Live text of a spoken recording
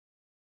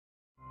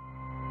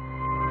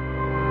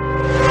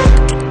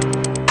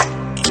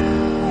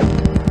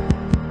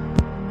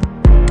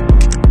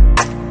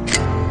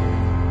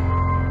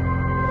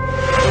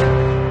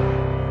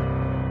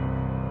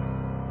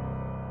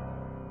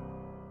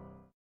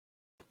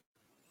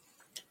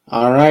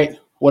All right.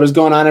 What is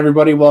going on,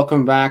 everybody?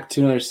 Welcome back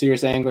to another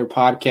Serious Angler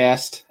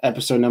podcast,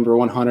 episode number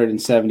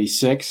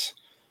 176.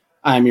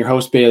 I'm your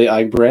host, Bailey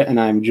Egbert, and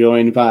I'm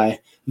joined by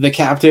the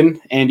captain,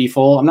 Andy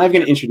Full. I'm not even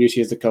going to introduce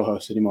you as the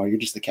co-host anymore. You're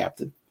just the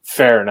captain.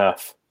 Fair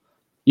enough.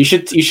 You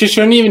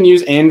shouldn't even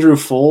use Andrew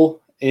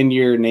Full in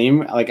your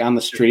name, like on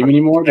the stream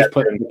anymore. Just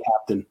put the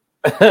captain.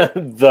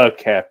 The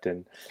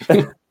captain.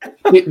 Do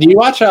you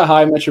watch How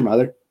I Met Your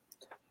Mother?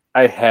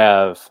 I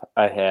have,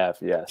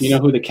 yes. Do you know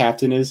who the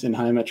captain is in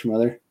How I Met Your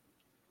Mother?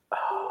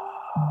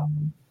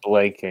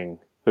 Blanking.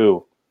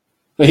 Who?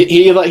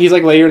 He's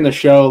like later in the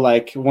show,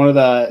 like one of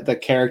the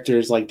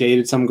characters like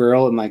dated some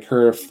girl and like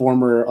her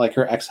former, like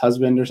her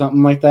ex-husband or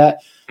something like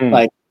that.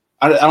 Like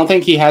I don't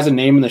think he has a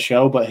name in the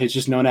show, but he's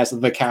just known as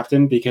the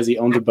captain because he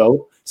owns a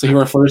boat. So he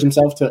refers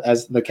himself to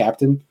as the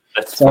captain.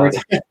 That's so funny.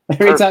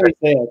 every time you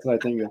say it, because I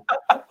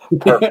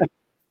think Perfect.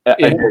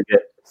 I heard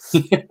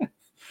it.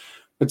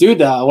 But dude,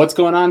 what's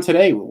going on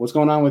today? What's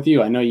going on with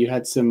you? I know you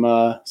had some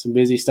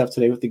busy stuff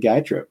today with the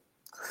guide trip.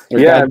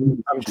 Yeah,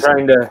 I'm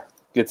trying to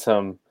get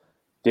some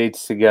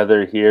dates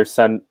together here,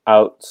 send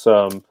out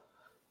some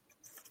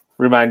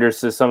reminders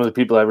to some of the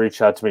people that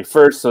reached out to me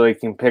first so they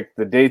can pick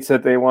the dates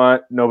that they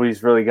want.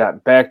 Nobody's really gotten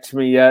back to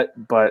me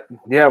yet, but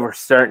yeah, we're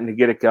starting to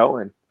get it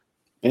going.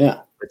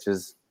 Yeah. Which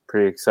is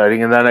pretty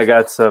exciting. And then I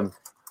got some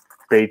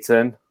baits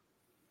in.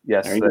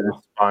 Yes,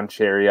 the spawn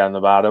cherry on the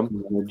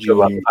bottom.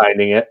 I'm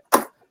finding it.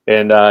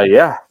 And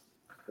yeah,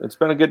 it's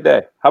been a good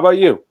day. How about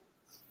you?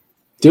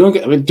 Doing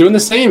the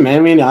same, man.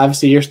 I mean,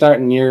 obviously you're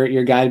starting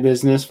your guide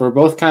business. We're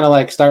both kind of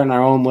like starting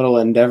our own little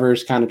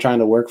endeavors, kind of trying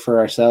to work for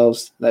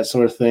ourselves, that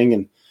sort of thing.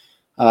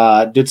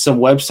 And did some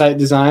website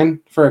design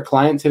for a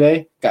client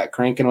today. Got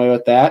cranking away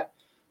with that.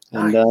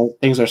 And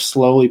things are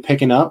slowly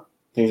picking up.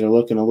 Things are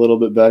looking a little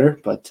bit better,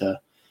 but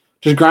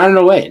just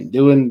grinding away and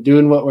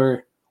doing what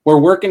we're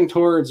working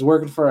towards,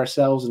 working for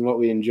ourselves and what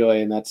we enjoy.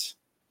 And that's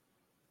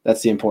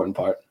the important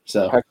part.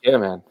 So heck yeah,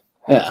 man.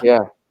 Yeah.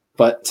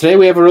 But today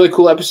we have a really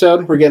cool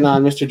episode. We're getting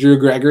on Mr. Drew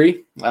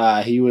Gregory.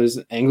 He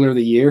was Angler of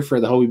the Year for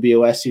the Hobie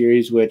BOS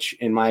series, which,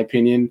 in my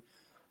opinion,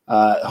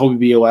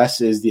 Hobie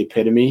BOS is the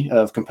epitome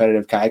of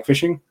competitive kayak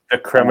fishing. The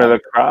creme of the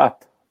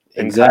crop.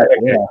 Exactly.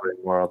 In kayak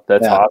world.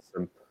 That's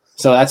awesome.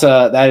 So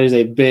that is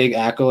a big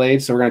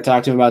accolade. So we're going to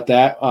talk to him about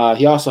that.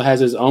 He also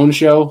has his own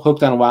show,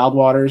 Hooked on Wild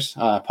Waters,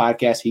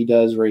 podcast he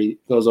does where he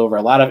goes over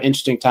a lot of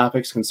interesting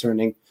topics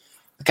concerning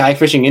the kayak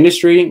fishing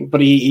industry.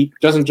 But he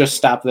doesn't just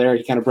stop there.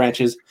 He kind of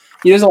branches.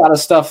 He does a lot of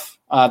stuff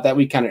that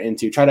we kind of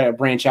into, try to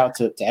branch out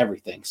to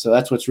everything. So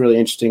that's what's really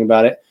interesting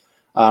about it.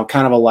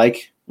 Kind of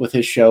alike with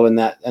his show in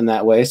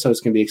that way. So it's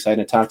going to be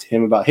exciting to talk to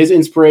him about his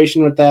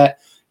inspiration with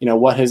that,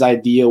 what his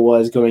idea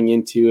was going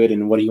into it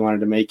and what he wanted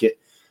to make it.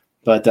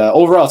 But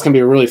overall, it's going to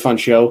be a really fun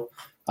show.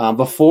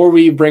 Before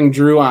we bring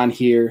Drew on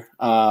here,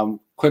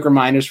 quick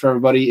reminders for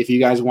everybody. If you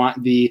guys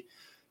want the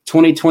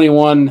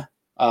 2021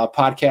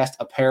 podcast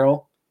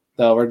apparel,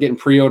 we're getting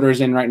pre-orders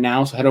in right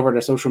now, so head over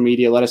to social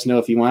media. Let us know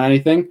if you want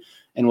anything,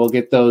 and we'll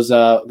get those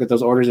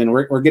orders in.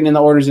 We're getting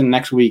the orders in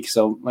next week,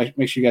 so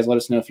make sure you guys let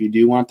us know if you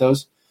do want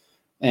those.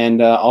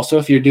 And also,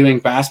 if you're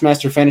doing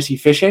Bassmaster Fantasy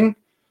Fishing,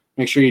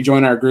 make sure you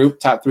join our group.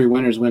 Top 3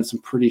 winners win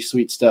some pretty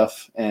sweet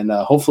stuff, and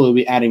hopefully we'll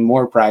be adding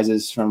more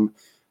prizes from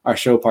our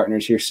show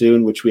partners here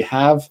soon, which we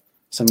have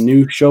some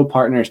new show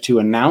partners to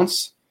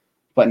announce,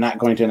 but not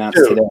going to announce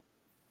today.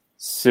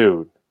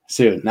 Soon,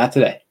 not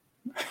today.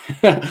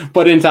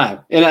 But in time,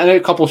 in a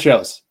couple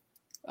shows,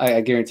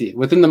 I guarantee you.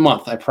 Within the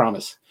month, I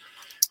promise.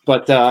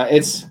 But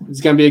it's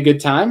going to be a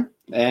good time.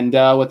 And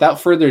without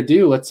further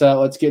ado,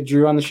 let's get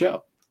Drew on the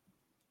show.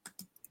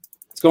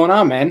 What's going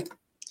on, man?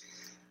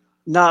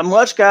 Not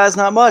much, guys.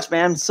 Not much,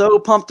 man. So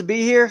pumped to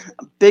be here.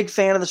 Big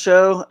fan of the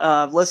show.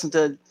 I've listened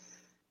to,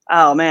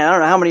 I don't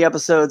know how many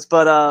episodes,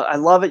 but I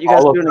love it. You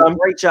guys are doing a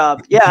great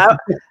job. Yeah,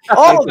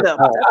 all of them.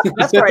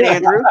 That's right,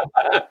 Andrew.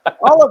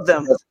 All of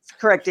them. That's the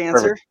correct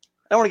answer. Perfect.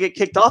 I don't want to get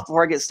kicked off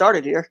before I get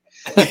started here.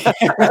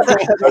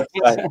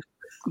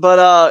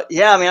 But,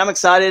 yeah, I mean, I'm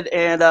excited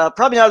and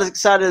probably not as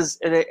excited as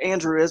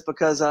Andrew is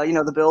because,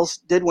 the Bills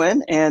did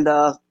win. And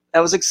that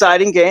was an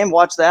exciting game.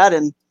 Watch that.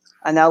 And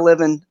I now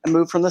I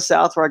moved from the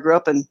South where I grew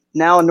up and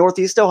now in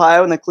Northeast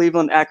Ohio in the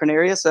Cleveland-Akron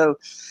area. So,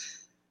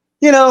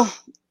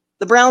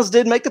 the Browns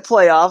did make the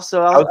playoffs.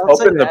 So I was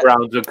hoping the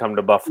Browns would come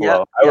to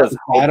Buffalo. The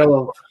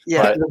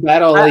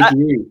battle of Lake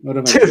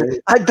Erie.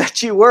 Dude, I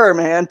bet you were,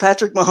 man.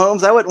 Patrick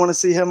Mahomes, I wouldn't want to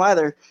see him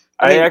either.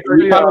 You're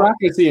probably not going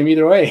to see him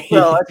either way.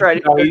 No, that's right.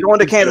 He's going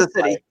to Kansas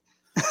City.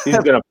 He's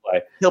going to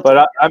play.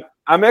 But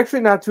I'm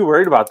actually not too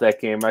worried about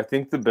that game. I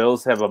think the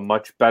Bills have a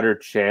much better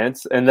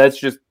chance, and that's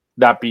just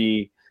not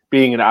being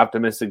an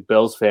optimistic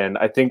Bills fan.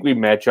 I think we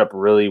match up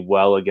really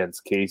well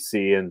against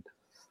KC, and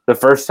the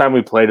first time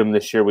we played them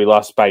this year, we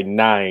lost by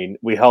 9.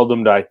 We held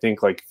them to, I think,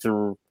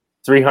 through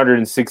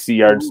 360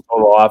 yards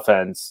total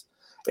offense.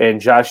 And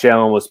Josh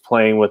Allen was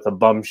playing with a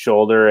bum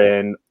shoulder,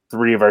 and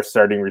 3 of our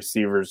starting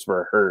receivers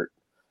were hurt.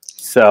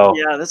 So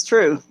yeah, that's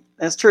true.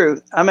 That's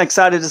true. I'm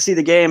excited to see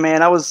the game,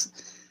 man.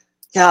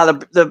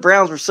 The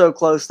Browns were so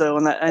close, though,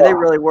 and they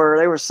really were.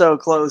 They were so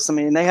close. I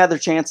mean, they had their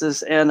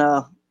chances, and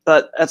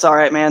but that's all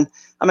right, man.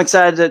 I'm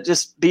excited to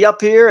just be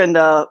up here and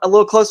a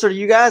little closer to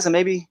you guys, and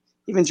maybe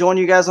even join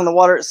you guys on the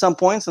water at some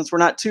point since we're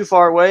not too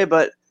far away.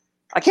 But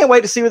I can't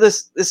wait to see where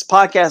this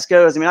podcast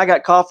goes. I mean, I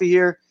got coffee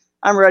here.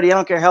 I'm ready. I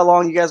don't care how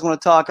long you guys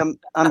want to talk.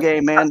 I'm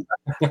game, man.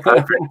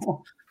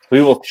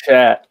 We will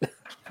chat.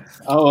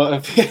 Oh,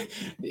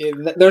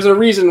 there's a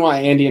reason why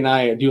Andy and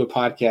I do a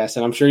podcast,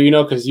 and I'm sure you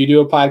know because you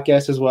do a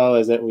podcast as well,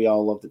 is that we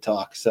all love to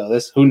talk. So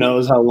who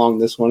knows how long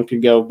this one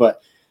could go,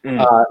 but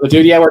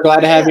dude, yeah, we're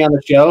glad to have you on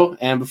the show.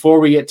 And before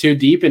we get too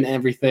deep in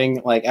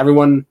everything, like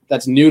everyone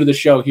that's new to the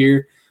show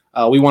here,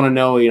 we want to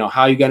know,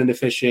 how you got into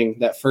fishing,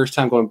 that first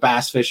time going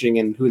bass fishing,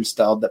 and who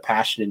instilled the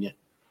passion in you.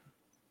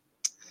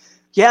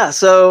 Yeah,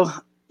 so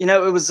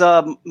it was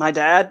my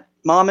dad,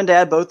 mom and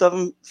dad, both of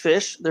them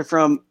fish. They're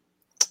from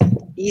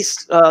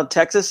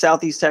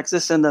southeast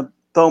Texas, in the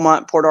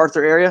Beaumont, Port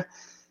Arthur area.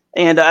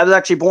 And I was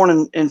actually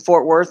born in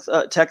Fort Worth,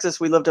 Texas.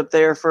 We lived up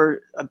there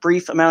for a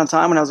brief amount of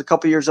time when I was a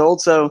couple years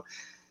old. So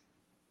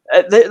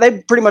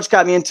they pretty much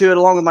got me into it,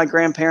 along with my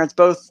grandparents,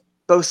 both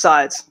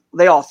sides.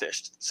 They all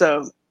fished.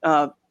 So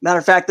matter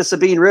of fact, the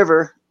Sabine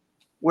River,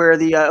 where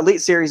the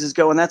Elite Series is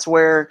going, that's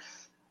where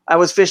I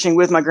was fishing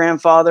with my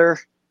grandfather.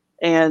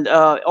 And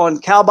on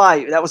Cal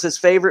Bayou, that was his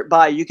favorite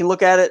bayou. You can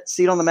look at it,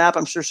 see it on the map.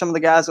 I'm sure some of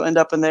the guys will end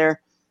up in there.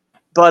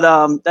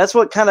 But that's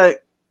what kind of,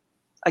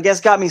 I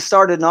guess, got me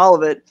started in all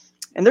of it.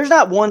 And there's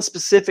not one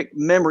specific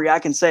memory I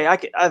can say.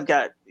 I've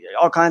got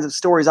all kinds of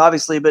stories,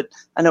 obviously, but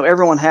I know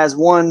everyone has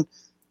one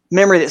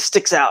memory that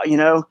sticks out,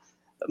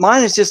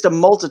 Mine is just a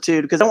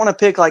multitude, because I don't want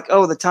to pick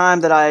the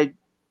time that I,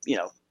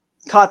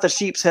 caught the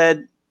sheep's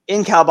head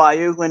in Cal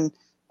Bayou when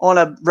on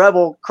a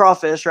Rebel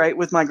crawfish, right,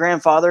 with my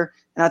grandfather.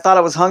 And I thought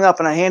I was hung up,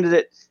 and I handed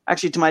it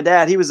actually to my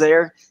dad. He was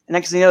there. And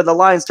next thing you know, the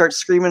lion starts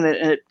screaming and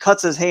it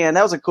cuts his hand.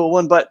 That was a cool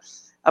one. But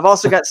I've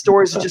also got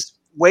stories of just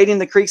wading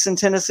the creeks in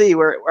Tennessee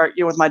where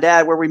with my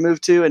dad, where we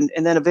moved to, and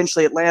then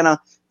eventually Atlanta,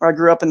 where I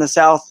grew up in the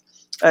South,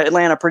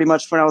 Atlanta pretty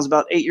much when I was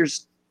about 8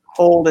 years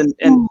old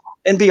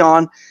and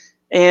beyond.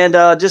 And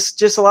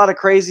just a lot of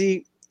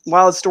crazy,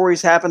 wild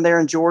stories happen there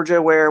in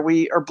Georgia, where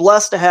we are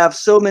blessed to have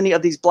so many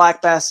of these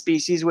black bass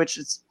species, which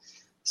is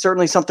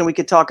certainly something we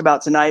could talk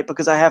about tonight,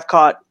 because I have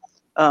caught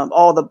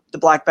all the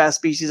black bass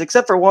species,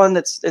 except for one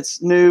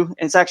that's new, and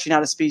it's actually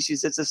not a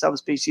species, it's a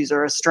subspecies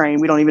or a strain.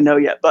 We don't even know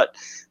yet, but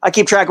I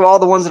keep track of all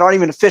the ones that aren't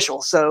even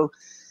official. So,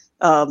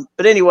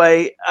 but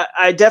anyway,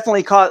 I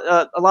definitely caught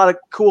a lot of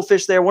cool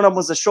fish there. One of them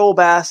was a shoal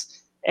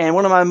bass, and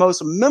one of my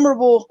most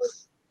memorable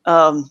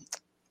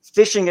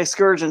fishing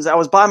excursions, I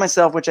was by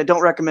myself, which I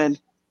don't recommend,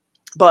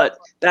 but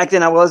back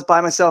then I was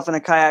by myself in a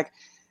kayak.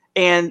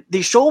 And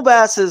the shoal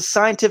bass's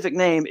scientific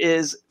name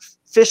is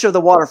fish of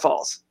the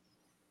waterfalls.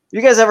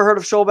 You guys ever heard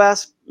of shoal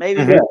bass?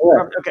 Maybe. Yeah.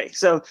 Okay,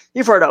 so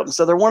you've heard of them.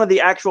 So they're one of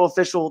the actual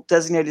official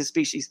designated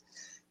species.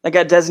 They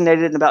got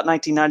designated in about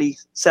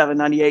 1997,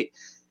 98.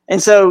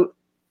 And so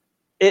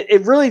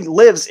it really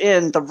lives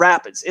in the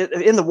rapids,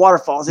 in the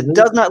waterfalls. It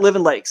does not live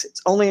in lakes.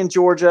 It's only in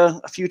Georgia,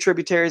 a few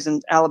tributaries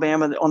in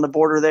Alabama on the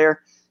border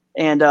there,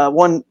 and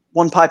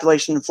one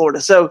population in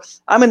Florida. So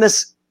I'm in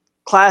this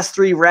Class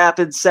 3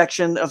 rapid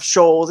section of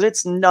shoals, and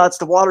it's nuts.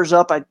 The water's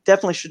up. I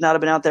definitely should not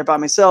have been out there by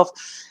myself.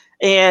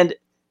 And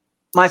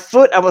my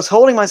foot, I was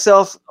holding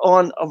myself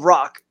on a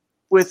rock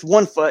with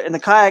one foot, and the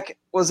kayak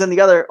was on the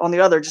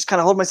other, just kind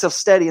of holding myself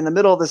steady in the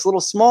middle of this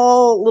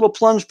small little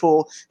plunge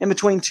pool in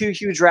between two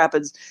huge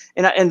rapids.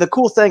 And the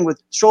cool thing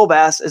with shoal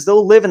bass is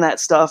they'll live in that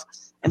stuff,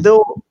 and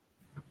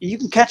you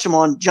can catch them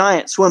on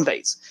giant swim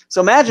baits. So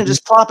imagine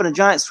just plopping a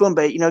giant swim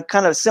bait,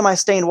 kind of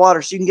semi-stained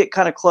water, so you can get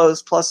kind of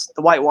close, plus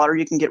the white water,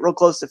 you can get real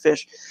close to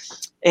fish.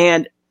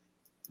 And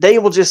they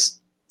will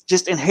just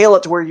inhale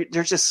it to where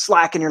they're just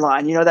slack in your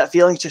line. That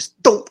feeling,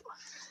 just dump.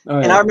 Oh,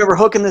 yeah. And I remember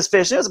hooking this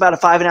fish. It was about a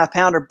 5.5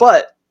 pounder,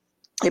 but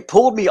it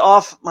pulled me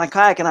off my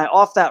kayak and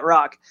off that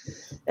rock.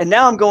 And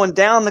now I'm going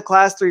down the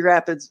Class 3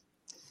 rapids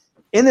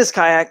in this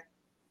kayak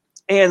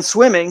and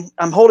swimming.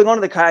 I'm holding onto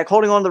the kayak,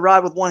 holding onto the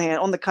rod with one hand,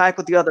 on the kayak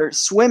with the other,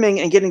 swimming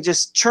and getting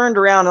just churned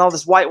around in all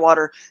this white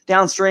water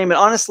downstream. And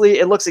honestly,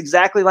 it looks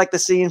exactly like the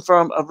scene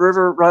from A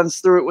River Runs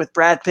Through It with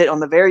Brad Pitt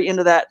on the very end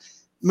of that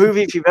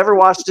movie, if you've ever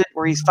watched it,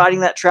 where he's fighting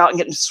that trout and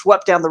getting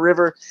swept down the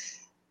river.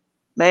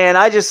 Man,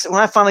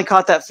 when I finally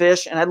caught that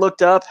fish and I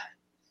looked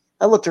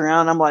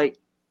around, I'm like,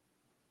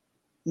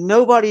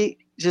 no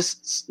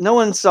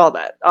one saw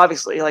that.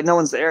 Obviously, no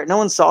one's there. No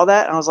one saw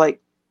that. And I was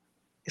like,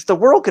 if the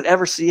world could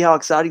ever see how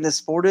exciting this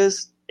sport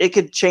is, it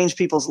could change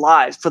people's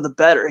lives for the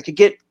better. It could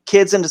get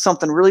kids into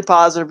something really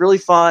positive, really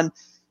fun,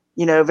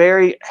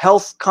 very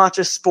health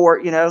conscious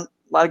sport, a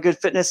lot of good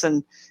fitness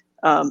and,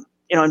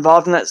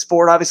 involved in that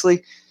sport,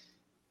 obviously.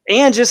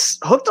 And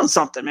just hooked on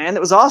something, man. It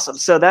was awesome.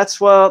 So that's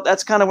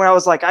kind of where I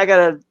was like, I got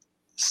to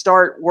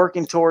start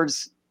working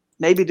towards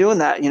maybe doing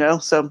that,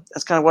 So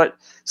that's kind of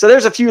so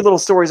there's a few little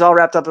stories all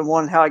wrapped up in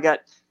one, how I got,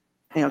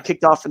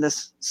 kicked off in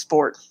this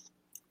sport.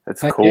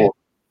 That's cool.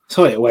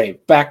 So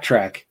wait,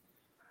 backtrack.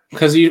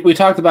 Because we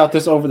talked about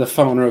this over the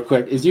phone real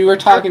quick. You were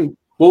talking,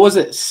 what was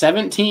it,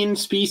 17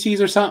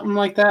 species or something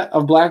like that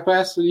of black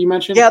bass that you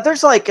mentioned? Yeah,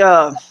 there's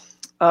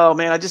Oh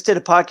man, I just did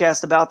a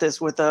podcast about this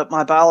with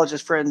my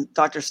biologist friend,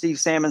 Dr. Steve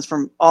Sammons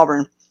from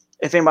Auburn.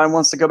 If anybody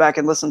wants to go back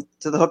and listen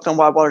to the Hooked on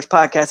Wild Waters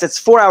podcast, it's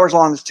 4 hours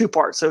long. There's 2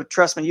 parts. So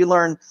trust me, you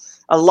learn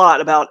a lot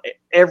about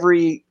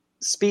every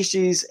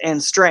species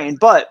and strain.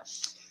 But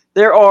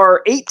there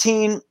are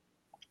 18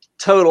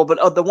 total, but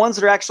of the ones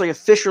that are actually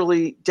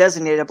officially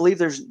designated, I believe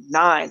there's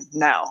 9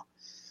 now.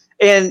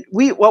 And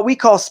what we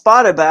call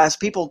spotted bass,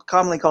 people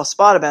commonly call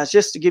spotted bass,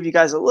 just to give you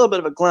guys a little bit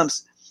of a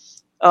glimpse.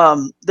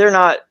 They're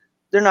not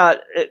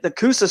the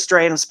Coosa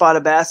strain of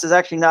spotted bass is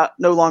actually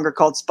no longer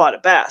called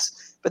spotted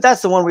bass, but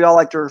that's the one we all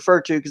like to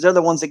refer to because they're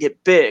the ones that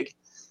get big,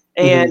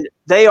 and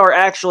they are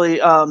actually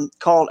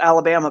called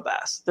Alabama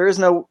bass. There is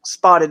no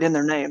spotted in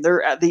their name.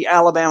 They're the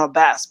Alabama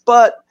bass,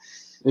 but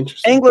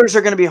anglers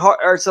are going to be hard.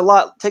 Or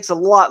takes a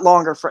lot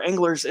longer for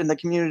anglers in the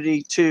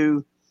community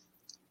to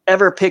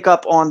ever pick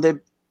up on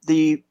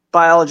the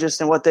biologists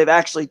and what they've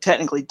actually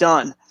technically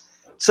done.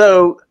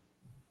 So.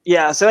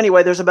 Yeah. So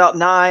anyway, there's about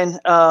 9.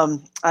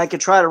 I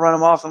could try to run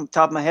them off on the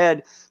top of my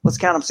head. Let's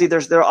count them. See,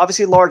 they're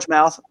obviously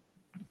largemouth,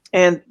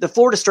 and the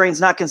Florida strain is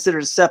not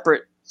considered a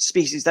separate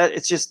species. That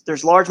it's just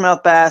there's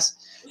largemouth bass,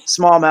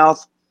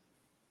 smallmouth,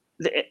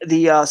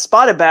 the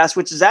spotted bass,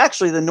 which is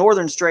actually the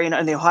northern strain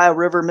in the Ohio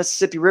River,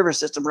 Mississippi River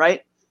system,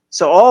 right?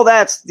 So all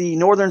that's the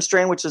northern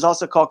strain, which is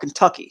also called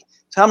Kentucky.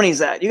 So how many is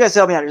that? You guys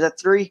help me out. Is that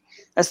 3?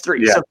 That's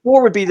 3. Yeah. So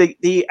 4 would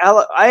be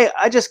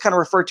I just kind of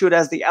refer to it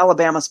as the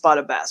Alabama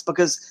spotted bass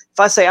because if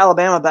I say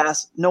Alabama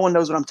bass, no one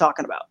knows what I'm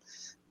talking about.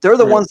 They're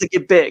the ones that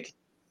get big.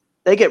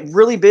 They get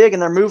really big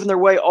and they're moving their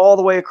way all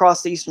the way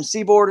across the eastern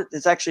seaboard.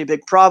 It's actually a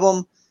big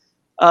problem.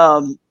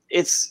 I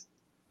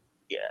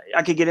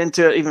could get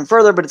into it even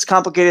further, but it's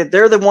complicated.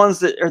 They're the ones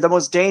that are the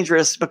most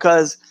dangerous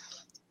because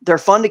they're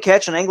fun to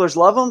catch and anglers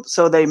love them,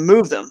 so they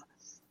move them.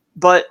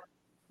 But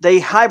they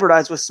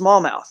hybridize with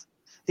smallmouth.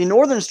 The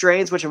northern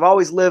strains, which have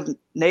always lived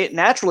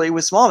naturally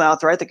with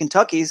smallmouth, right, the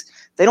Kentuckys,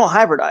 they don't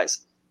hybridize.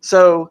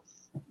 So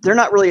they're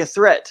not really a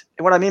threat.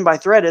 And what I mean by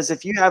threat is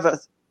if you have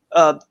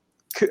an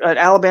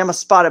Alabama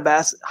spotted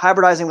bass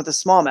hybridizing with a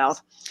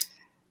smallmouth,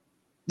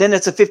 then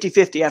it's a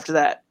 50-50 after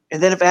that.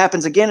 And then if it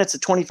happens again, it's a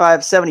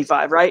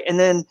 25-75, right? And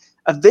then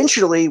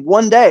eventually,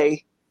 one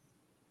day,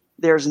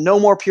 there's no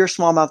more pure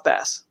smallmouth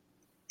bass.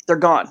 They're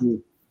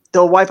gone.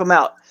 They'll wipe them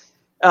out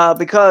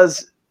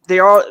because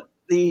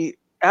the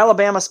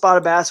Alabama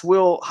spotted bass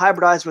will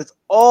hybridize with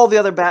all the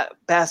other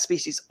bass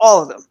species,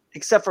 all of them,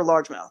 except for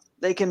largemouth.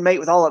 They can mate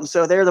with all of them.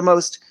 So they're the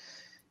most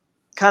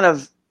kind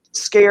of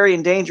scary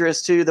and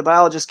dangerous to the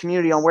biologist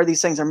community on where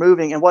these things are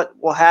moving and what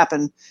will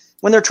happen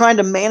when they're trying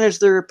to manage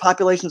their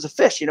populations of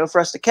fish,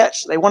 for us to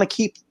catch. They want to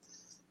keep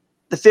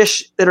the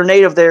fish that are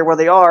native there where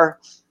they are.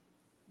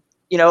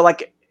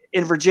 Like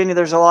in Virginia,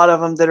 there's a lot of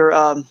them that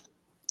are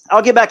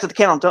I'll get back to the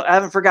count. I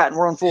haven't forgotten.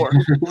 We're on 4.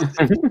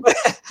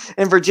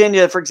 In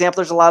Virginia, for example,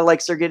 there's a lot of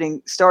lakes that are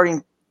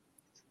starting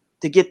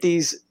to get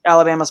these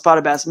Alabama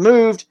spotted bass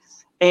moved.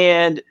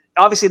 And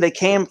obviously they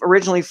came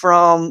originally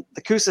from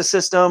the Coosa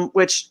system,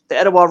 which the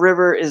Etowah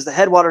River is the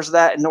headwaters of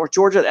that in North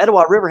Georgia. The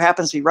Etowah River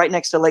happens to be right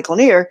next to Lake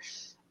Lanier,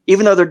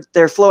 even though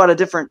they flow out of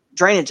different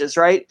drainages,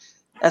 right?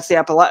 That's the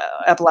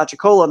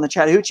Apalachicola and the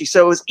Chattahoochee.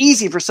 So it was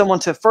easy for someone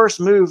to first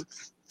move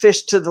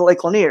fish to the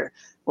Lake Lanier.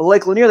 Well,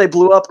 Lake Lanier, they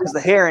blew up because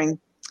the herring.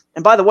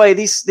 And by the way,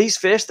 these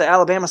fish, the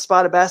Alabama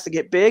spotted bass that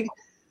get big,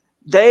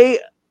 they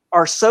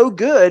are so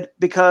good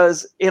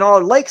because in all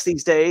lakes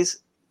these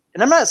days,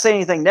 and I'm not saying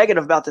anything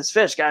negative about this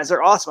fish, guys.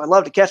 They're awesome. I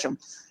love to catch them.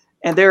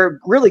 And they're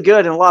really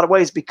good in a lot of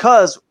ways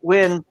because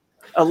when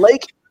a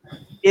lake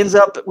ends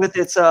up with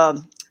its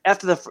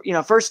after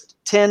the first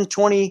 10,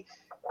 20,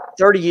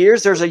 30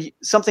 years, there's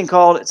something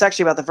called, it's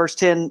actually about the first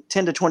 10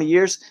 to 20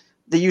 years,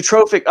 the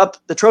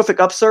trophic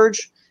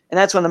upsurge. And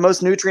that's when the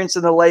most nutrients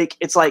in the lake,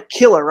 it's like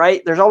killer,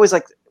 right? There's always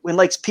like when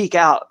lakes peak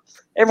out.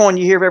 You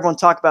hear everyone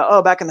talk about,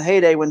 oh, back in the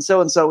heyday when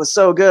so-and-so was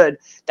so good.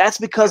 That's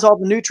because all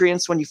the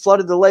nutrients, when you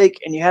flooded the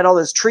lake and you had all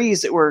those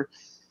trees that were,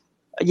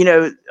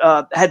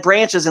 had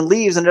branches and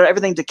leaves and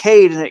everything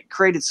decayed and it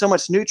created so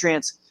much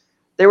nutrients.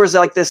 There was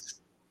like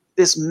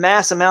this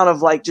mass amount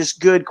of like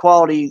just good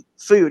quality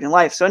food in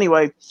life. So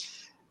anyway,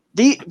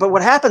 but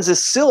what happens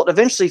is silt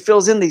eventually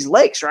fills in these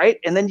lakes, right?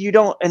 And then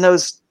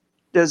those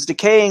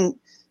decaying,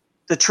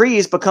 the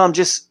trees become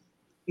just,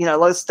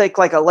 let's take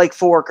like a Lake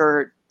Fork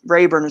or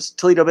Rayburn or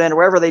Toledo Bend or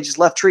wherever they just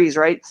left trees,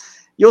 right?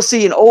 You'll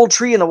see an old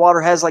tree in the water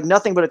has like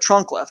nothing but a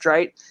trunk left,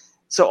 right?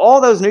 So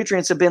all those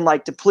nutrients have been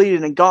like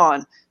depleted and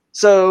gone.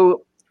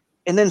 So,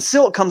 and then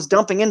silt comes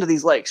dumping into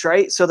these lakes,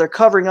 right? So they're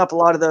covering up a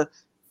lot of the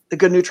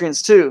good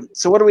nutrients too.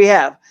 So what do we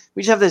have?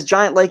 We just have this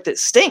giant lake that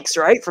stinks,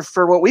 right?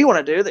 For what we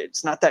want to do.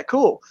 It's not that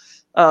cool.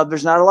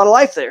 There's not a lot of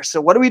life there. So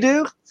what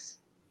do?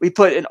 We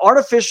make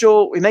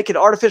an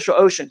artificial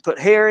ocean, put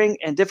herring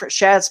and different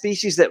shad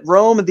species that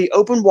roam in the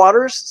open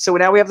waters. So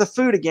now we have the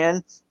food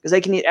again because they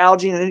can eat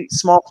algae and eat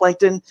small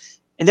plankton.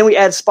 And then we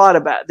add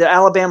spotted bass, the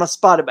Alabama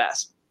spotted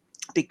bass,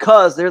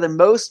 because they're the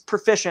most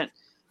proficient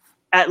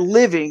at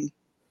living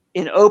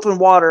in open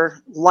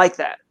water like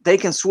that. They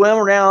can swim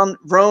around,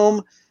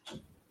 roam,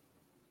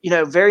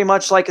 very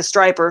much like a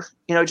striper,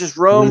 just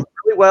roam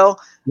really well.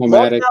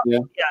 Nomadic,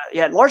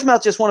 yeah.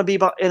 Largemouth just want to be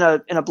in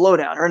a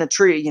blowdown or in a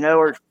tree,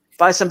 or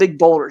by some big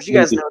boulders. You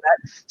guys know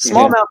that.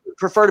 Smallmouth would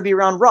prefer to be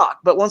around rock,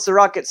 but once the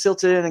rock gets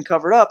silted in and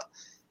covered up,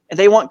 and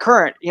they want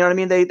current, you know what I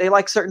mean? They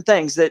like certain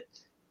things that,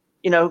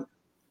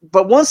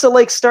 but once the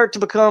lakes start to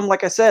become,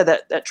 like I said,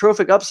 that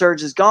trophic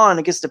upsurge is gone,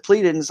 it gets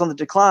depleted and it's on the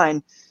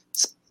decline.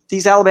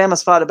 These Alabama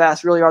spotted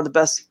bass really are the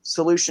best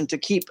solution to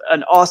keep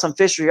an awesome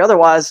fishery.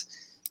 Otherwise,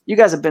 you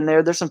guys have been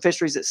there. There's some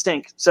fisheries that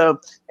stink. So,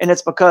 and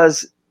it's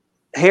because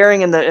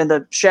herring and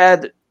the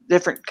shad,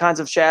 different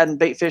kinds of shad and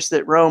bait fish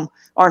that roam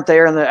aren't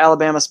there, and the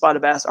Alabama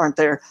spotted bass aren't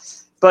there.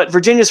 But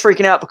Virginia's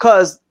freaking out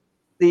because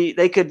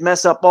they could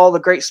mess up all the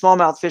great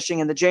smallmouth fishing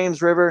in the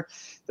James River,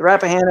 the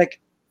Rappahannock,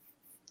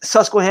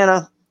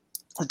 Susquehanna,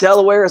 the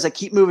Delaware. As they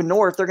keep moving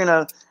north,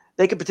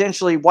 they could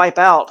potentially wipe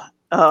out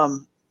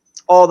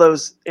all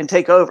those and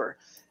take over,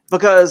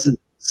 because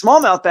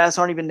smallmouth bass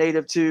aren't even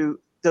native to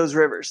those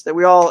rivers, that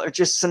we all are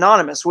just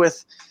synonymous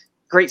with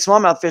great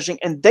smallmouth fishing,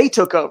 and they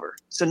took over.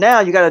 So now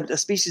you got a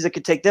species that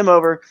could take them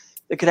over.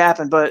 That could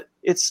happen, but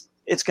it's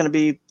going to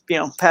be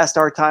past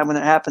our time when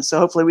it happens. So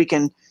hopefully we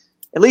can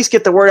at least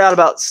get the word out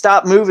about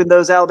stop moving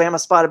those Alabama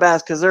spotted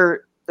bass, because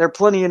they're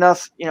plenty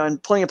enough in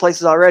plenty of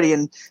places already.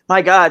 And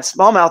my God,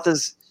 smallmouth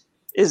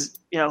is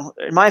in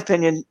my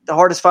opinion the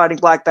hardest fighting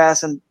black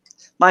bass and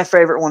my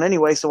favorite one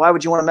anyway. So why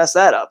would you want to mess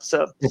that up?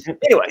 So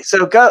anyway,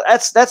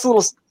 that's a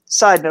little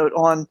side note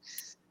on.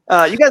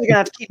 You guys are gonna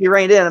have to keep me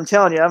reined in. I'm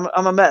telling you,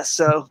 I'm a mess.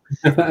 So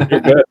you're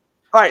good.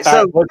 All right.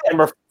 So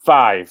number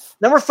 5.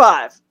 Number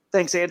 5.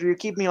 Thanks, Andrew. You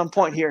keep me on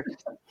point here.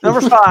 Number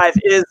 5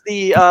 is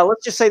the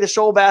let's just say the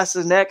shoal bass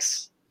is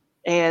next,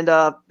 and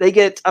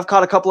I've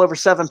caught a couple over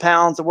 7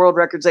 pounds. The world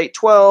record's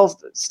 8.12.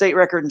 The state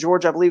record in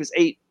Georgia, I believe, is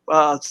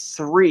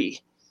 8.3.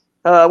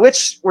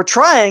 Which we're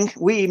trying.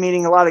 We,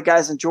 meaning a lot of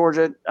guys in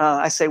Georgia.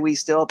 I say we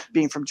still,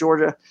 being from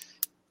Georgia.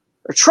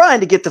 Are trying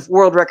to get the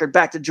world record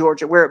back to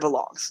Georgia where it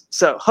belongs.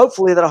 So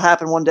hopefully that'll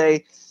happen one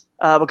day,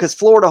 because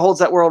Florida holds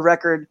that world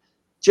record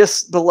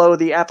just below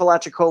the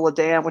Apalachicola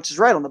Dam, which is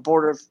right on the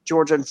border of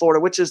Georgia and Florida,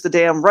 which is the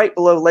dam right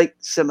below Lake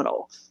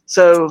Seminole.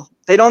 So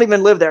they don't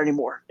even live there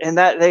anymore, and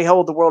that they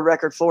hold the world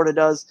record. Florida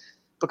does,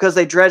 because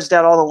they dredged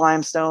out all the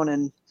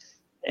limestone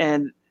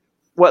and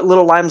what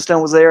little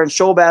limestone was there. And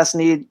shoal bass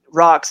need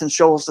rocks and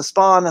shoals to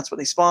spawn. That's what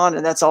they spawn,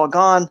 and that's all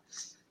gone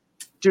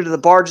due to the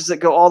barges that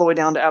go all the way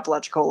down to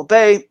Apalachicola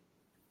Bay.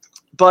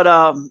 But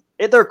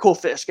they're cool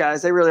fish,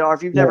 guys. They really are.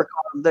 If you've never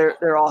caught them,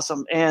 they're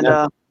awesome. And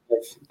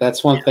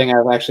that's one thing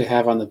I actually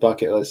have on the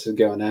bucket list, is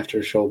going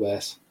after shoal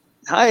bass.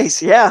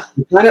 Nice, yeah.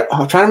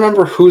 I'm trying to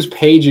remember whose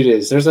page it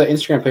is. There's an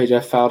Instagram page I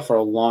followed for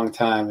a long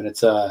time, and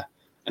it's an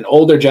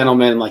older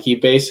gentleman. Like, he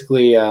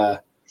basically,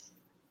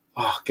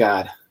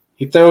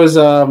 he throws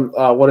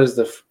what is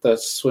the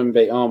swim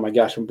bait? Oh my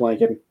gosh, I'm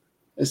blanking.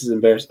 This is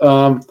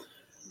embarrassing.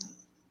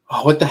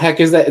 What the heck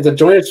is that? It's a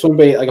jointed swim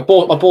bait, like a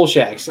bull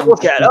shad. Bull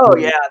shad. Oh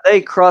yeah, they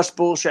crush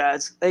bull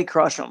shads. They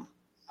crush them.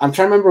 I'm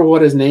trying to remember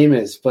what his name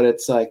is, but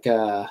it's like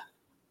I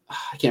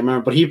can't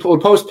remember. But he would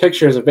post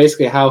pictures of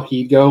basically how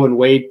he'd go and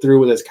wade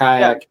through with his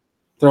kayak,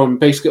 throw him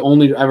basically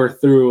only ever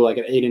through like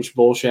an 8-inch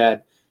bull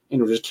shad,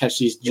 and would just catch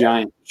these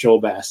giant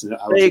shoal bass. And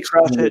they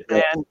crush it,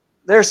 man.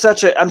 They're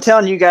I'm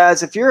telling you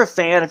guys, if you're a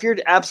fan, if you're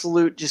an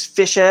absolute just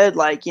fish head,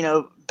 like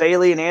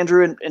Bailey and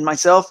Andrew and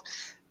myself.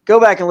 Go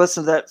back and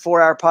listen to that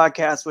 4-hour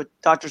podcast with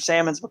Dr.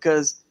 Salmons,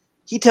 because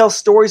he tells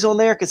stories on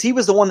there, because he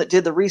was the one that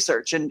did the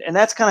research. And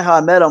that's kind of how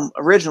I met him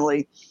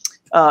originally.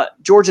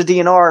 Georgia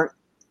DNR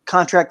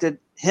contracted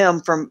him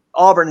from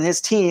Auburn and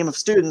his team of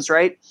students,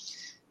 right,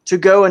 to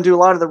go and do a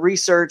lot of the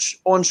research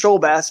on shoal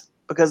bass,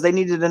 because they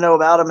needed to know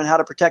about them and how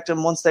to protect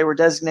them once they were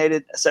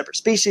designated a separate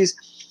species.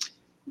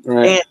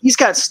 Right. And he's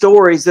got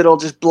stories that'll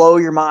just blow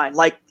your mind.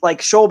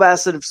 Like shoal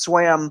bass that have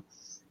swam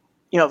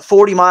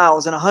 40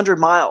 miles and 100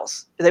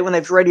 miles when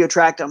they've radio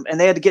tracked them, and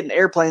they had to get in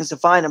airplanes to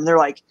find them. They're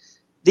like,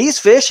 these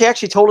fish, he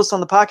actually told us on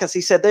the podcast, he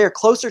said they are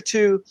closer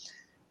to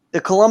the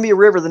Columbia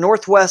River, the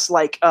Northwest,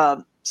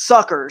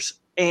 suckers.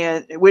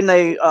 And when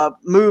they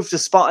move to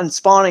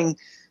spawning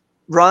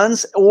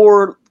runs,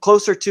 or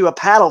closer to a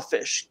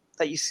paddlefish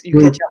that you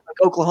catch out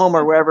like Oklahoma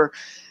or wherever,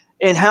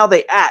 and how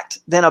they act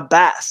than a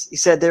bass. He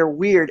said they're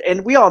weird.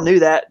 And we all knew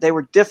that they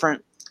were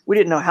different. We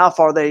didn't know how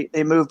far they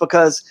move,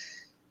 because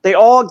they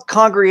all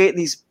congregate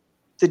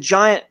the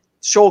giant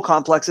shoal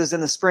complexes in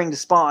the spring to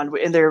spawn,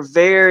 and they're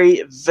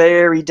very,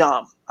 very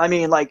dumb. I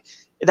mean, like,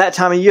 at that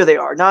time of year they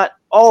are. Not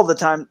all the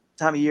time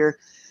of year.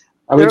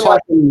 Are we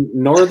talking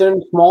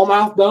northern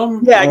smallmouth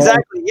dumb? Yeah,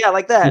 exactly. Yeah,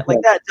 like that.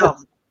 Like that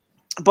dumb.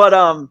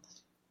 But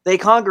they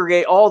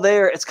congregate all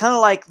there. It's kind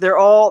of like they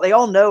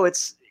all know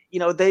it's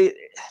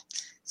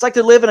like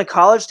they live in a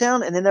college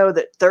town, and they know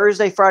that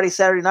Thursday, Friday,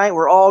 Saturday night,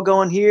 we're all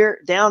going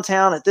here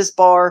downtown at this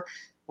bar.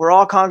 We're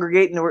all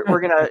congregating.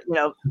 We're gonna,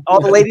 all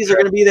the ladies are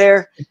gonna be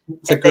there.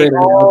 It's a great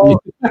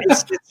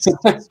it's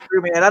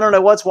true, man. I don't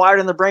know what's wired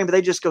in the brain, but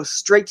they just go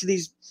straight to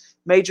these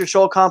major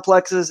shoal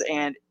complexes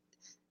and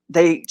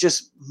they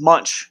just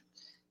munch.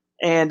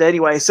 And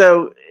anyway,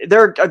 so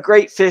they're a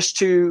great fish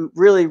to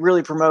really,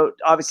 really promote,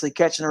 obviously,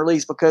 catch and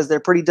release, because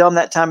they're pretty dumb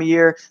that time of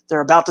year.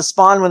 They're about to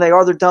spawn when they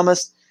are their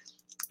dumbest,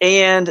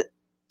 and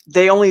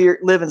they only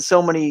live in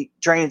so many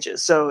drainages.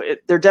 So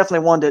they're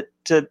definitely one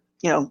to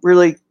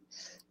really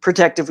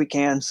protect if we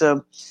can.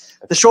 So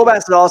the shoal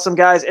bass is awesome,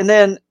 guys. And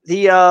then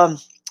the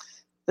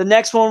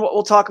next one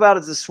we'll talk about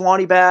is the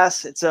Suwannee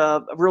bass. It's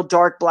a real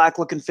dark black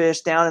looking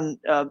fish down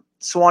in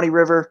Suwannee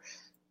River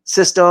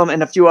system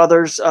and a few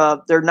others.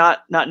 They're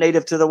not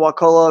native to the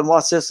Wakulla and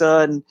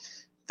Wassissa and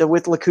the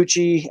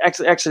Withlacoochee.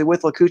 Actually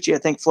Withlacoochee, I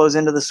think, flows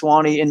into the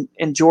Suwannee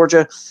in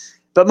Georgia,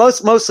 but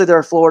mostly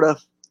they're Florida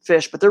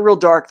fish. But they're real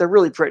dark. They're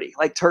really pretty,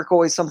 like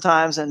turquoise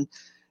sometimes, and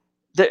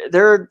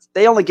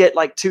they only get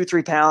like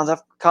 2-3 pounds.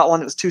 I've caught one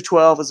that was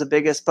 212 was the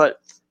biggest, but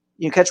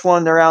you catch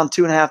one around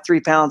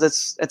 2.5-3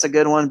 pounds. That's a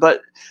good one.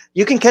 But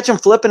you can catch them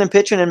flipping and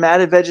pitching in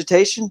matted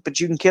vegetation, but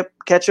you can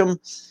catch them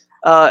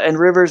in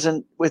rivers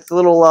and with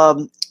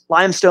little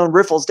limestone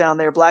riffles down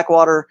there,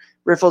 blackwater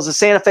riffles. The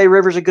Santa Fe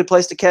River is a good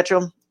place to catch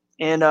them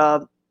in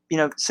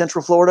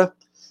Central Florida.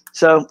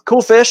 So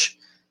cool fish.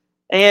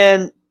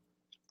 And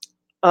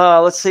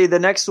let's see, the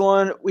next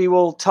one we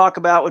will talk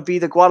about would be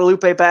the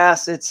Guadalupe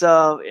bass. It's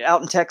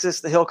out in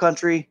Texas, the hill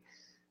country.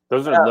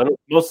 Those are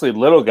mostly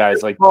little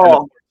guys, like 10 to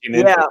 14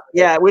 inches.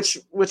 Yeah. Which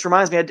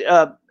reminds me,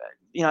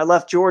 I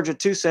left Georgia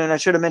too soon. I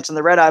should have mentioned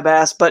the red eye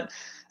bass, but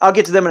I'll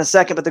get to them in a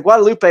second. But the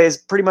Guadalupe is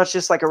pretty much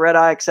just like a red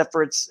eye, except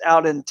for it's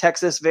out in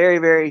Texas, very,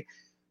 very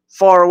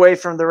far away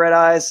from the red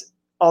eyes,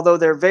 although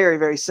they're very,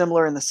 very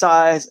similar in the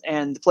size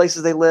and the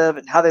places they live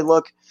and how they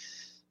look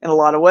in a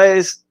lot of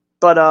ways.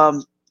 But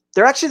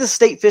they're actually the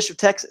state fish of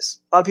Texas.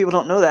 A lot of people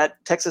don't know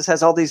that. Texas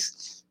has all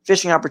these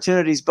fishing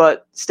opportunities,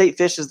 but state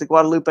fish is the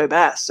Guadalupe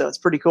bass, so it's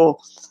pretty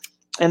cool.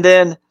 And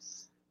then,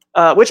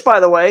 which, by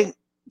the way,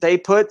 they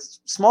put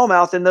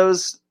smallmouth in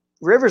those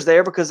rivers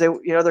there because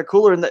they're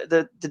cooler than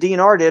the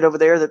DNR did over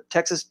there, the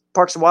Texas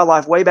Parks and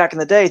Wildlife, way back in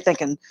the day,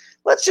 thinking,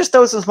 let's just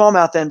throw some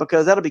smallmouth in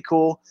because that'll be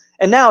cool.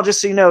 And now, just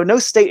so you know, no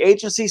state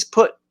agencies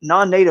put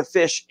non-native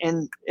fish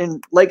in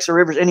lakes or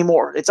rivers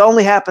anymore. It's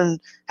only happens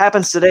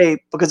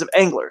today because of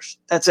anglers.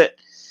 That's it.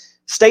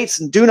 States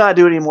do not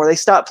do it anymore. They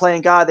stopped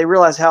playing God. They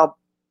realized how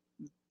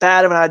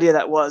bad of an idea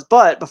that was.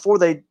 But before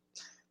they,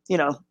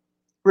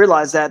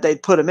 realized that,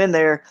 they'd put them in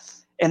there,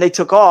 and they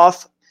took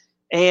off,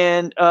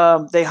 and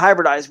they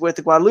hybridized with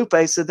the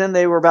Guadalupe. So then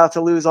they were about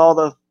to lose all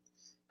the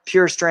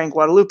pure strain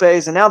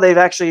Guadalupes, and now they've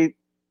actually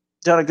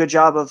done a good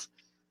job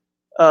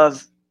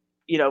of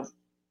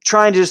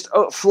trying to just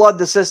flood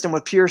the system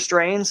with pure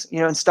strains,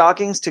 and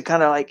stockings to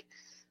kind of like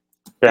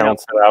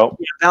balance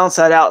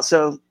that out.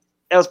 So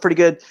that was pretty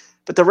good.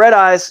 But the red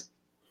eyes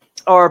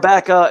are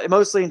back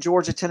mostly in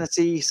Georgia,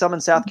 Tennessee, some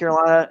in South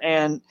Carolina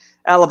and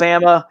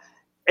Alabama.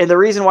 And the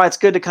reason why it's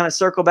good to kind of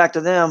circle back to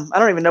them, I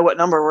don't even know what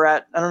number we're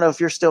at. I don't know if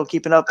you're still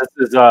keeping up.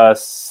 This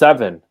is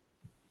 7.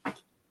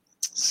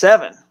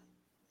 7.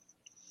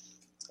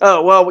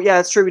 Oh, well, yeah,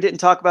 that's true. We didn't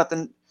talk about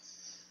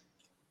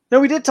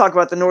we did talk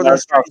about the northern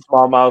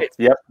smallmouth.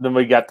 Yep. Then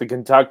we got the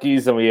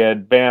Kentuckys, and we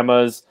had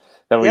Bamas.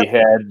 Then we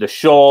had the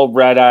shoal,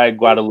 red eye,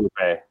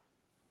 Guadalupe.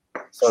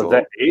 So is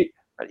that 8?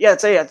 Yeah,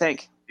 it's 8, I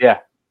think. Yeah,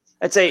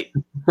 it's 8.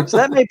 So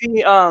that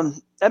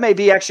may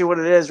be actually what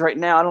it is right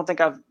now. I don't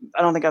think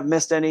I've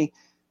missed any.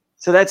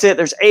 So that's it.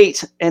 There's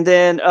 8, and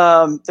then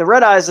the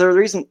red eyes. The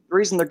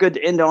reason they're good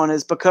to end on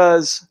is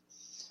because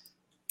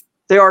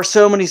there are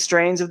so many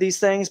strains of these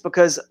things.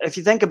 Because if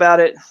you think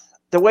about it,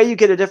 the way you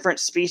get a different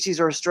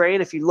species or a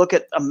strain, if you look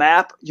at a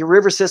map, your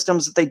river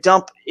systems, they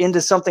dump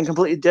into something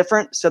completely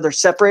different. So they're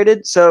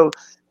separated. So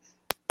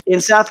in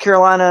South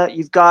Carolina,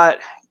 you've got,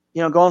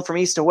 going from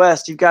east to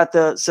west, you've got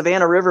the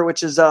Savannah River,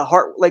 which is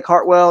Lake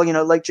Hartwell,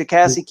 Lake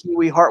Jocassee,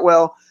 Kiwi,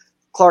 Hartwell,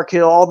 Clark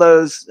Hill, all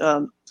those,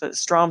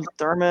 Strom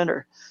Thurmond,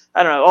 or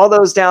I don't know, all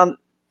those down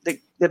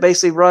that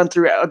basically run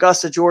through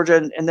Augusta,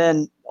 Georgia, and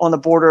then on the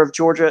border of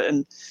Georgia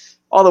and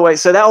all the way.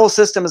 So that whole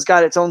system has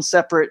got its own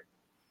separate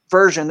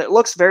version that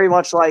looks very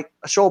much like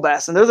a shoal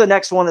bass, and they're the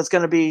next one that's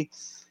going to be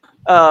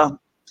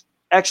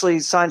actually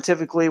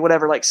scientifically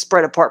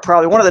spread apart,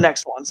 probably one of the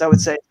next ones I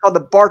would say. It's called the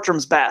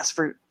Bartram's bass.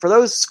 For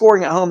those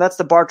scoring at home, that's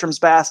the Bartram's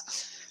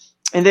bass.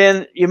 And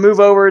then you move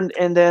over,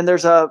 and then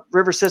there's a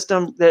river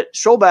system that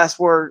shoal bass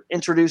were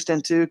introduced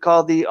into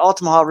called the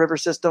Altamaha River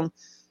system,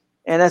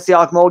 and that's the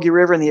Ocmulgee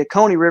River and the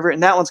Oconee River,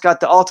 and that one's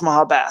got the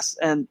Altamaha bass,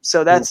 and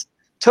so that's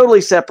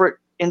totally separate.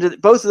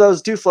 Both of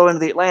those do flow into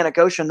the Atlantic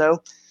Ocean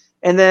though.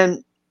 And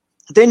then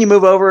you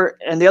move over,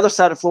 and the other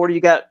side of Florida,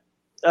 you got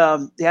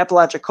the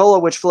Apalachicola,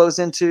 which flows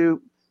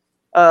into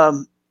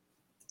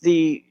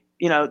the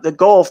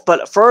Gulf.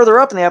 But further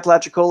up in the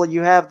Apalachicola,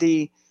 you have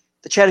the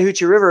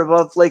Chattahoochee River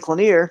above Lake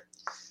Lanier,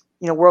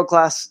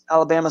 world-class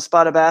Alabama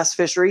spotted bass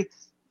fishery.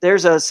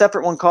 There's a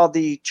separate one called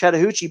the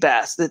Chattahoochee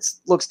bass that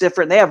looks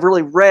different. They have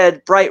really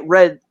bright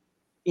red,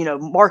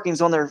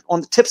 markings on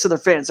the tips of their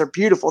fins. They're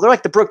beautiful. They're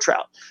like the brook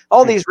trout.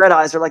 All these red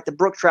eyes are like the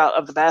brook trout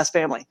of the bass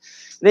family.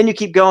 And then you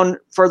keep going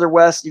further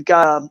west. You've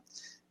got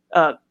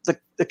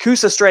the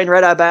Coosa strain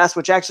red eye bass,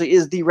 which actually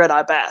is the red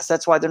eye bass.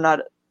 That's why they're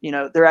not,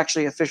 they're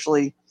actually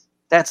officially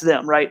That's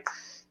them, right?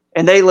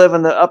 And they live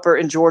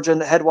in Georgia, in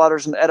the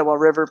headwaters in the Etowah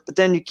River. But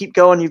then you keep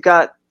going, you've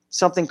got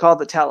something called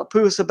the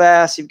Tallapoosa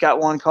bass. You've got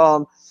one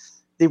called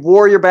the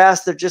warrior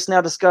bass they're just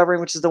now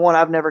discovering, which is the one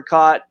I've never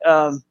caught.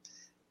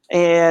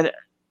 And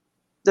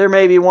there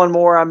may be one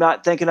more I'm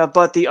not thinking of,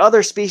 but the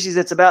other species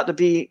that's about to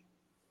be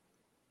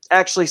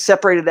actually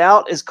separated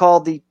out is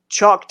called the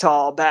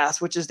Choctaw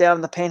bass, which is down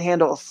in the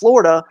panhandle of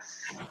Florida.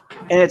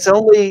 And it's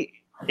only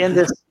in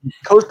this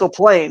coastal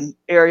plain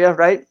area,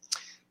 right?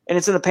 And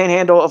it's in the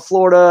panhandle of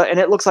Florida, and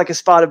it looks like a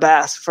spotted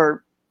bass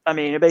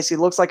it basically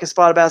looks like a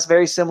spotted bass,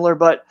 very similar,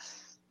 but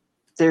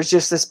there's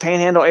just this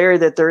panhandle area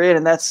that they're in,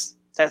 and that's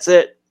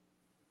it.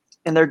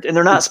 And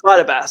they're not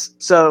spotted bass.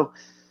 So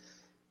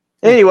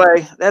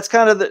anyway, that's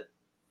kind of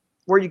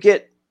where you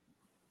get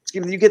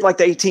like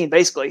the 18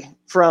 basically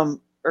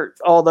from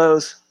all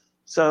those.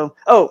 So,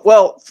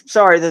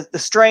 the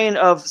strain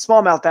of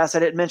smallmouth bass I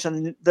didn't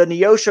mention, the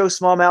Neosho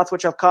smallmouth,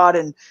 which I've caught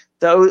in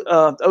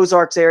the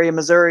Ozarks area,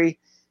 Missouri,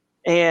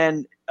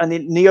 and the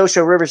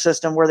Neosho River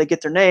system where they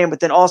get their name,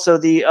 but then also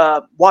the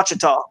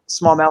Ouachita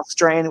smallmouth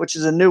strain, which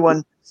is a new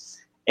one.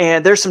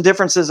 And there's some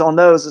differences on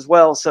those as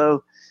well.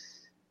 So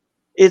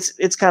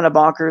it's kind of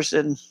bonkers.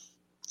 And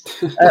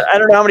I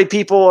don't know how many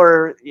people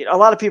a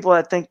lot of people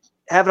I think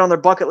have it on their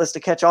bucket list to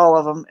catch all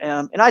of them.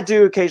 And I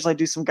do occasionally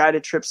do some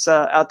guided trips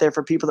out there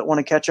for people that want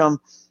to catch them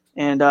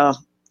and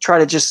try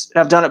to just,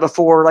 I've done it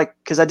before, like,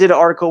 cause I did an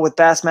article with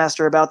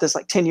Bassmaster about this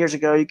like 10 years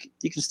ago.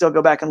 You can still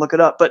go back and look it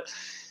up, but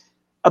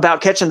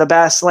about catching the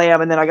bass slam.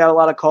 And then I got a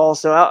lot of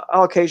calls. So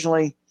I'll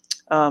occasionally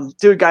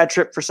do a guide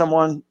trip for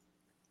someone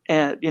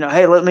and,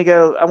 hey, let me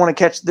go. I want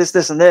to catch this,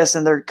 this, and this.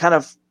 And they're kind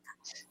of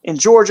in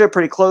Georgia,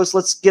 pretty close.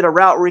 Let's get a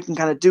route where we can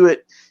kind of do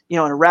it, in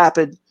a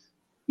rapid,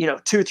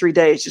 2-3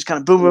 days, just kind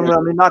of boom, boom,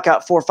 boom, and knock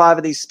out 4 or 5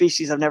 of these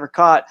species I've never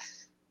caught.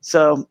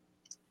 So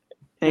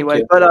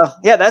anyway,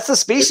 but that's the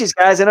species,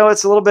 guys. I know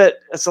it's a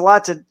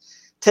lot to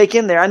take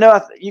in there. I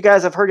know you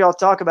guys have heard y'all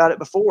talk about it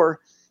before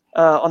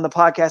on the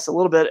podcast a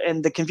little bit,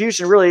 and the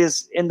confusion really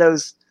is in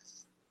those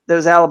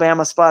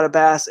Alabama spotted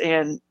bass.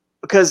 And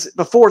because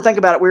before, think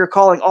about it, we were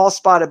calling all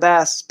spotted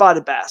bass,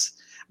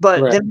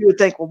 but then we would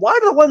think, well, why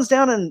do the ones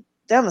down in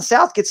the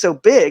South get so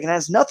big? And it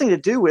has nothing to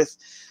do with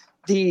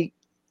the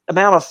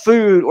amount of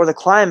food or the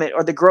climate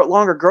or the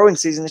longer growing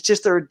season. It's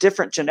just they're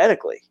different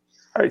genetically.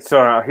 All right.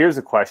 So now here's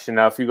a question.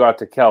 Now, if you go out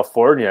to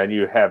California and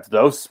you have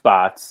those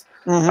spots,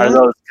 are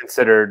those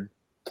considered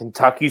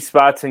Kentucky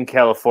spots in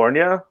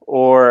California,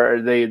 or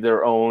are they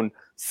their own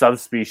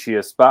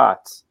subspecies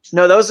spots?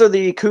 No, those are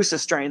the Coosa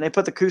strain. They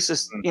put the Coosa,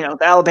 the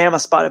Alabama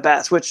spotted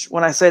bass, which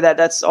when I say that,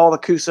 that's all the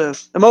Coosa,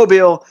 the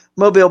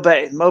Mobile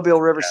Bay,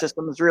 Mobile River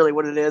system is really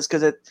what it is,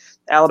 because it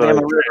Alabama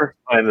River.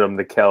 Transplanted them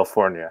to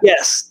California.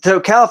 Yes. So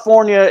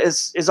California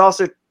is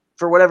also,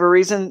 for whatever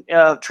reason,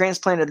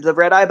 transplanted the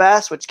red eye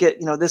bass, which get,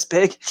 this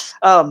big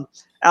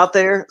out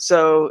there.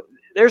 So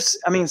there's,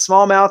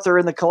 smallmouth are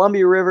in the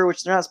Columbia River,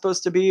 which they're not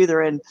supposed to be.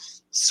 They're in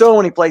so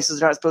many places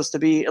they're not supposed to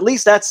be. At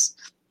least that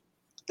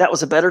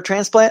was a better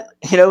transplant,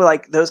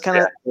 like those kind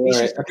of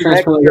species.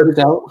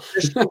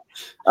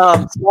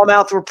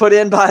 Smallmouth were put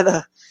in by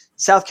the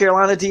South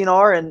Carolina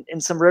DNR and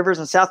in some rivers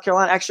in South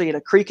Carolina, actually in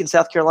a creek in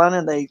South Carolina,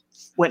 and they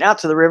went out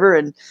to the river,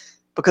 and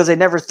because they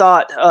never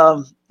thought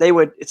they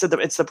would, it's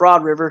the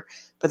Broad River,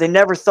 but they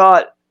never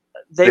thought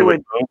they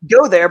would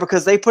go there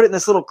because they put it in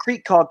this little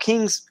creek called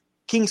Kings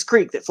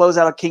Creek that flows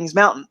out of Kings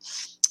Mountain.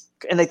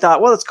 And they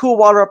thought, well, it's cool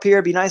water up here.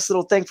 It'd be a nice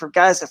little thing for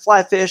guys to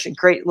fly fish and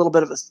create a little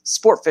bit of a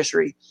sport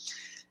fishery.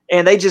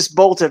 And they just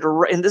bolted,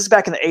 and this is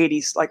back in the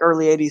 80s, like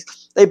early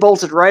 80s. They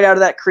bolted right out of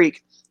that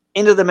creek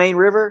into the main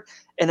river,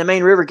 and the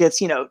main river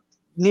gets,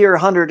 near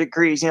 100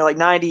 degrees, like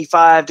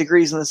 95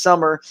 degrees in the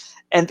summer,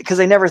 and because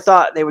they never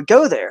thought they would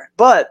go there.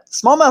 But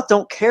smallmouth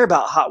don't care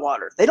about hot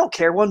water. They don't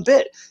care one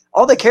bit.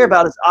 All they care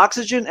about is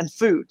oxygen and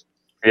food.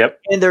 Yep.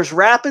 And there's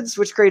rapids,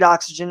 which create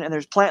oxygen, and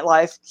there's plant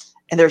life,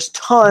 and there's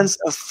tons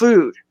of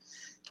food.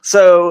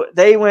 So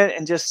they went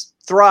and just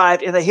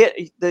thrived, and they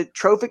hit the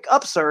trophic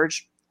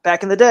upsurge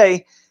back in the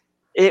day.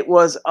 It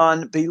was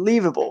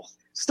unbelievable.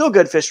 Still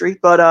good fishery,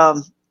 but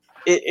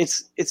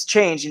it's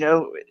changed,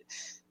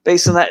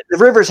 based on that. The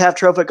rivers have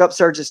trophic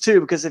upsurges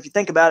too, because if you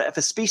think about it, if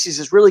a species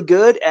is really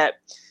good at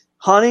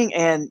hunting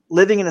and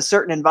living in a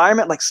certain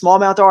environment, like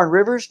smallmouth are in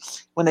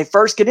rivers, when they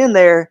first get in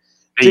there,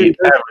 the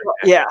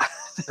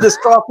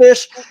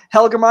crawfish,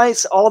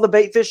 hellgrammites, all the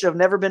bait fish have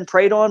never been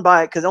preyed on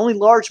by it, because only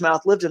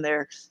largemouth lived in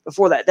there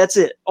before that. That's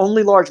it.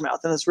 Only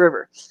largemouth in this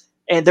river.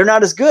 And they're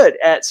not as good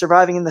at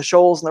surviving in the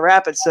shoals and the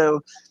rapids.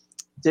 So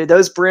dude,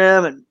 those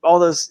brim and all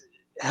those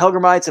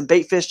hellgrammites and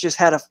bait fish just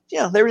had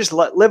they were just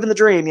living the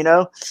dream,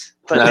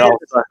 But all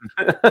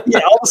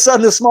of a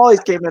sudden the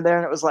smallies came in there,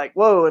 and it was like,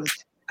 whoa.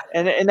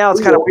 And now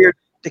it's kind of weird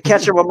to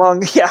catch them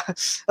among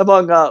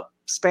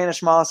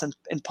Spanish moss and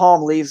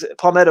palm leaves,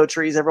 palmetto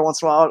trees every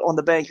once in a while on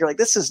the bank. You're like,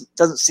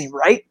 doesn't seem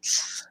right.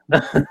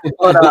 But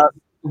awesome.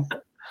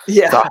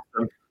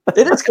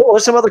 It is cool.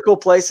 There's some other cool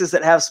places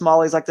that have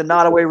smallies, like the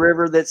Nottoway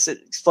River it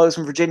flows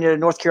from Virginia to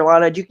North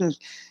Carolina.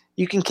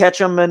 You can catch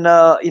them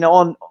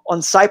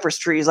on cypress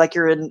trees, like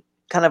you're in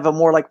kind of a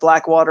more like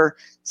blackwater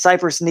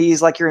cypress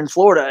knees, like you're in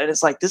Florida. And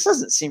it's like, this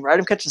doesn't seem right.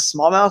 I'm catching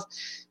smallmouth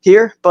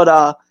here,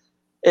 but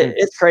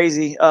it's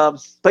crazy.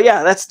 But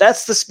yeah,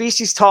 that's the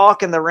species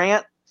talk and the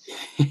rant.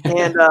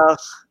 And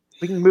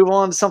we can move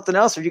on to something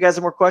else. If you guys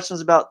have more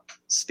questions about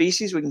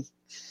species, we can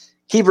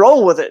keep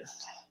rolling with it.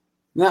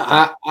 No,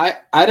 I'd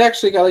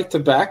actually like to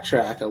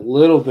backtrack a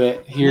little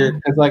bit here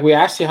because, like, we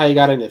asked you how you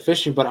got into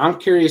fishing, but I'm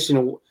curious.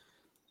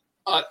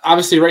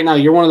 Obviously, right now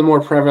you're one of the more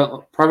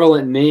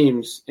prevalent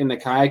names in the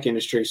kayak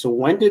industry. So,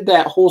 when did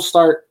that whole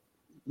start?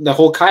 The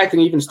whole kayak thing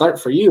even start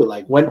for you?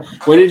 Like, when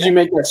did you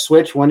make that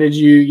switch? When did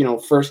you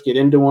first get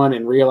into one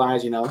and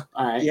realize, all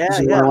right, this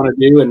is what I want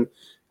to do, and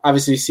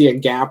obviously see a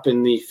gap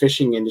in the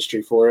fishing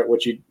industry for it,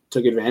 which you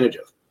took advantage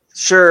of?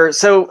 Sure.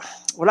 So,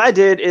 what I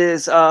did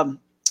is.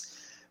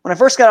 When I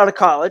first got out of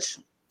college,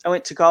 I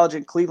went to college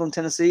in Cleveland,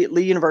 Tennessee, at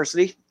Lee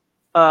University,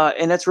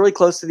 and that's really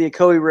close to the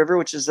Ocoee River,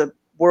 which is a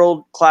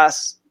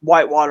world-class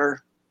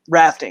whitewater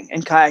rafting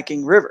and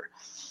kayaking river.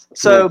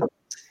 So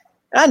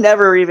I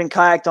never even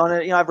kayaked on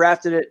it. I've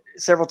rafted it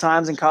several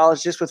times in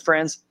college just with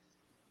friends.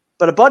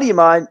 But a buddy of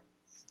mine,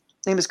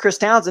 his name is Chris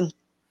Townsend,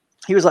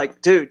 he was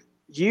like, dude,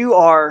 you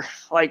are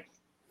like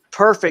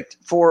perfect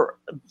for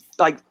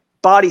like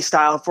body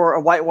style for a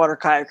whitewater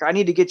kayaker. I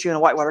need to get you in a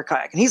whitewater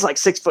kayak. And he's like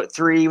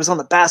 6'3". He was on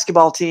the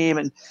basketball team,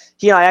 and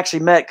he and I actually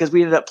met because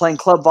we ended up playing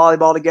club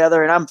volleyball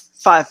together. And I'm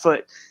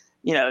 5'9"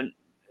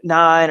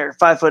 or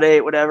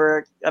 5'8",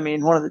 whatever. I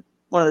mean, one of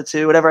the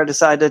two, whatever I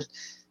decided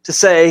to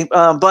say.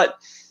 But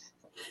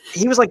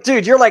he was like,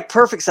 dude, you're like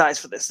perfect size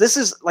for this. This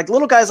is like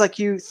little guys like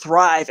you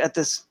thrive at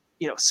this,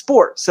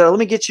 sport. So let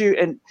me get you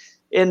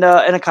in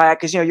a kayak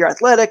because you're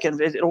athletic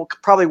and it'll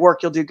probably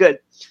work. You'll do good.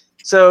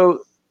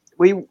 So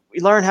we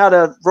learned how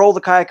to roll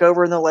the kayak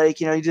over in the lake.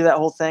 You do that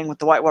whole thing with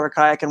the whitewater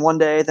kayak. And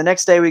the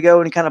next day we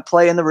go and kind of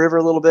play in the river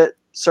a little bit,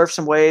 surf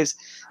some waves.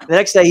 The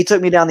next day he took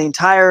me down the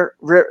entire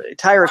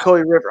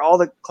Ocoee River, all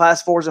the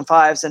class 4s and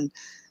 5s. And,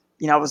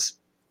 I was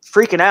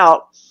freaking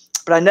out,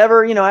 but I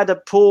never, had to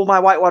pull my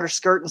whitewater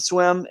skirt and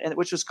swim,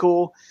 which was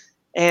cool.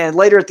 And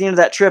later at the end of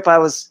that trip, I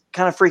was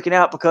kind of freaking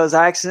out because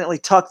I accidentally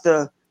tucked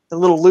the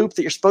little loop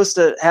that you're supposed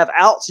to have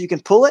out so you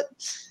can pull it.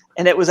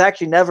 And it was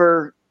actually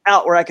never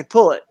out where I could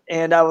pull it.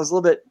 And I was a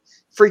little bit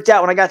freaked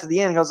out when I got to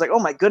the end. I was like, oh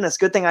my goodness,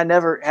 good thing I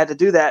never had to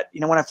do that,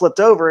 when I flipped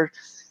over.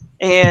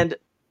 And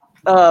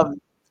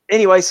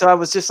anyway, so I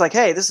was just like,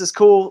 hey, this is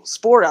cool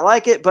sport. I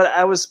like it, but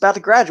I was about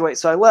to graduate.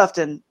 So I left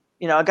and,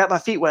 I got my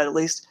feet wet at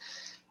least.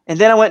 And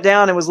then I went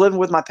down and was living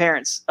with my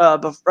parents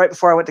right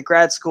before I went to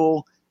grad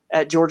school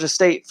at Georgia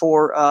State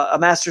for a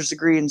master's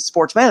degree in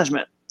sports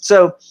management.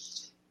 So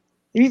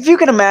if you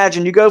can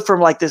imagine, you go from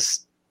like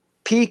this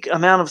peak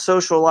amount of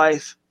social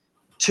life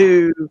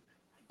to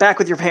back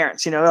with your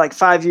parents, like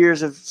 5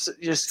 years of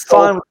just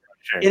fun.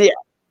 Yeah.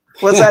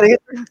 What's that again?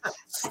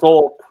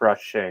 Soul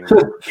crushing.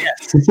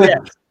 Yes. Yeah.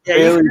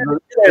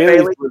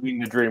 Bailey's living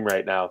the dream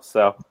right now.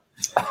 So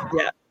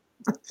yeah.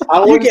 I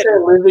want to say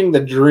living the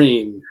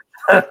dream.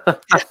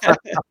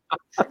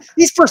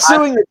 He's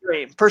pursuing the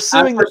dream.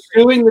 Pursuing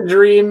the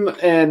dream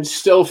and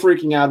still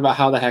freaking out about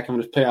how the heck I'm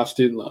going to pay off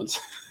student loans.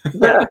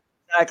 Yeah,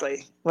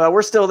 exactly. Well,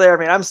 we're still there. I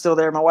mean, I'm still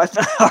there. My wife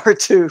and I are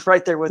too,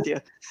 right there with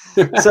you.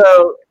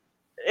 So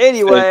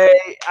anyway,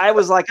 I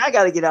was like, I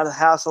got to get out of the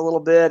house a little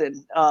bit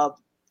and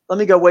let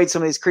me go wade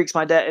some of these creeks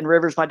and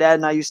rivers my dad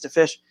and I used to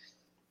fish.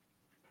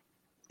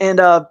 And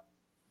I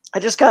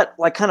just got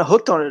like kind of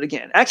hooked on it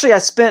again. Actually, I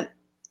spent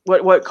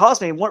what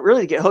caused me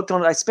really to get hooked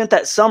on it. I spent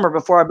that summer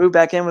before I moved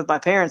back in with my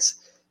parents,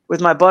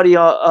 with my buddy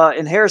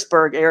in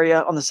Harrisburg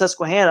area on the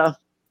Susquehanna,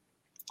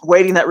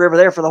 wading that river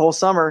there for the whole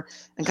summer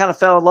and kind of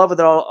fell in love with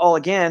it all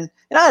again.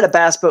 And I had a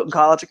bass boat in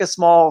college, like a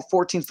small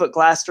 14-foot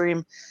glass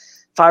stream,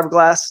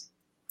 fiberglass.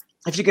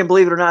 If you can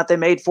believe it or not, they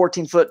made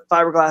 14-foot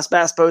fiberglass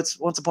bass boats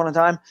once upon a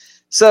time.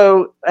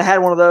 So I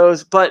had one of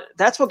those, but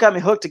that's what got me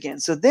hooked again.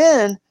 So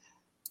then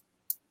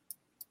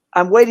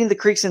I'm wading the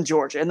creeks in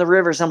Georgia and the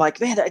rivers. I'm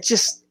like, man,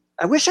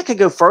 I wish I could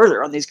go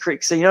further on these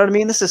creeks. So, you know what I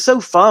mean? This is so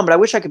fun, but I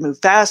wish I could move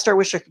faster. I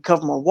wish I could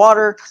cover more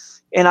water.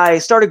 And I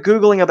started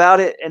Googling about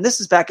it. And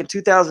this is back in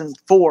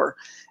 2004.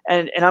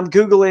 And I'm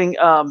Googling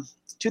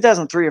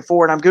 2003 or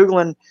 4. And I'm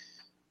Googling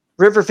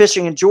river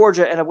fishing in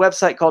Georgia, and a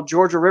website called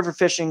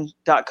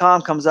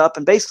GeorgiaRiverFishing.com comes up.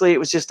 And basically it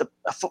was just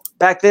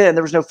back then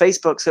there was no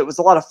Facebook. So it was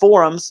a lot of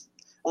forums.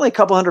 Only a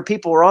couple hundred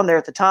people were on there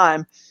at the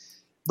time.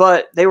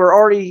 But they were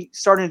already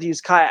starting to use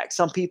kayaks.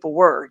 Some people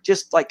were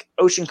just like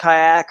Ocean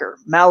Kayak or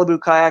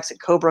Malibu kayaks and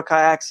Cobra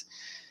kayaks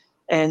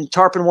and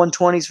Tarpon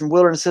 120s from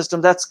Wilderness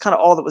Systems. That's kind of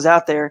all that was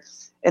out there.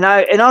 And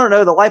I don't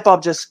know, the light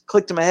bulb just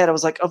clicked in my head. I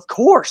was like, of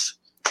course,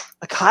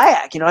 a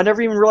kayak. I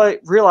never even really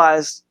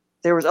realized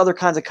there was other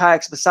kinds of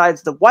kayaks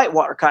besides the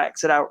whitewater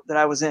kayaks that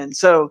I was in.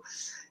 So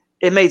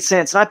it made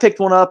sense. And I picked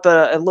one up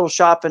at a little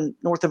shop in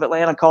north of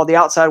Atlanta called The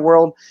Outside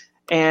World,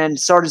 and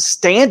started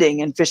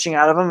standing and fishing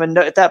out of them. And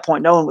at that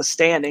point, no one was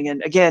standing.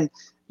 And again,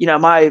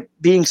 my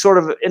being sort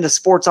of into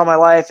sports all my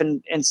life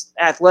and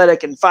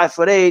athletic and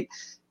 5'8",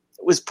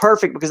 was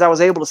perfect because I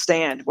was able to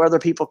stand where other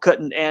people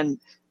couldn't. And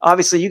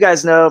obviously, you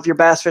guys know, if you're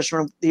bass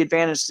fisherman, the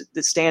advantage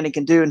that standing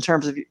can do in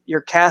terms of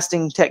your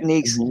casting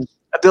techniques,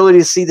 ability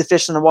to see the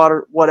fish in the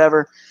water,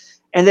 whatever.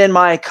 And then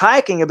my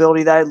kayaking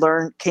ability that I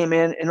learned came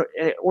in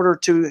order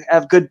to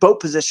have good boat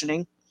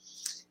positioning.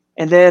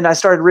 And then I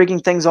started rigging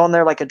things on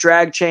there like a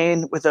drag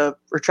chain with a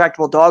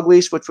retractable dog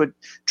leash, which would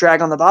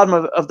drag on the bottom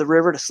of the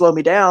river to slow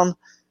me down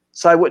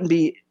so I wouldn't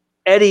be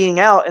eddying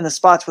out in the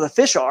spots where the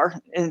fish are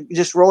and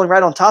just rolling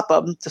right on top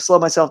of them to slow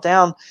myself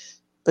down.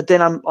 But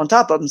then I'm on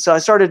top of them. So I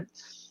started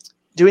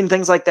doing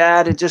things like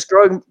that and just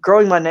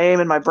growing my name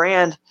and my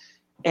brand.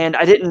 And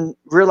I didn't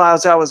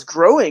realize I was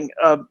growing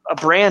a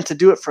brand to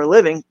do it for a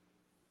living.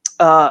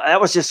 That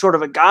was just sort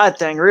of a God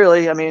thing,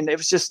 really. I mean, it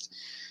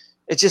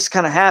just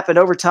kind of happened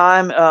over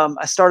time.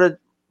 I started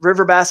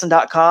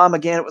riverbassin.com.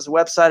 Again, it was a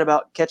website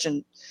about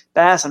catching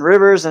bass in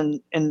rivers, and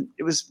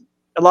it was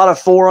a lot of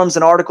forums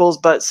and articles.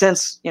 But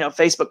since,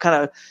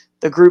 Facebook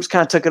the groups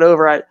kind of took it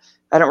over, I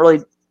don't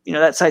really,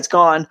 that site's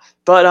gone.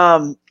 But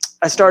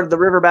I started the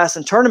River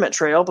Bassin Tournament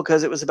Trail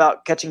because it was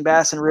about catching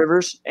bass in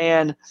rivers.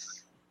 And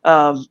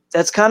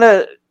that's kind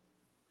of,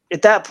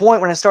 at that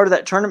point when I started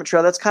that tournament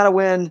trail, that's kind of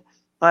when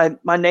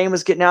my name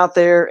was getting out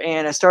there,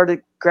 and I started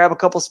to grab a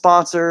couple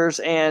sponsors,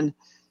 and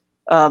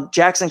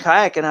Jackson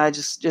Kayak and I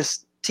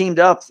just teamed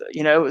up.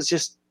 It was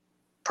just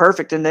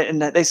perfect. And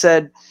they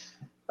said,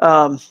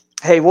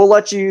 hey, we'll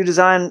let you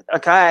design a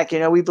kayak.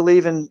 We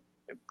believe in,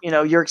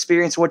 your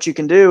experience, what you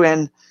can do.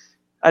 And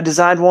I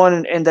designed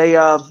one, and they,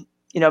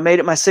 made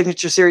it my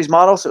signature series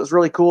model. So it was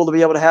really cool to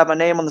be able to have my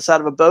name on the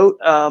side of a boat.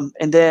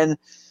 And then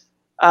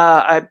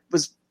I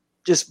was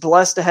just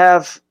blessed to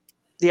have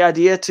the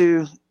idea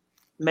to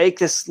make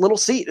this little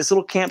seat, this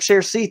little camp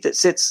share seat that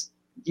sits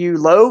you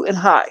low and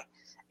high,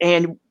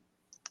 and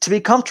to be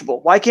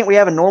comfortable. Why can't we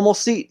have a normal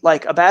seat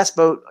like a bass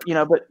boat,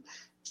 but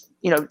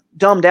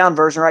dumbed down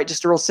version, right?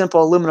 Just a real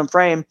simple aluminum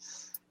frame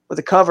with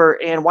a cover.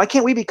 And why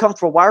can't we be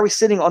comfortable? Why are we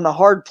sitting on the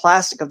hard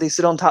plastic of these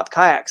sit on top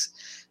kayaks?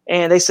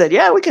 And they said,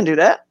 yeah, we can do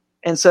that.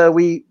 And so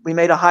we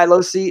made a high-low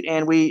seat,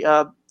 and we,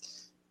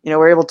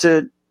 were able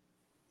to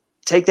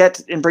take that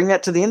and bring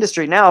that to the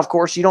industry. Now, of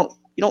course, you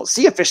don't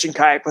see a fishing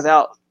kayak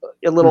without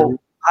a little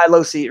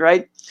high-low seat,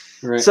 right?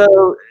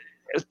 So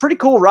it was a pretty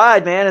cool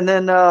ride, man. And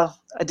then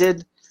I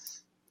did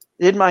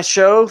my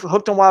show,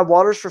 Hooked on Wild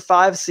Waters, for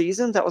 5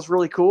 seasons. That was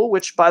really cool,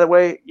 which, by the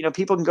way,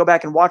 people can go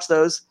back and watch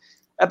those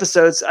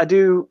episodes. I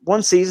do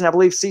one season, I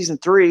believe season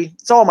 3.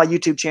 It's all on my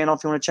YouTube channel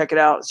if you want to check it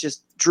out. It's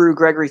just Drew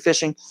Gregory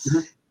Fishing.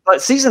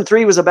 But season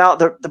 3 was about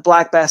the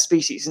black bass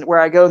species, and where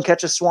I go and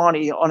catch a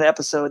swanee on an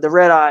episode, the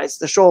red eyes,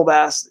 the shoal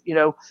bass,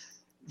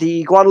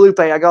 the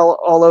Guadalupe. I go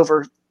all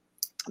over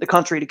the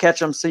country to catch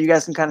them so you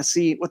guys can kind of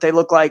see what they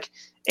look like.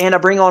 And I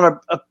bring on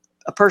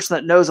a person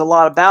that knows a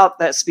lot about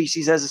that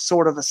species as a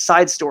sort of a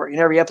side story in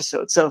every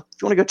episode. So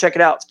if you want to go check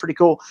it out, it's pretty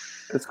cool.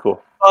 That's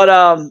cool. But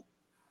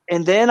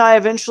and then I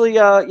eventually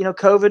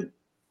COVID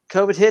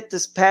hit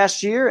this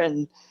past year,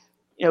 and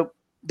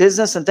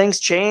business and things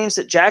changed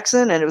at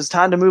Jackson, and it was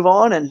time to move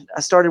on. And I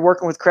started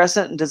working with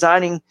Crescent and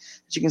designing,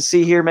 as you can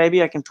see here,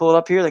 maybe I can pull it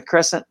up here, the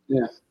Crescent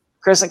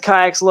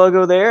Kayaks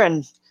logo there.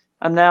 And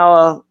I'm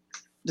now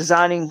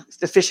designing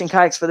the fishing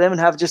kayaks for them, and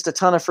have just a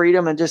ton of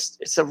freedom, and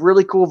it's a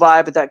really cool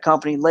vibe at that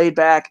company, laid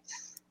back,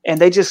 and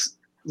they just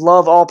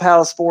love all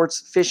paddle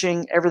sports,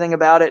 fishing, everything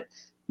about it,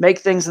 make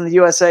things in the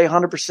USA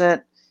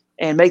 100%,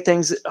 and make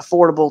things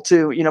affordable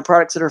too,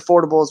 products that are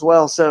affordable as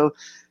well. So,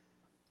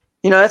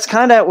 that's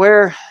kind of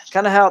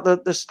how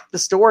the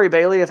story,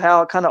 Bailey, of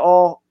how it kind of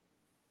all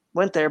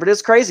went there. But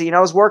it's crazy. I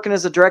was working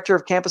as a director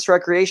of campus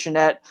recreation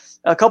at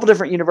a couple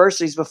different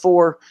universities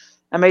before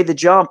I made the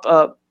jump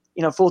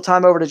full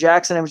time over to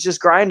Jackson. I was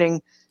just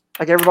grinding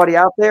like everybody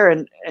out there,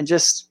 and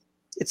just,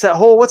 it's that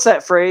whole, what's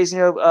that phrase,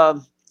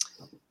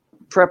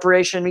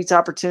 preparation meets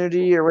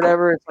opportunity or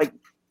whatever. It's like,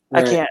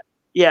 right. I can't,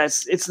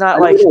 it's not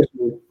like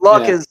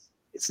luck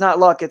it's not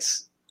luck.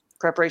 It's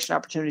preparation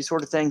opportunity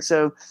sort of thing.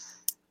 So,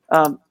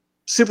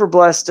 super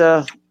blessed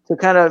to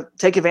kind of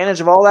take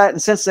advantage of all that.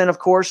 And since then, of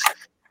course,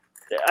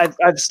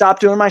 I've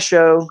stopped doing my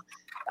show.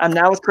 I'm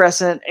now with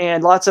Crescent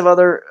and lots of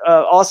other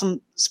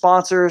awesome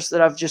sponsors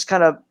that I've just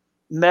kind of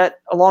met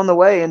along the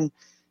way, and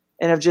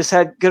have just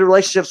had good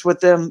relationships with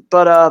them.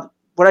 But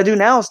what I do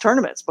now is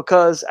tournaments,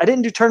 because I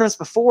didn't do tournaments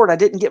before, and I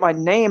didn't get my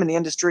name in the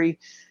industry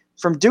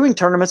from doing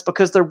tournaments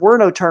because there were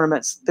no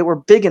tournaments that were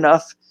big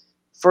enough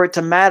for it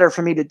to matter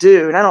for me to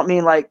do. And I don't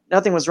mean like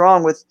nothing was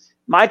wrong with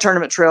my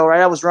tournament trail,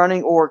 right? I was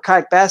running, or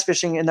kayak bass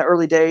fishing in the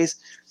early days,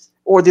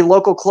 or the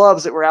local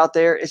clubs that were out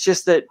there. It's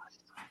just that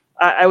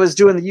I was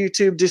doing the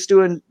YouTube, just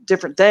doing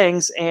different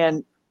things,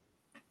 and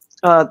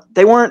the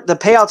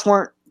payouts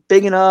weren't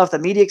big enough. The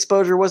media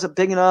exposure wasn't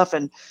big enough,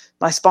 and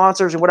my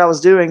sponsors and what I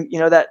was doing,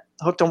 that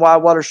Hooked on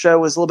Wild Water show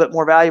was a little bit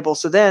more valuable.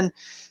 So then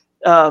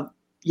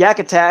Yak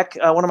Attack,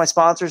 one of my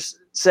sponsors,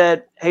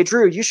 said, hey,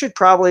 Drew, you should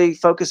probably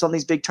focus on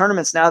these big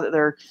tournaments now that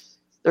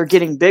they're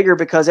getting bigger,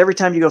 because every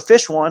time you go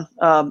fish one,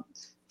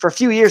 for a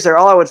few years there,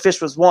 all I would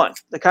fish was one,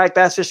 the Kayak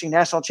Bass Fishing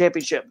National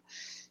Championship.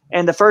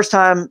 And the first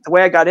time, the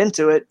way I got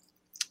into it,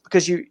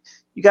 because you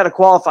got to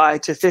qualify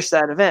to fish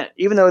that event,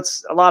 even though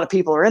it's a lot of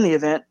people are in the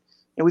event,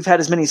 and we've had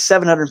as many as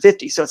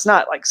 750. So it's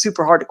not like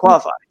super hard to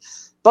qualify.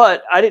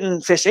 But I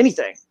didn't fish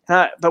anything.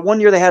 But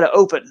one year they had an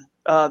open,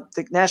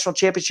 the national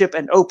championship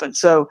and open.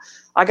 So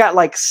I got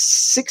like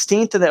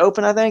 16th in the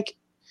open, I think.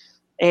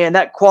 And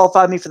that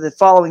qualified me for the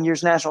following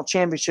year's national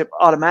championship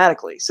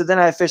automatically. So then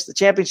I fished the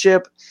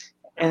championship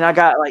and I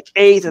got like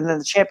 8th, and then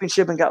the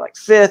championship and got like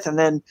 5th. And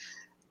then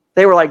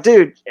they were like,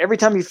 dude, every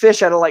time you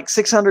fish out of like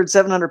 600,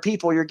 700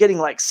 people, you're getting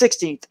like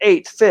 16th,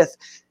 8th, 5th.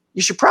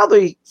 You should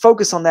probably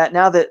focus on that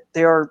now that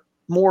there are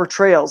more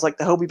trails like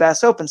the Hobie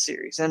Bass Open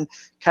Series, and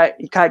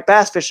kayak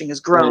bass fishing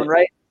has grown,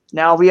 right?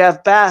 Now we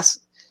have Bass,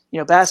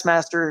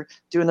 Bassmaster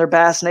doing their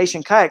Bass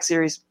Nation Kayak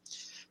Series.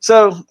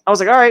 So I was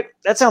like, all right,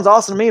 that sounds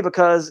awesome to me,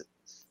 because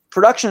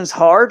production is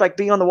hard. Like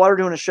being on the water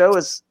doing a show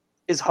is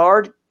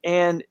hard.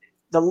 And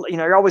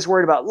you're always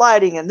worried about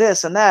lighting and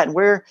this and that. And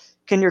where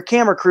can your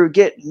camera crew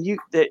get? And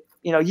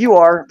you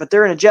are, but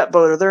they're in a jet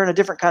boat or they're in a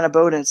different kind of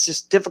boat. And it's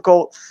just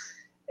difficult.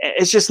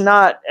 It's just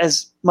not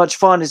as much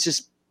fun as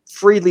just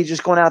freely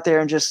just going out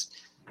there and just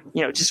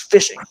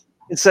fishing.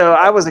 And so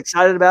I was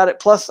excited about it.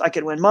 Plus I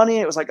could win money.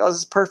 It was like, oh, this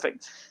is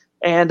perfect.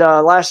 And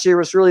last year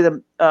was really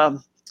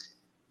the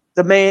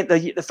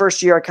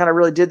first year I kind of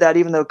really did that,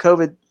 even though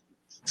COVID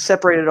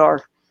separated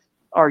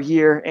our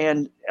year.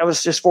 And I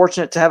was just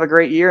fortunate to have a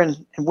great year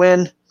and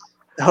win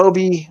the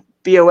Hobie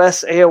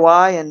BOS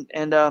AOI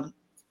and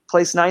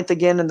place 9th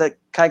again in the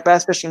Kayak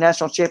Bass Fishing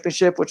National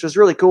Championship, which was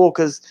really cool,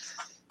 because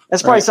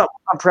that's probably something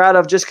I'm proud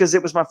of, just because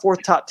it was my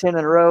 4th top 10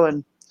 in a row.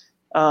 And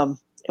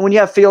when you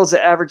have fields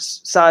that average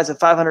size of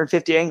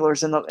 550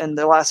 anglers in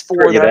the last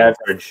 4,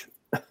 average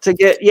to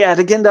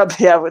end up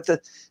with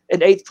in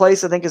 8th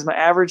place, I think is my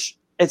average.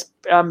 It's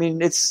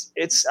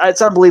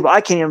unbelievable.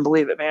 I can't even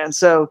believe it, man.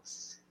 So,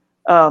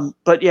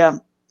 but yeah,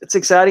 it's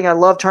exciting. I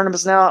love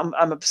tournaments now.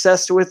 I'm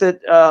obsessed with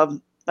it.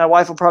 My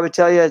wife will probably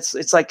tell you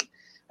it's like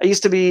I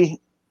used to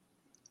be.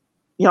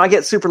 I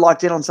get super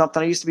locked in on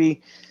something. I used to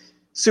be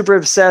super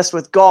obsessed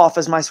with golf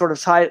as my sort of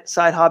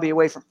side hobby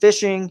away from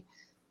fishing.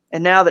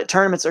 And now that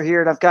tournaments are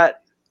here and I've got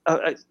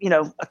a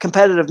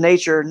competitive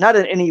nature, not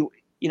in any,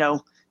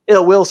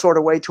 ill will sort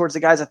of way towards the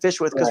guys I fish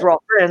with, because we're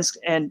all friends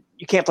and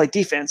you can't play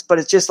defense, but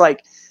it's just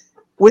like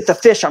with the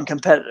fish, I'm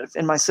competitive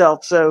in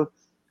myself. So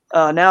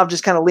now I've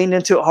just kind of leaned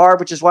into it hard,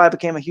 which is why I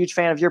became a huge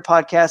fan of your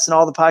podcast and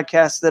all the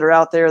podcasts that are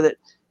out there that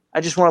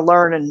I just want to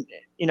learn and,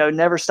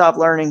 never stop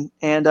learning.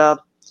 And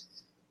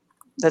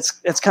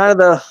that's kind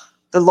of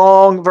the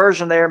long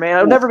version there, man.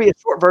 It'll never be a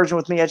short version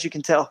with me, as you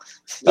can tell.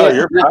 Oh,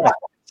 you're fine.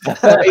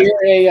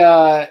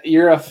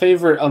 You're a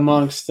favorite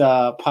amongst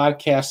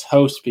podcast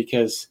hosts,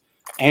 because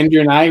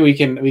Andrew and I, we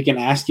can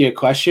ask you a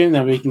question,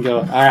 then we can go,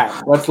 all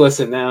right, let's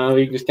listen now.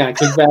 We can just kind of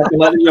kick back and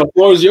let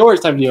floor's yours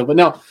type of deal. But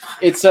no,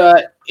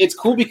 it's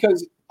cool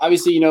because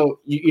obviously,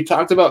 you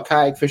talked about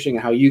kayak fishing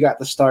and how you got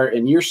the start,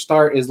 and your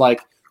start is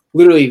like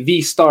literally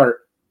the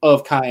start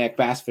of kayak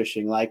bass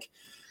fishing. Like,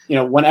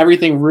 when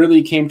everything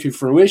really came to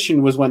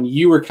fruition was when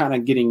you were kind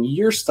of getting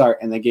your start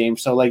in the game.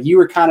 So like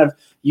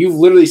you've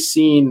literally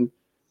seen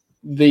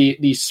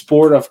the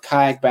sport of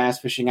kayak bass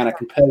fishing on a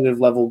competitive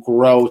level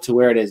grow to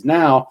where it is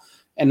now.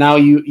 And now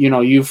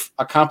you've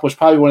accomplished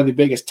probably one of the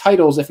biggest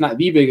titles, if not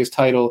the biggest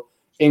title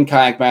in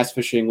kayak bass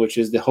fishing, which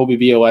is the Hobie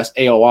BOS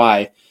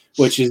AOI,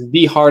 which is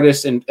the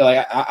hardest. And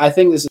I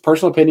think this is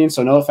personal opinion,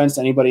 so no offense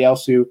to anybody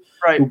else who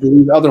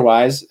believes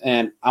otherwise.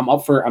 And I'm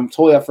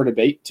totally up for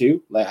debate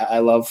too. Like I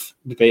love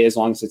debate as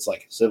long as it's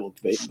like civil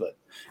debate, but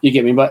you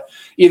get me. But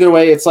either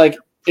way, it's like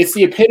it's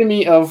the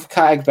epitome of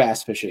kayak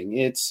bass fishing.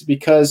 It's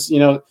because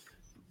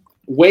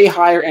way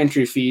higher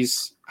entry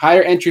fees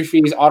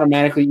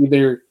automatically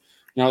either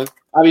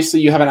obviously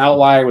you have an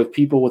outlier with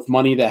people with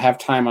money that have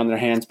time on their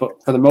hands,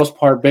 but for the most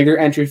part, bigger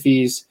entry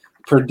fees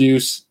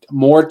produce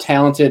more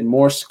talented,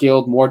 more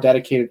skilled, more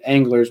dedicated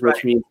anglers,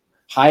 which means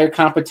higher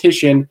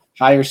competition,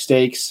 higher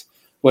stakes,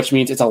 which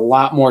means it's a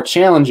lot more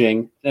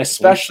challenging,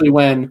 especially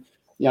when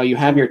you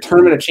have your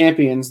tournament of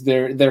champions,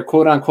 their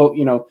quote unquote,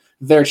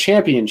 their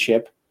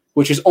championship,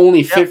 which is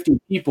only 50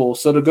 people.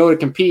 So to go to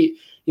compete,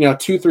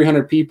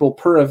 200-300 people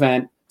per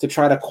event to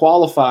try to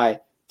qualify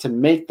to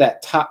make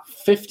that top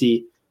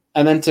 50,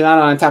 and then to not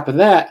on top of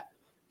that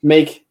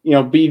make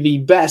be the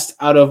best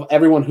out of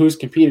everyone who's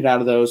competed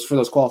out of those for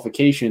those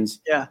qualifications.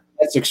 Yeah,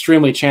 that's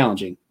extremely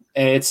challenging.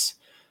 It's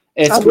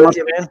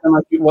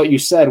what you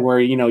said, where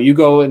you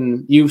go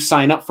and you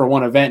sign up for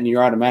one event and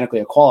you're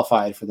automatically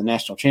qualified for the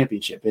national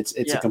championship. It's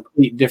a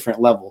complete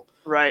different level.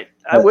 Right.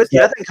 I'm with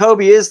you. I think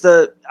Hobie is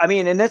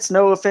and that's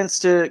no offense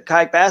to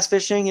kayak bass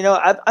fishing.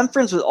 I'm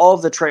friends with all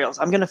of the trails.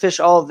 I'm going to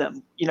fish all of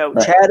them.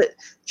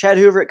 Chad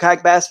Hoover at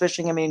Kayak Bass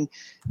Fishing. I mean,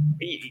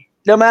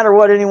 no matter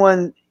what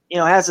anyone,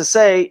 has to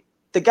say,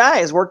 the guy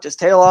has worked his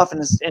tail off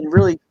and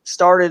really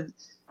started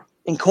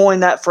and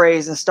coined that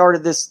phrase and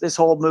started this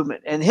whole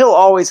movement. And he'll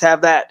always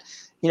have that,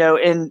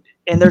 and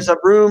there's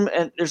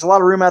a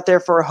lot of room out there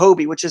for a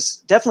Hobie, which is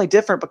definitely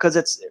different because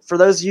it's, for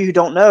those of you who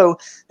don't know,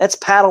 that's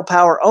paddle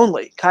power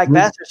only. Kayak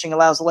bass fishing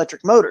allows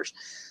electric motors.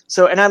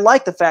 So, and I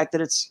like the fact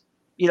that it's,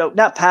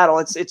 not paddle.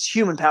 It's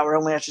human power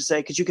only, I should say,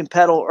 because you can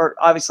pedal, or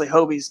obviously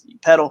Hobie's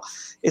pedal.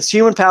 It's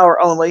human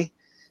power only,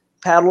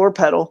 paddle or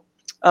pedal.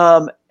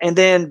 And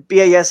then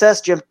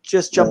BASS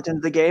just jumped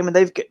into the game,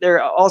 and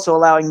they're also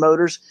allowing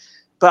motors.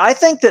 But I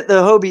think that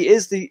the Hobie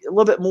is a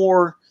little bit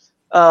more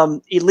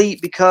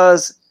elite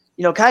because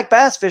kayak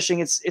bass fishing.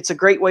 It's a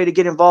great way to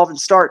get involved and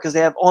start because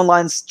they have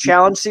online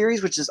challenge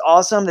series, which is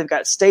awesome. They've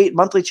got state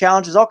monthly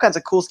challenges, all kinds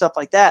of cool stuff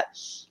like that.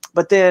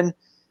 But then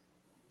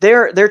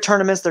their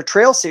tournaments, their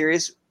trail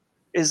series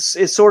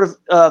is sort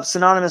of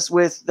synonymous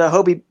with the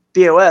Hobie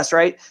BOS,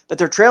 right? But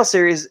their trail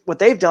series, what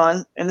they've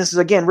done, and this is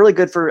again really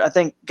good for I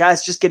think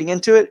guys just getting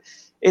into it.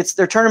 It's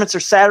their tournaments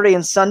are Saturday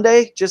and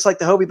Sunday, just like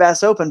the Hobie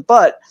Bass Open.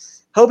 But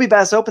Hobie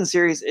Bass Open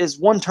series is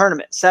one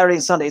tournament, Saturday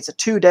and Sunday. It's a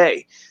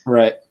 2-day.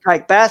 Right.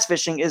 Like bass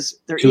fishing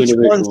they're each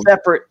one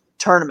separate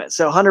tournament.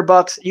 So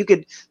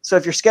 $100 so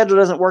if your schedule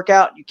doesn't work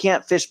out, you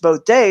can't fish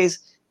both days.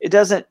 It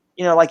doesn't,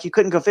 like you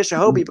couldn't go fish a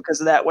Hobie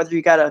because of that, whether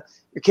you got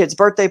your kid's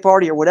birthday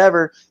party or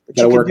whatever, but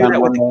you can do that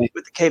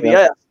with the KBF.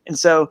 Yeah. And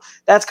so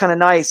that's kind of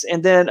nice.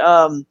 And then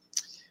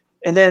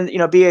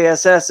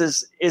BASS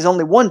is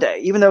only 1 day,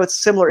 even though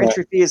it's similar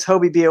entry fee as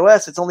Hobie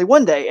BOS, it's only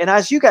 1 day. And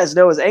as you guys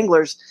know, as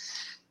anglers,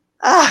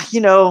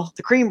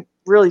 the cream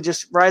really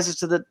just rises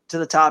to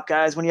the top,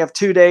 guys. When you have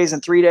 2 days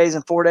and 3 days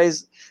and 4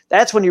 days,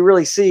 that's when you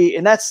really see,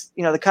 and that's,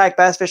 the Kayak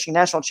Bass Fishing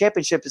National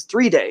Championship is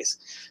 3 days.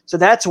 So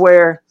that's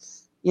where,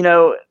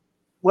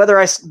 whether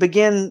I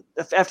begin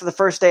after the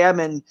first day, I'm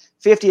in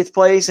 50th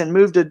place and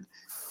move to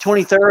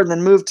 23rd and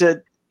then move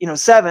to,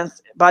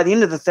 7th by the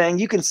end of the thing,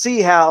 you can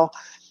see how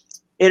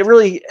it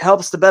really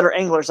helps the better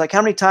anglers. Like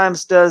how many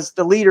times does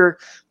the leader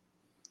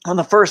on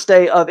the first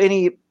day of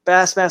any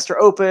Bassmaster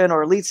Open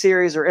or Elite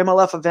Series or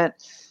MLF event,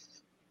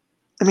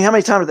 how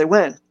many times do they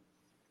win?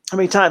 How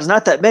many times?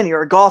 Not that many.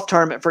 Or a golf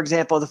tournament, for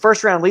example, the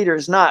first round leader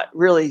is not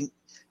really,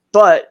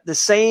 but the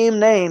same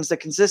names, the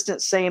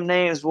consistent same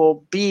names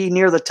will be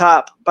near the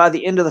top by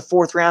the end of the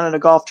fourth round in a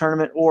golf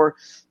tournament or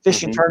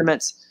fishing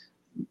tournaments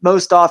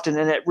most often.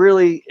 And it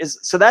really is.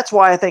 So that's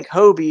why I think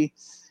Hobie,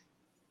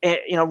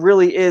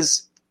 really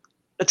is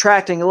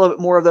attracting a little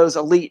bit more of those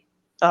elite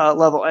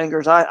level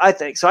anglers, I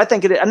think. So I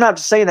think I'm not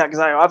just saying that because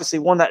I obviously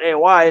won that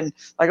AOI and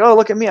like, oh,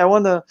 look at me, I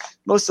won the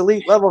most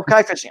elite level of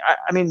kite fishing.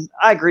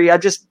 I agree.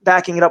 I'm just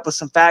backing it up with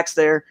some facts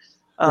there.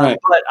 Right.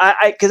 But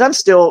because I'm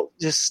still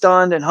just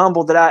stunned and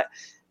humbled that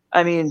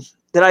I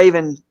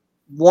even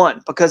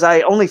won because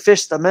I only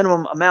fished the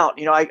minimum amount,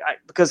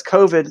 because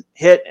COVID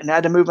hit and I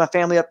had to move my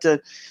family up to,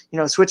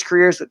 switch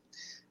careers with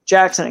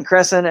Jackson and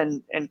Crescent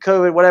and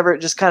COVID, whatever. It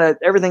just kind of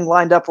everything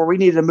lined up where we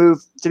needed to move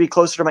to be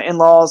closer to my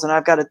in-laws. And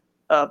I've got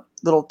a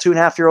little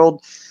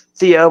 2.5-year-old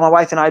Theo, my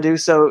wife and I do.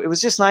 So it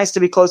was just nice to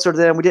be closer to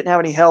them. We didn't have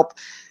any help.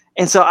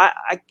 And so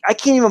I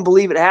can't even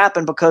believe it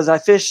happened because I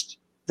fished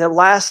the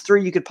last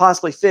 3 you could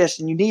possibly fish,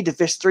 and you need to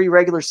fish 3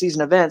 regular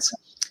season events.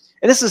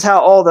 And this is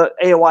how all the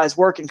AOIs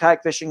work in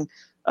kayak fishing.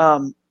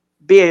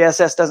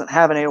 BASS doesn't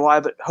have an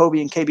AOI, but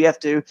Hobie and KBF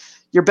do.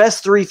 Your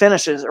best 3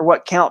 finishes are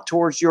what count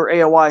towards your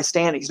AOI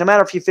standings. No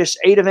matter if you fish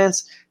 8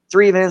 events,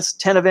 3 events,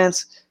 10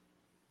 events,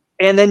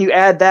 and then you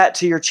add that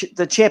to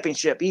the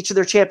championship. Each of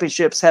their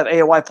championships have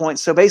AOI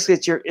points. So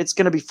basically it's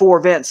going to be 4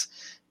 events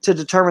to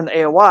determine the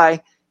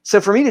AOI.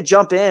 So for me to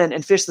jump in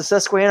and fish the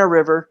Susquehanna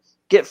River,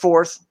 get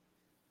 4th,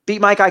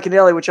 beat Mike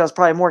Iaconelli, which I was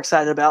probably more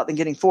excited about than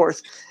getting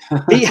 4th.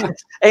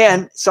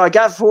 And so I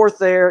got 4th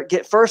there,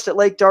 get 1st at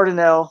Lake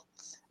Dardanelle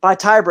by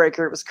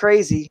tiebreaker. It was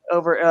crazy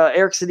over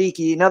Eric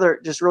Siddiqui, another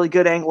just really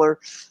good angler.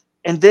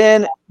 And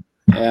then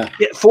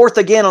get 4th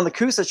again on the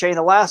Coosa chain,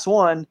 the last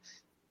one,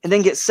 and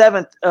then get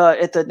 7th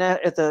at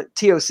the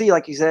TOC,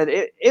 like you said.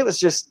 It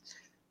was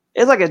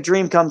like a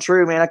dream come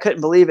true, man. I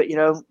couldn't believe it,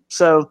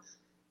 So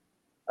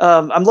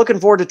I'm looking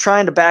forward to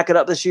trying to back it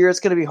up this year. It's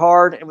going to be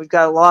hard, and we've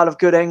got a lot of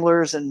good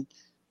anglers and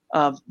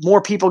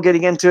more people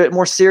getting into it,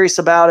 more serious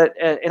about it.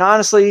 And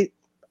honestly,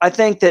 I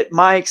think that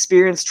my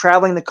experience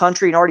traveling the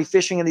country and already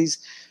fishing in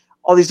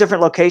all these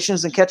different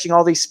locations and catching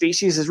all these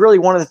species is really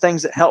one of the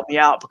things that helped me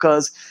out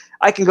because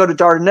I can go to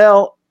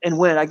Dardanelle and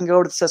win. I can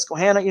go to the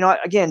Susquehanna.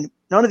 Again,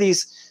 none of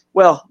these.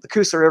 Well, the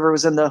Coosa River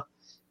was in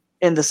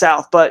the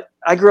South, but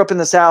I grew up in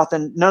the South,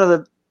 and none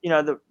of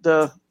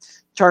the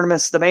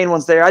tournaments, the main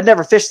ones there. I'd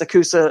never fished the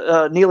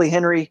Coosa, Neely,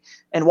 Henry,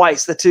 and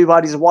Weiss, the 2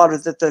 bodies of water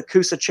that the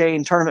Coosa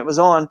chain tournament was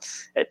on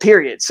at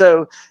period.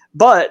 So,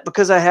 but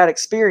because I had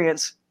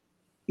experience,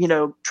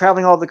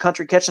 traveling all over the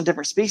country, catching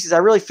different species, I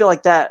really feel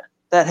like that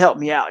helped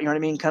me out. You know what I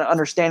mean? Kind of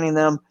understanding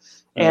them.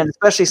 Right. And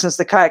especially since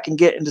the kayak can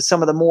get into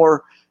some of the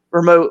more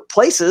remote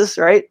places,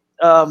 right?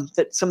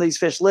 That some of these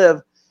fish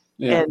live.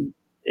 Yeah. And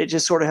it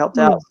just sort of helped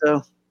out.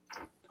 So,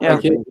 yeah.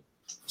 Okay.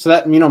 So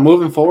that,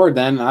 moving forward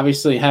then,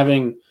 obviously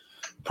having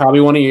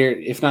probably one of your,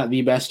 if not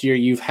the best year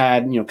you've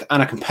had,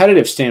 on a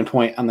competitive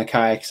standpoint on the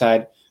kayak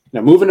side,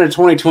 moving to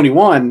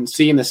 2021,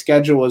 seeing the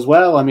schedule as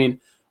well.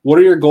 What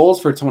are your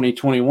goals for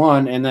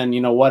 2021? And then,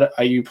 what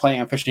are you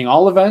planning on fishing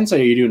all events?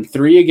 Are you doing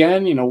 3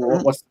 again?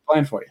 What's the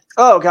plan for you?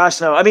 Oh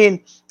gosh, no.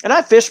 And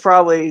I fished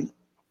probably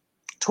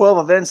 12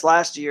 events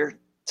last year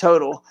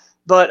total,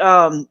 But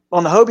on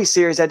the Hobie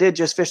series, I did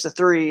just fish the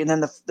 3, and then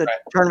the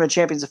tournament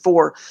champions of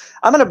 4.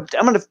 I'm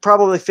gonna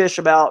probably fish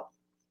about.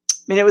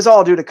 I mean, it was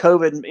all due to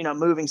COVID,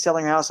 moving,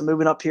 selling our house, and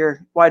moving up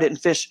here. Why I didn't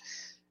fish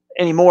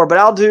anymore? But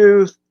I'll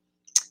do.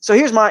 So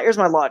here's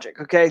my logic.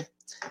 Okay,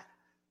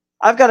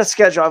 I've got a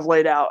schedule I've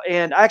laid out,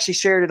 and I actually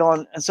shared it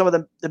on some of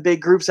the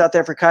big groups out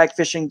there for kayak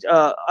fishing.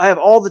 I have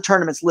all the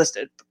tournaments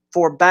listed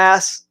for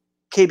bass,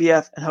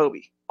 KBF, and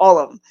Hobie, all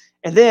of them.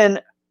 And then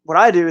what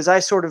I do is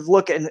I sort of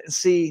look and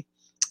see.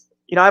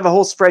 I have a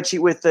whole spreadsheet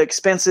with the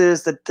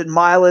expenses, the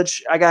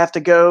mileage I have to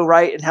go,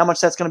 right, and how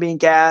much that's going to be in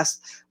gas,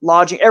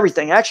 lodging,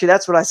 everything. Actually,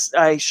 that's what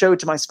I showed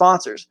to my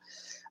sponsors.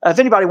 If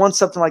anybody wants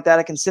something like that,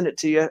 I can send it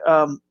to you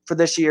for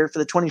this year, for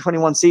the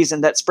 2021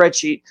 season, that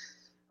spreadsheet.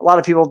 A lot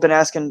of people have been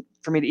asking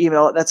for me to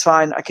email it. That's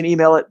fine. I can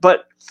email it.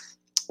 But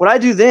what I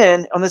do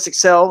then on this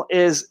Excel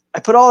is I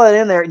put all that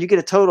in there, and you get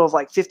a total of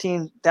like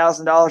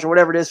 $15,000 or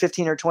whatever it is,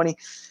 15 or 20.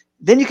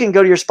 Then you can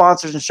go to your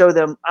sponsors and show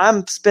them,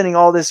 I'm spending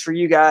all this for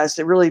you guys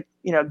to really,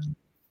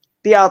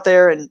 be out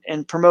there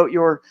and promote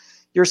your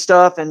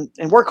stuff and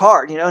work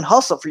hard, and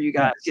hustle for you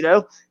guys,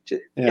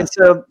 And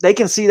so they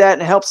can see that,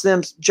 and it helps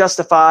them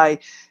justify,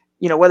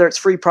 whether it's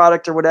free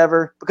product or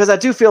whatever, because I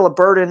do feel a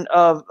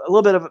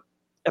little bit of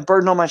a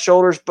burden on my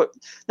shoulders, but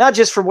not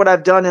just for what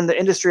I've done in the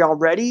industry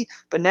already,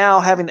 but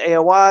now having the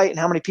AOI and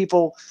how many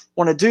people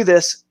want to do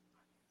this,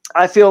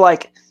 I feel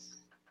like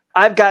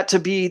I've got to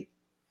be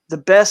the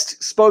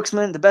best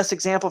spokesman, the best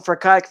example for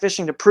kayak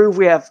fishing to prove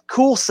we have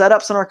cool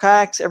setups in our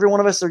kayaks. Every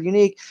one of us are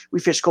unique. We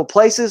fish cool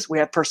places. We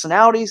have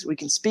personalities. We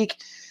can speak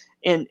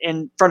in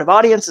front of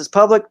audiences,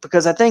 public,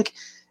 because I think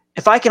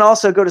if I can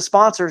also go to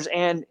sponsors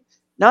and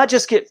not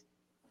just get,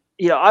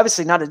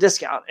 obviously not a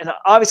discount and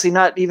obviously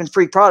not even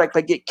free product,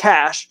 but get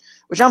cash,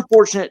 which I'm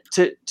fortunate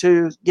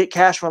to get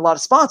cash from a lot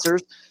of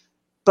sponsors.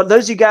 But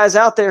those of you guys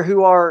out there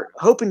who are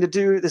hoping to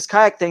do this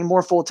kayak thing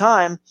more full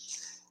time,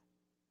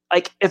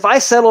 like if I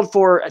settled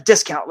for a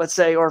discount, let's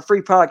say, or a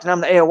free product, and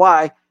I'm the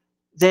AOI,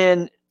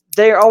 then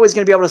they're always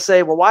going to be able to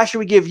say, well, why should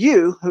we give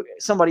you,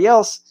 somebody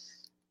else,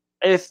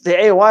 if the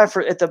AOI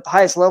at the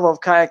highest level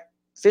of kayak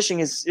fishing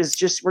is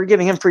just, we're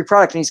giving him free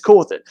product and he's cool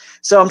with it.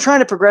 So I'm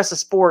trying to progress the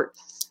sport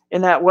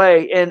in that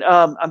way. And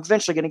I'm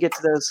eventually going to get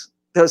to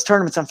those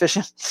tournaments I'm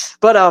fishing.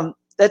 But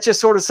that's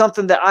just sort of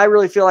something that I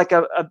really feel like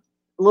a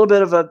little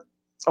bit of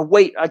a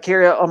weight I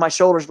carry on my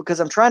shoulders, because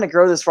I'm trying to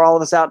grow this for all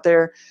of us out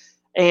there.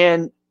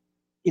 And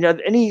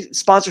any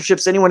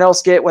sponsorships anyone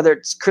else get, whether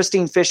it's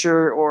Christine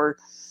Fisher or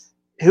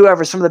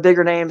whoever, some of the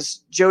bigger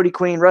names, Jody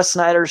Queen, Russ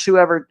Snyder's,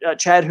 whoever,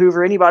 Chad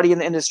Hoover, anybody in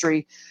the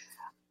industry,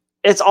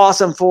 it's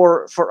awesome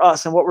for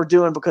us and what we're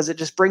doing, because it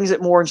just brings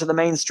it more into the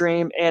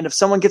mainstream. And if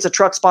someone gets a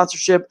truck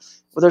sponsorship,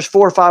 well, there's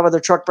 4 or 5 other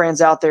truck brands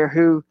out there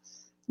who,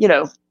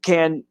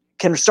 can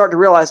start to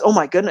realize, oh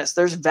my goodness,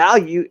 there is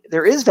value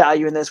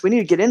in this. We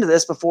need to get into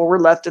this before we're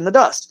left in the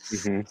dust.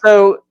 Mm-hmm.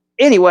 So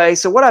anyway,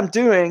 what I'm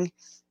doing,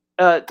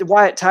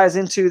 why it ties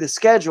into the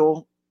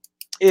schedule,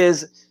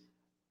 is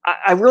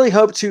I really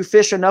hope to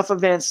fish enough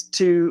events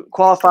to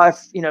qualify,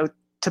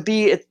 to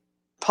be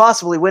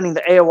possibly winning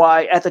the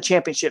AOI at the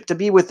championship, to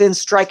be within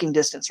striking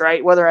distance,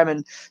 right? Whether I'm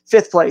in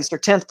 5th place or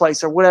 10th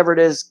place or whatever it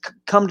is,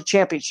 come to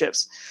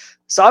championships.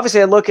 So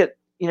obviously I look at,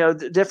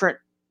 the different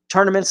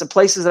tournaments and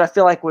places that I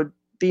feel like would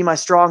be my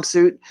strong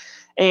suit.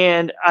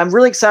 And I'm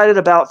really excited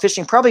about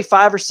fishing probably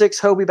 5 or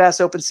 6 Hobie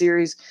Bass Open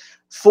Series,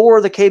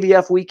 4 the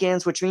KBF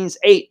weekends, which means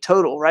 8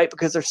 total, right?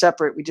 Because they're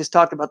separate. We just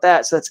talked about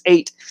that. So that's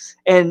 8.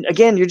 And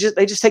again,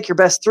 they just take your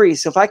best 3.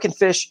 So if I can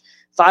fish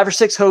 5 or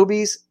 6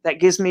 Hobies, that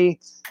gives me,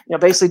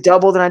 basically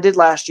double than I did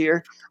last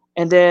year.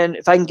 And then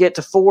if I can get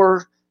to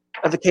 4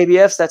 of the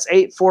KBFs, that's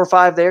 8, 4 or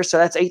 5 there. So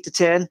that's 8 to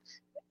 10.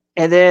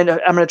 And then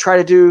I'm going to try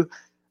to do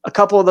a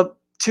couple of the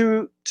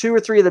two or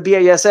 3 of the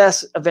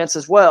BASS events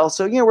as well.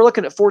 So, we're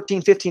looking at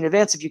 14, 15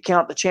 events if you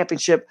count the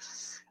championship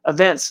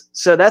events.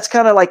 So that's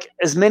kind of like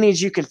as many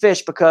as you can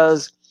fish,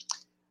 because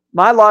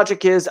my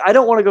logic is I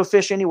don't want to go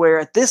fish anywhere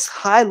at this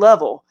high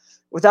level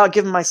without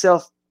giving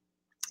myself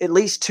at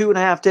least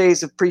 2.5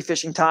 days of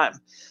pre-fishing time.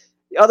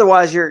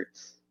 Otherwise your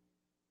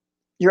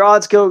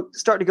odds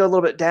start to go a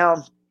little bit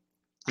down,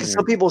 because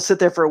some people sit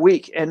there for a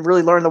week and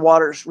really learn the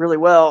waters really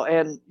well,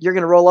 and you're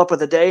going to roll up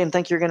with a day and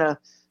think you're going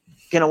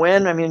to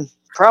win. I mean,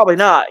 probably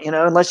not,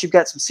 unless you've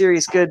got some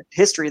serious good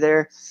history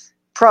there.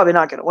 Probably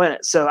not going to win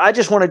it. So I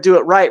just want to do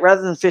it right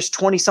rather than fish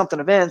 20-something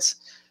events.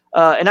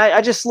 And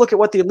I just look at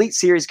what the Elite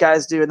Series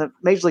guys do and the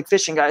Major League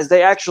Fishing guys.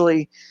 They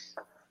actually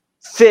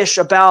fish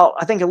about,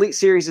 I think Elite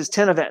Series is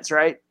 10 events,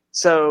 right?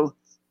 So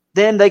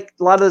then a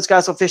lot of those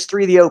guys will fish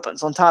 3 of the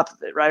Opens on top of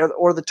it, right?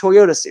 Or the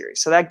Toyota Series.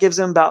 So that gives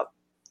them about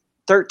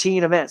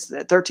 13 events,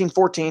 13,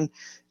 14,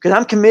 because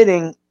I'm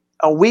committing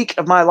a week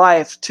of my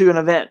life to an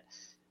event,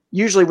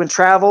 usually when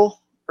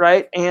travel,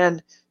 right?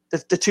 And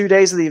the 2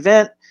 days of the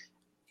event.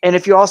 And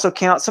if you also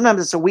count,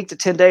 sometimes it's a week to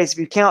 10 days. If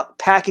you count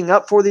packing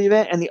up for the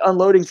event and the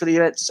unloading for the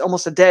event, it's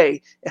almost a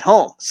day at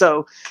home.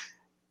 So,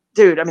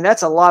 dude, I mean,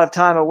 that's a lot of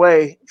time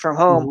away from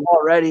home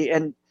already.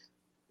 And,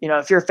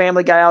 if you're a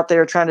family guy out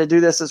there trying to do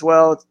this as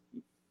well,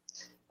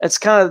 it's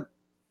kind of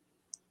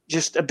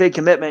just a big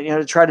commitment,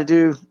 to try to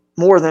do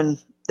more than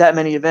that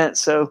many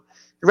events. So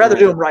I'd rather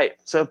do them right.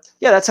 So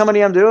yeah, that's how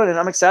many I'm doing, and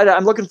I'm excited.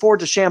 I'm looking forward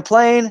to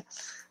Champlain.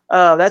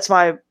 That's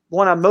my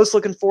one I'm most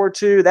looking forward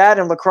to. That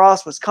and La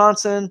Crosse,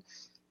 Wisconsin,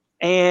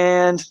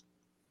 and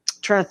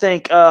I'm trying to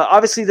think.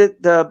 Obviously,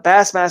 the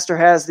Bassmaster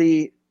has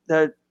the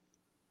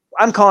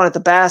I'm calling it the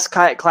Bass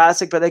Kayak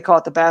Classic, but they call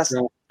it the Bass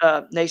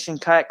Nation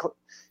Kayak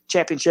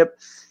Championship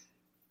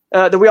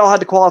that we all had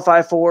to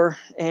qualify for.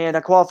 And I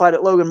qualified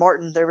at Logan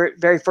Martin, their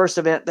very first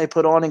event they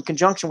put on in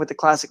conjunction with the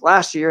Classic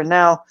last year. And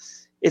now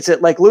it's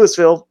at Lake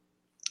Louisville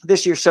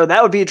this year. So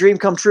that would be a dream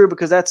come true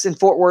because that's in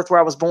Fort Worth where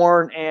I was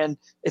born. And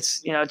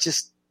it's,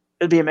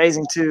 it'd be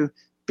amazing to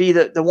be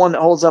the one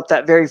that holds up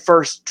that very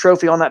first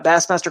trophy on that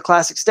Bassmaster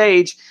Classic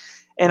stage.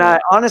 And I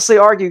honestly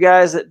argue,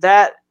 guys,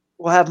 that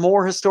will have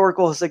more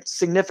historical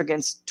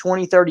significance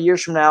 20, 30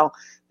 years from now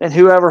than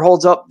whoever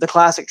holds up the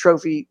Classic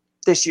trophy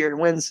this year and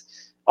wins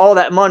all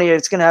that money.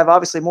 It's going to have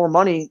obviously more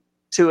money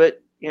to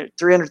it,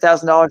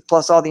 $300,000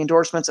 plus all the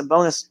endorsements and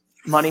bonus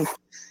money.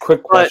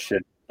 Quick question.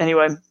 But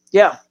anyway,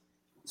 yeah.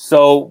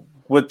 So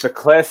with the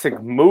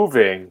Classic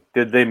moving,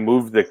 did they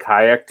move the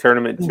kayak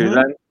tournament too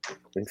then?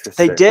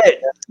 Interesting. They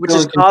did, which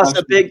has caused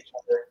a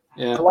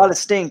lot of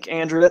stink,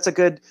 Andrew. That's a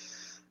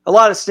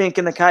lot of stink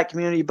in the kayak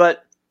community,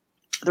 but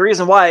the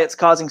reason why it's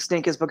causing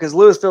stink is because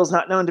Louisville is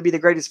not known to be the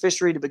greatest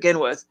fishery to begin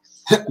with.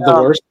 The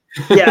worst.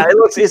 Yeah,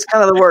 it's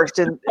kind of the worst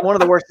and one of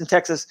the worst in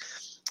Texas.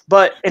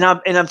 But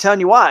I'm telling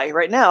you why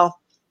right now.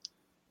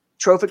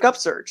 Trophic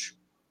upsurge.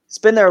 It's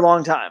been there a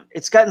long time.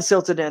 It's gotten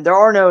silted in. There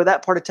are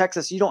that part of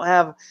Texas. You don't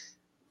have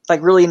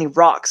like really any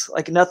rocks,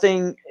 like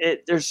nothing.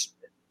 There's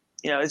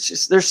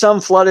there's some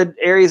flooded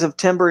areas of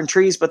timber and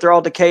trees, but they're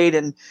all decayed,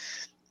 and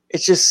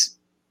it's just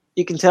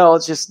you can tell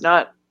it's just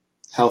not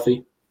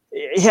healthy.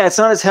 Yeah, it's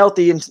not as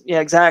healthy. And yeah,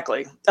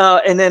 exactly.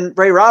 And then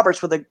Ray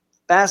Roberts with the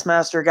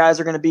Bassmaster guys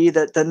are going to be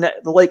the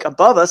lake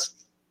above us.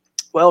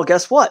 Well,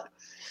 guess what?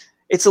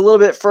 It's a little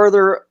bit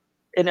further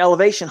in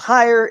elevation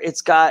higher.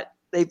 It's got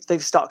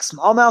they've stocked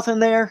smallmouth in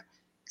there.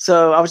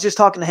 So I was just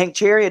talking to Hank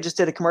Cherry. I just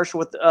did a commercial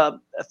with a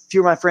few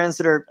of my friends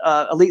that are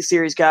Elite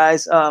Series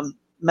guys,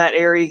 Matt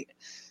Airy,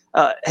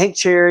 Hank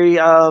Cherry,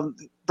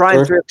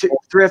 Brian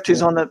Thrift,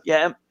 who's on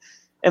the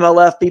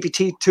MLF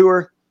BPT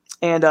tour.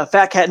 And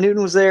Fat Cat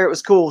Newton was there. It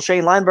was cool.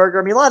 Shane Lineberger.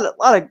 I mean, a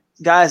lot of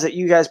guys that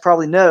you guys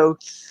probably know.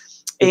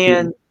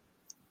 And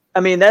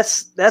I mean,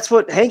 that's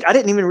what Hank. I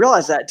didn't even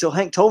realize that until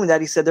Hank told me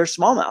that. He said there's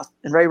smallmouth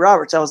and Ray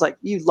Roberts. I was like,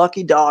 you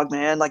lucky dog,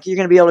 man! Like you're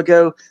going to be able to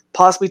go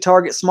possibly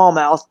target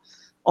smallmouth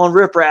on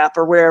Rip Rap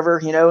or wherever,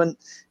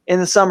 in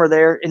the summer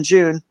there in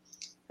June,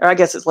 or I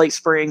guess it's late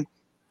spring,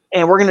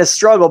 and we're going to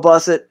struggle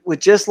bust it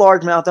with just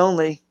largemouth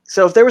only.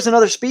 So if there was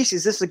another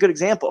species, this is a good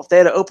example. If they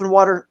had an open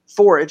water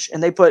forage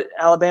and they put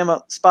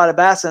Alabama spotted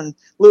bass in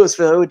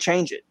Louisville, it would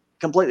change it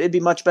completely. It'd be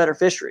much better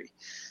fishery.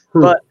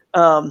 But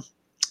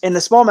and the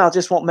smallmouth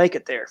just won't make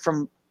it there.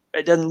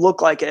 It doesn't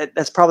look like it.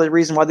 That's probably the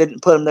reason why they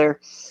didn't put them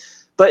there.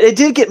 But it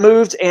did get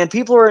moved, and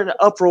people are in an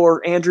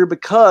uproar, Andrew,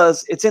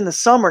 because it's in the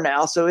summer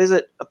now. So is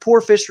it a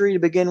poor fishery to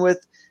begin with?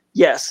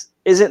 Yes.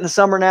 Is it in the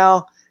summer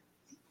now?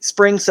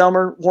 Spring,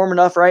 summer, warm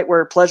enough, right,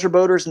 where pleasure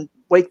boaters and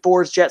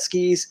wakeboards, jet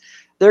skis,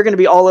 they're going to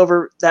be all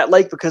over that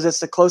lake because it's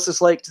the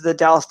closest lake to the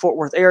Dallas-Fort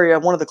Worth area,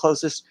 one of the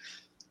closest.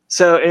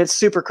 So it's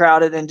super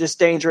crowded and just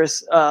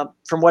dangerous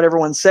from what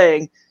everyone's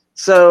saying.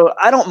 So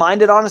I don't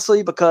mind it,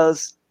 honestly,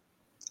 because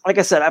like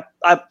I said,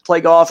 I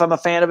play golf. I'm a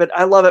fan of it.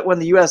 I love it when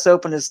the U.S.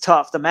 Open is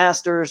tough. The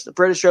Masters, the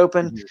British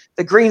Open,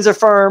 the greens are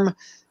firm.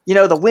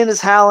 The wind is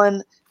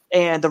howling,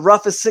 and the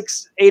rough is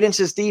 6-8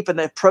 inches deep, and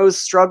the pros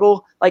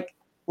struggle. Like,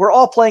 we're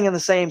all playing in the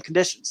same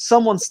conditions.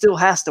 Someone still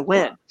has to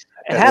win.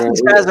 And half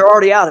these guys are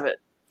already out of it.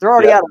 They're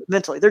already out of it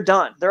mentally. They're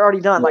done. They're already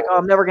done. Like,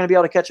 I'm never going to be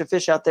able to catch a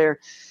fish out there.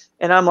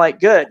 And I'm like,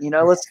 good.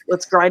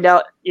 Let's grind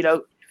out,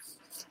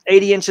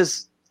 80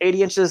 inches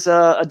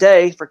a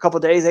day for a couple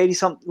of days,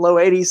 80-something, low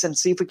 80s, and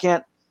see if we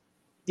can't,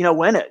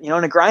 win it, in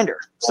a grinder.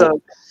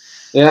 So,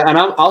 yeah, and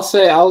I'll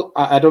say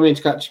I don't mean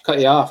to cut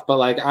you off, but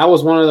like I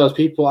was one of those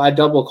people. I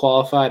double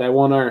qualified. I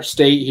won our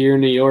state here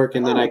in New York,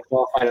 and then I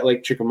qualified at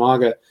Lake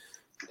Chickamauga.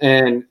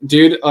 And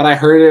dude, when I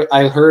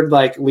heard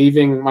like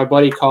leaving. My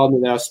buddy called me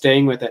that I was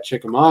staying with at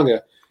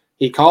Chickamauga.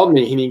 He called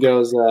me and he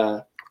goes,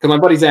 because my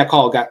buddy Zach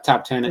Hall got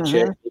top 10 at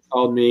Chick. He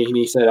called me and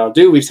he said, "Oh,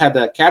 dude, we just had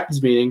the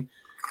captain's meeting."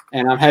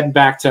 And I'm heading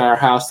back to our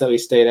house that we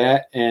stayed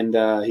at. And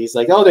he's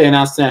like, "Oh, they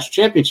announced the national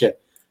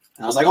championship."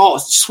 And I was like, "Oh,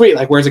 sweet.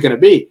 Like, where's it going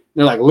to be?" And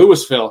they're like,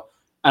 "Louisville."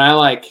 And I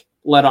like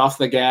let off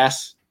the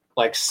gas,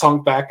 like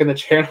sunk back in the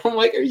chair. I'm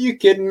like, "Are you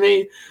kidding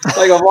me?"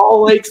 Like, of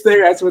all lakes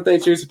there, that's what they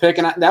choose to pick.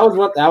 And that was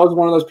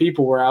one of those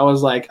people where I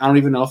was like, I don't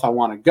even know if I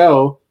want to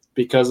go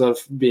because of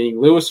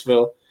being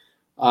Louisville.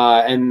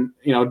 And,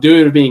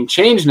 due to being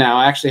changed now,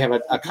 I actually have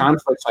a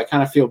conflict. So I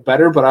kind of feel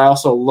better, but I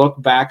also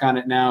look back on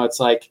it now. It's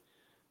like,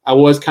 I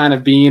was kind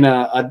of being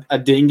a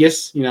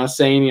dingus,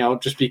 saying,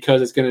 just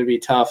because it's going to be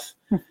tough,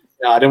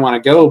 I didn't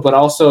want to go. But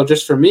also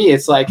just for me,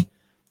 it's like,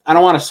 I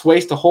don't want to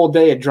waste a whole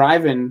day of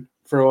driving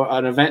for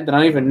an event that I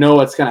don't even know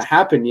what's going to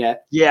happen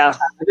yet. Yeah.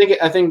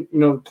 I think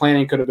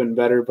planning could have been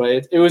better,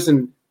 but it was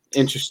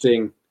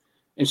interesting.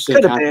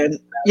 Could have been,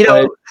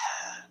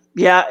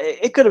 yeah,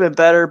 it could have been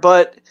better,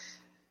 but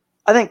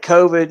I think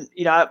COVID,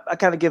 I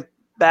kind of give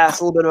Bass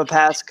a little bit of a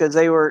pass because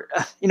they were,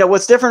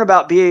 what's different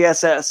about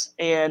BASS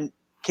and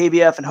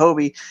KBF and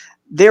Hobie,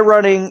 they're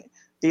running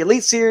the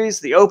Elite Series,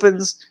 the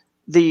Opens,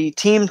 the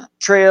Team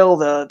Trail,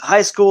 the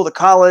high school, the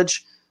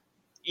college,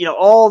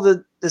 all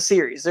the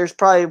series. There's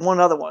probably one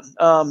other one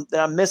that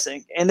I'm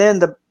missing. And then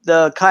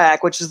the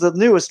kayak, which is the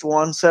newest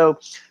one. So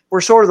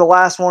we're sort of the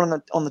last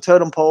one on the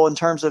totem pole in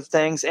terms of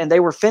things. And they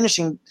were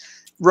finishing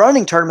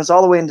running tournaments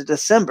all the way into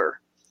December.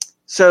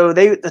 So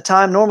the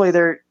time normally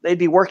they'd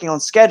be working on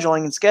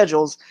scheduling and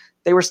schedules.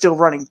 They were still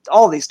running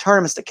all these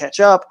tournaments to catch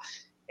up.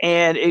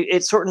 And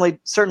it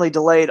certainly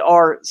delayed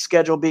our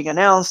schedule being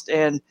announced.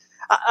 And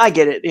I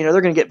get it. They're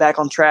going to get back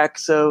on track.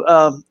 So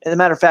as a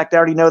matter of fact, I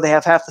already know they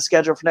have half the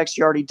schedule for next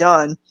year already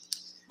done.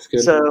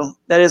 So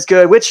that is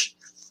good, which,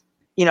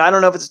 I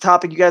don't know if it's a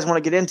topic you guys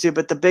want to get into,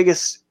 but the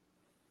biggest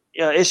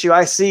issue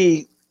I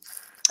see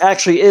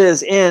actually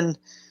is in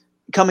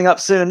coming up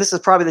soon. This is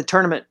probably the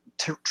tournament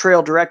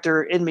trail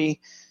director in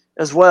me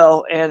as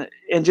well. And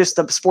just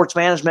the sports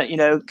management,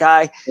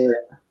 guy. Yeah.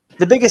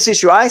 The biggest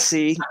issue I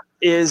see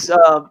is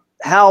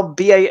how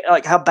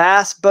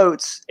Bass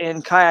boats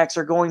and kayaks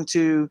are going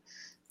to,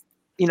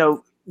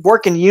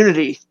 work in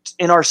unity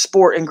in our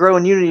sport and grow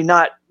in unity,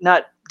 not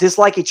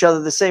dislike each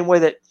other the same way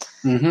that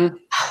I'm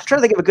trying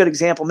to think of a good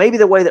example. Maybe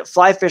the way that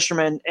fly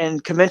fishermen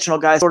and conventional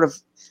guys sort of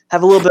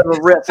have a little bit of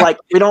a rift. Like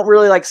we don't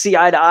really see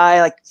eye to eye.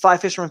 Like fly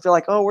fishermen feel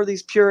like, oh, we're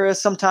these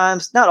purists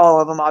sometimes. Not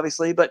all of them,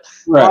 obviously, but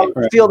right.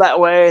 Feel that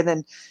way.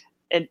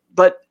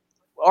 But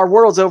our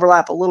worlds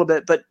overlap a little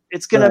bit, but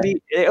it's going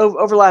to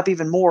overlap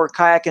even more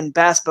kayak and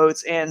bass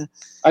boats. And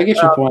I get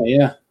your point.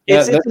 Yeah.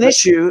 It's an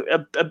issue,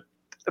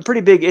 a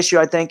pretty big issue,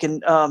 I think.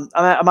 And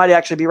I might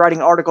actually be writing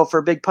an article for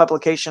a big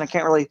publication. I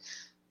can't really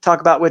talk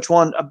about which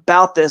one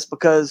about this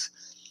because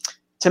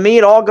to me,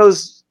 it all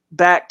goes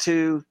back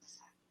to,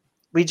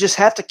 we just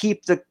have to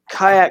keep the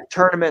kayak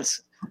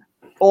tournaments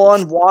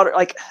on water,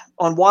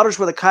 on waters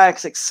where the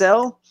kayaks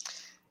excel.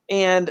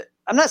 And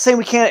I'm not saying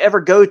we can't ever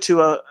go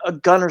to a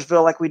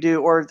Gunnersville like we do,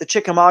 or the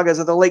Chickamaugas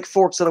or the Lake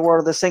Forks of the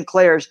world, or the St.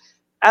 Clairs.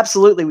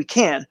 Absolutely we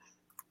can.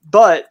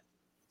 But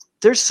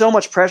there's so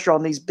much pressure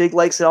on these big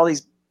lakes that all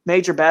these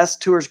major bass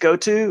tours go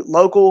to,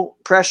 local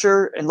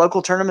pressure and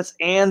local tournaments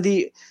and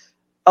the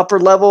upper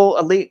level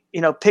elite,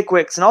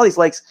 Pickwicks and all these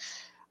lakes.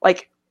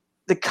 Like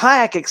the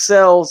kayak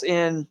excels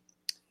in,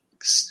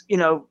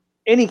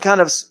 any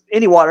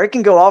water. It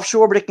can go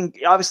offshore, but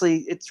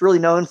it's really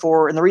known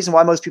for, and the reason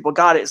why most people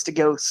got it is to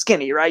go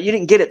skinny, right? You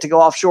didn't get it to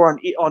go offshore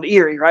on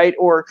Erie, right?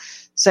 Or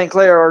St.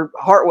 Clair or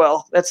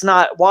Hartwell. That's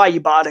not why you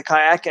bought a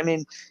kayak. I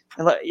mean,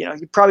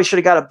 you probably should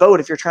have got a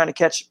boat if you're trying to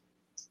catch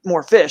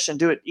more fish and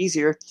do it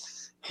easier.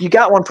 You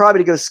got one probably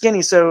to go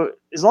skinny. So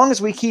as long as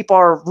we keep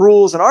our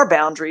rules and our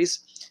boundaries,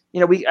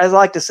 I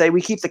like to say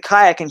we keep the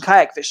kayak and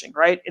kayak fishing,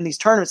 right? In these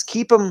tournaments,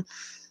 keep them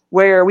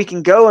where we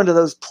can go into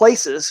those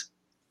places,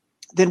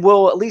 then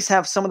we'll at least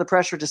have some of the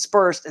pressure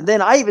dispersed. And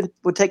then I even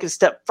would take it a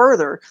step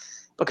further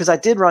because I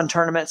did run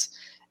tournaments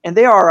and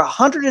there are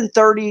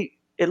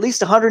at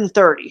least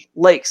 130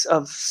 lakes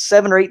of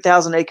 7,000 or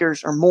 8,000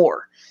 acres or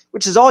more,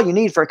 which is all you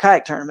need for a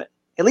kayak tournament.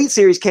 Elite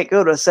Series can't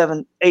go to a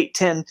 7, 8,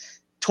 10,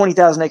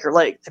 20,000 acre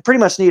lake. They pretty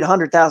much need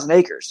 100,000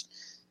 acres.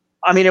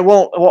 I mean, it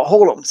won't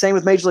hold them. Same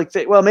with Major League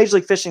Fishing. Well, Major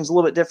League Fishing is a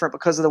little bit different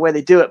because of the way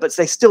they do it, but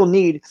they still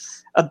need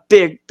a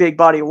big, big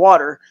body of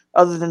water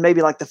other than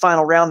maybe the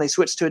final round they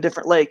switch to a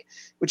different lake,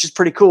 which is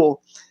pretty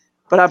cool.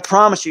 But I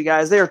promise you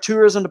guys, there are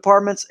tourism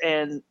departments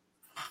and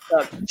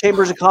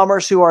chambers of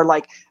commerce who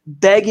are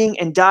begging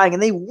and dying,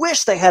 and they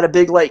wish they had a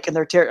big lake and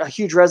a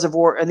huge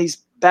reservoir and these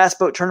bass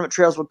boat tournament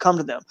trails would come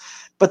to them.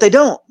 But they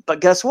don't.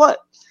 But guess what?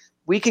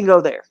 We can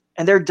go there.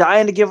 And they're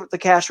dying to give the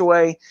cash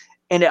away.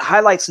 And it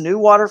highlights new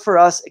water for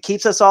us. It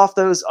keeps us off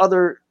those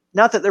other,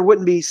 not that there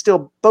wouldn't be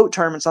still boat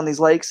tournaments on these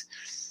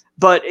lakes,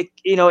 but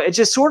it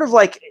just sort of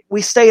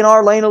we stay in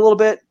our lane a little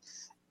bit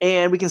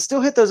and we can still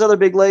hit those other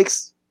big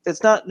lakes.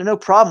 It's no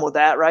problem with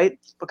that, right?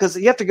 Because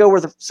you have to go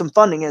where some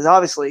funding is,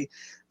 obviously,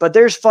 but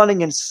there's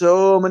funding in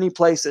so many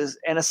places.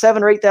 And a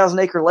 7,000 or 8,000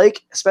 acre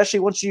lake, especially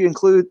once you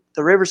include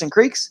the rivers and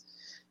creeks,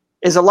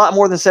 is a lot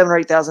more than 7,000 or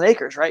 8,000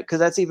 acres, right? Because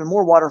that's even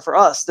more water for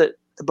us that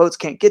the boats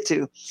can't get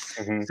to.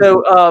 Mm-hmm.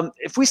 So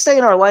if we stay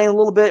in our lane a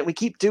little bit and we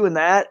keep doing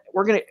that,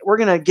 we're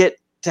gonna get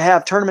to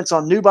have tournaments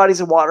on new bodies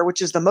of water,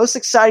 which is the most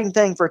exciting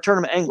thing for a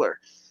tournament angler.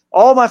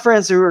 All my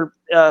friends who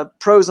are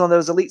pros on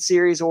those Elite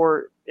Series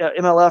or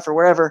MLF or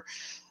wherever,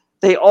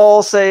 they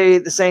all say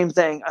the same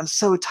thing. I'm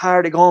so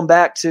tired of going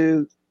back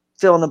to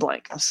fill in the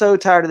blank. I'm so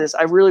tired of this.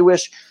 I really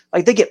wish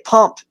they get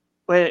pumped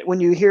when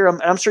you hear them.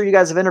 And I'm sure you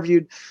guys have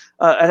interviewed,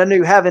 and I know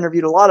you have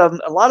interviewed a lot of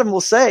them. A lot of them will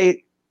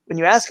say, when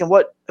you ask them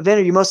what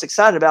event are you most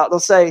excited about, they'll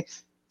say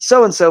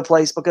so-and-so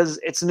place because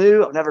it's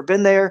new. I've never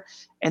been there.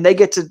 And they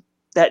get to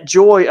that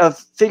joy of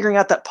figuring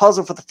out that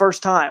puzzle for the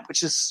first time,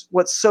 which is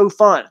what's so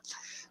fun.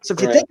 So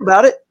if you think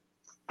about it,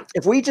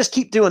 if we just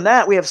keep doing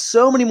that, we have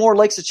so many more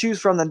lakes to choose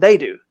from than they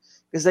do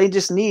because they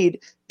just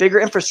need bigger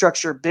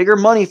infrastructure, bigger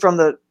money from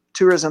the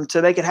tourism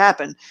to make it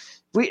happen.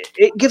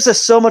 It gives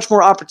us so much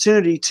more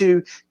opportunity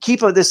to keep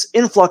this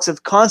influx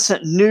of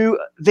constant new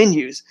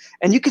venues.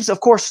 And you can, of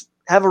course,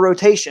 have a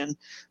rotation,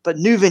 but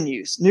new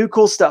venues, new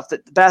cool stuff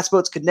that the bass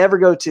boats could never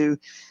go to.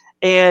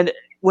 And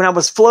when I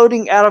was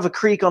floating out of a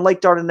creek on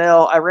Lake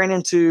Dardanelle, I ran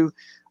into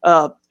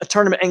a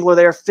tournament angler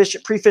there,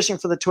 pre-fishing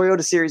for the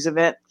Toyota Series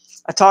event.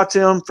 I talked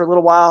to him for a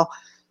little while,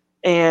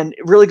 and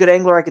really good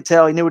angler, I could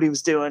tell. He knew what he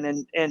was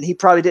doing, and he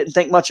probably didn't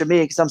think much of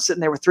me because I'm sitting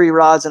there with 3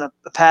 rods and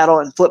a paddle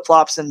and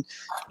flip-flops and,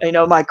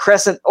 my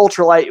Crescent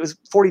ultralight. It was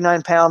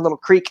 49-pound little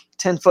creek,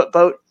 10-foot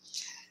boat.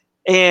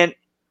 And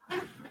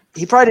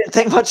he probably didn't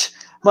think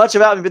much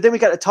about me, but then we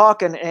got to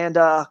talking, and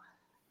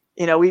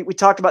we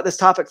talked about this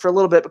topic for a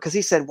little bit because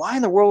he said, why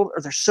in the world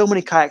are there so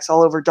many kayaks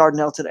all over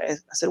Dardanelle today?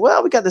 I said,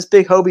 well, we got this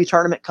big Hobie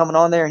tournament coming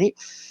on there, and he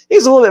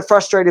was a little bit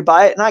frustrated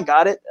by it, and I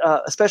got it,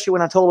 especially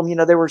when I told him,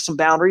 there were some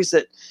boundaries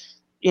that,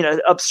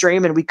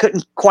 upstream, and we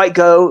couldn't quite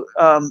go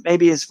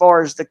maybe as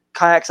far as the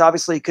kayaks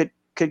obviously could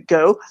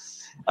go.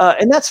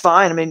 And that's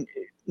fine. I mean,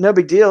 no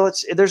big deal.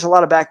 There's a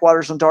lot of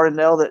backwaters on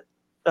Dardanelle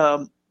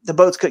that the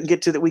boats couldn't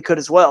get to that we could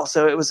as well.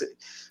 So it was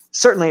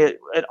certainly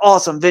an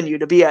awesome venue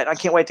to be at. I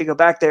can't wait to go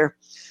back there.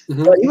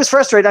 Mm-hmm. But he was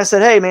frustrated. I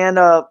said, hey man,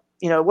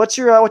 what's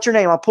your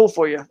name? I'll pull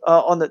for you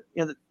on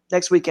the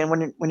next weekend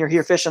when you're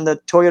here fishing the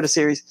Toyota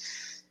Series.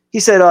 He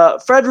said,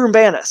 Fred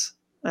Rumbanis.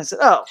 And I said,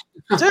 oh,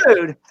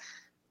 dude.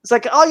 It's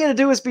like all you had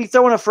to do is be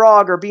throwing a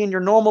frog or be in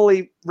your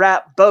normally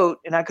wrapped boat,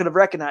 and I could have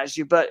recognized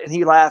you. And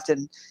he laughed,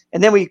 and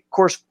then we, of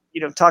course,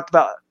 talked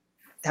about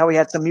how we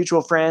had some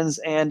mutual friends,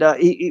 and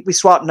we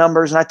swapped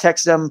numbers. And I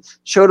texted him,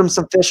 showed him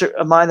some fish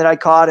of mine that I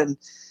caught, and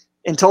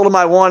told him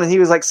I won, and he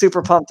was like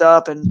super pumped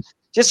up, and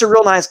just a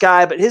real nice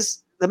guy. But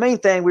the main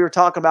thing we were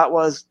talking about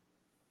was,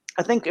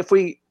 I think if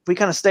we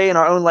kind of stay in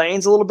our own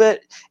lanes a little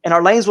bit, and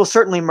our lanes will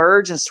certainly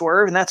merge and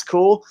swerve, and that's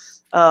cool.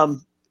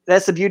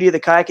 That's the beauty of the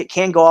kayak. It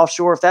can go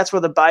offshore. If that's where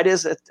the bite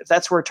is, if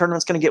that's where a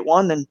tournament's going to get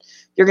won, then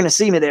you're going to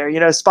see me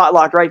there, spot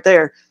lock right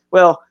there.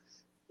 Well,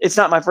 it's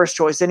not my first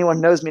choice. Anyone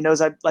who knows me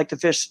knows I like to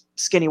fish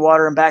skinny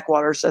water and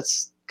backwaters.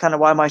 That's kind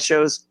of why my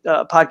show's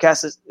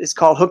podcast is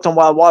called Hooked on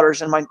Wild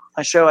Waters, and my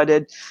show I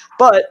did.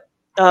 But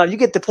you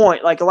get the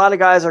point. Like, a lot of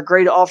guys are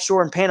great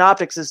offshore, and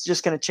Panoptics is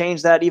just going to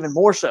change that even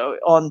more so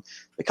on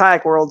the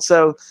kayak world.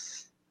 So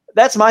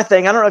that's my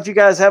thing. I don't know if you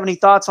guys have any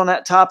thoughts on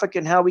that topic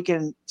and how we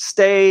can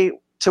stay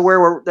to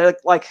where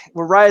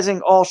we're rising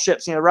all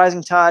ships,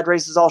 rising tide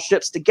raises all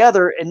ships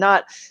together, and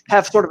not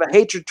have sort of a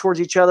hatred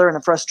towards each other and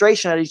a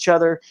frustration at each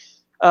other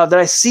that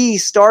I see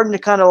starting to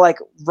kind of like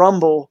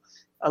rumble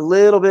a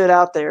little bit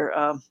out there.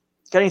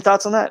 Got any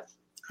thoughts on that?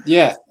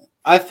 Yeah,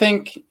 I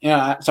think,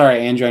 sorry,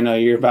 Andrew, I know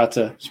you're about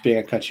to speak.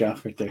 I cut you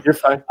off right there. You're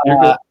fine.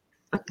 You're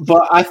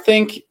but I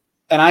think,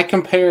 and I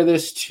compare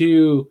this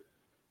to,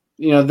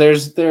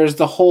 there's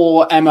the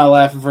whole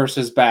MLF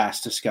versus bass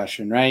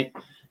discussion, right?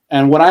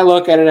 And what I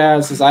look at it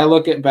as is I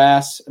look at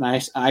bass, and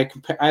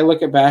I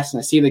look at bass and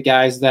I see the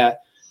guys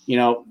that,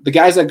 the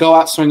guys that go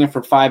out swinging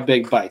for 5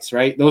 big bites,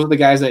 right? Those are the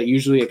guys that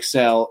usually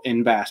excel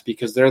in bass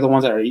because they're the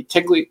ones that are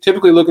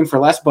typically looking for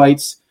less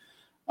bites,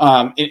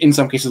 in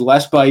some cases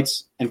less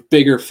bites and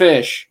bigger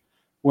fish.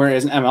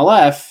 Whereas in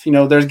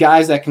MLF, there's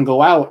guys that can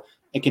go out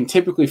and can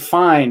typically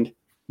find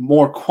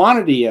more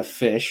quantity of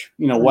fish,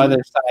 whether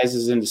size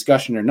is in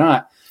discussion or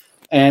not.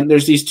 And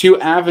there's these 2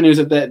 avenues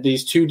that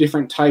these 2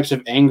 different types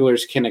of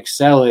anglers can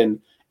excel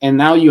in. And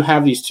now you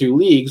have these 2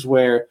 leagues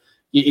where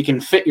you can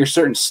fit your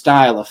certain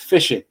style of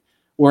fishing.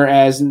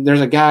 Whereas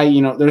there's a guy,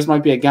 there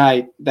might be a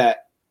guy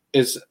that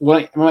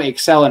might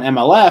excel in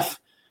MLF,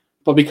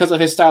 but because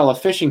of his style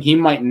of fishing, he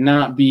might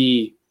not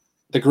be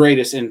the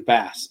greatest in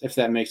bass, if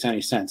that makes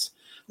any sense.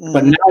 Mm-hmm.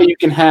 But now you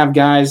can have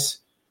guys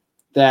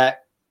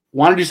that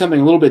want to do something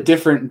a little bit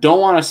different,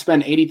 don't want to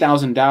spend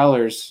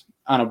 $80,000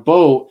 on a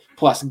boat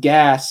plus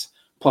gas,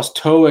 plus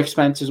tow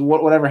expenses,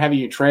 whatever, having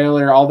your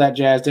trailer, all that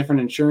jazz, different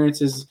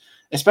insurances,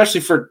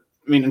 especially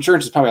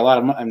insurance is probably a lot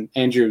of money. And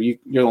Andrew, you're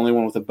the only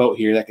one with a boat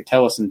here that could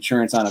tell us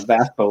insurance on a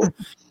bass boat.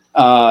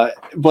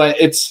 But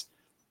it's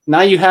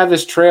now you have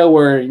this trail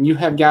where you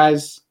have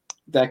guys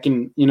that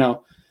can,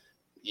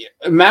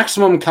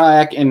 maximum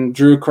kayak, and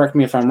Drew, correct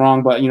me if I'm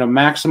wrong, but,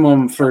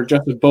 maximum for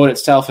just the boat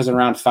itself is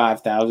around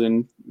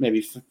 5,000,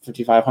 maybe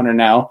 5,500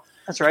 now.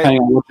 That's right.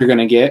 Depending on what you're going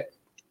to get.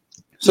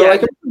 So,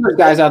 there's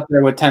guys out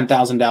there with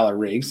 $10,000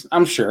 rigs,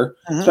 I'm sure,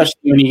 especially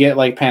when you get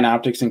like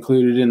Panoptics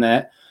included in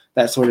that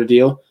sort of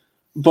deal.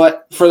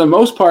 But for the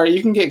most part,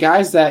 you can get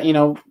guys that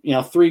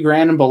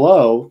 $3,000 and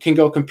below can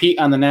go compete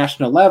on the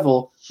national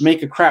level,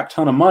 make a crap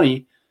ton of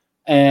money,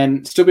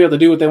 and still be able to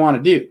do what they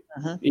want to do.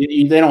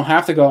 They don't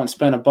have to go out and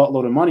spend a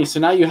buttload of money. So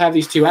now you have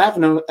these 2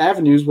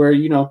 avenues where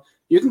you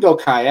can go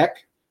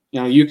kayak,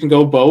 you can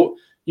go boat.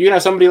 You can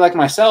have somebody like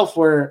myself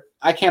where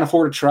I can't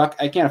afford a truck,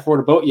 I can't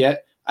afford a boat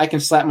yet. I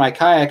can slap my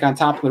kayak on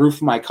top of the roof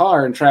of my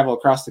car and travel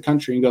across the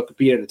country and go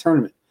compete at a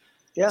tournament.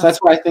 Yeah. So that's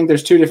why I think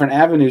there's 2 different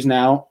avenues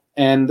now.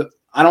 And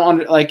I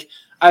don't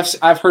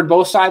I've heard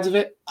both sides of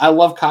it. I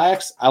love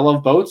kayaks. I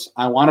love boats.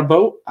 I want a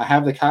boat. I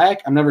have the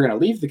kayak. I'm never going to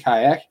leave the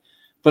kayak.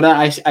 But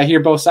I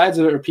hear both sides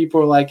of it where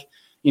people are like,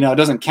 it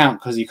doesn't count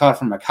because you caught it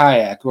from a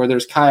kayak. Or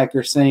there's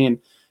kayakers saying,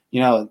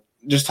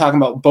 just talking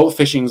about boat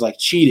fishing is like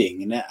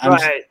cheating. And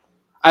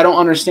I don't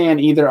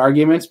understand either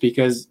arguments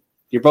because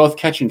you're both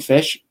catching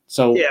fish.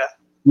 So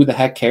who the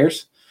heck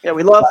cares? Yeah,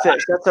 we love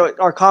fish. That's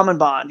our common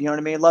bond. You know what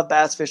I mean? Love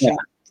bass fishing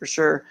for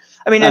sure.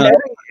 I mean, and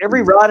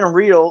every rod and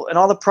reel and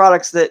all the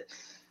products that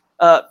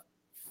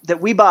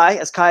we buy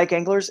as kayak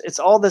anglers, it's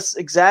all this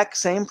exact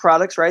same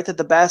products, right? That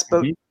the bass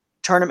boat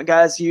tournament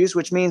guys use,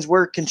 which means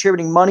we're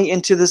contributing money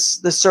into this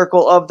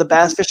circle of the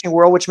bass fishing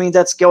world, which means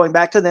that's going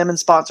back to them in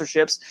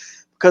sponsorships.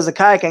 Because the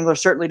kayak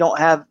anglers certainly don't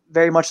have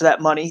very much of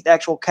that money, the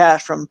actual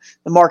cash from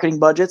the marketing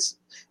budgets,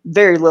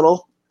 very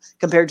little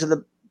compared to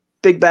the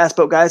big bass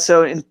boat guys.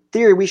 So in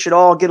theory, we should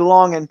all get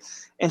along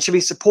and should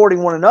be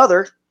supporting one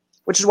another,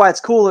 which is why it's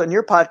cool that in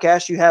your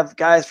podcast you have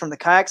guys from the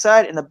kayak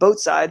side and the boat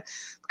side,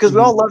 because we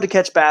all love to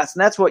catch bass,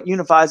 and that's what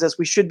unifies us.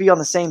 We should be on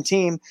the same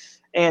team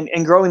and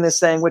growing this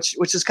thing, which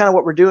is kind of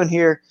what we're doing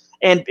here.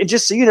 And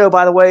just so you know,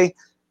 by the way,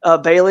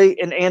 Bailey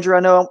and Andrew,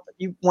 I know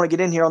you want to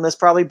get in here on this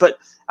probably, but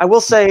I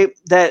will say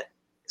that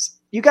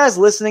you guys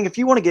listening, if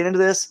you want to get into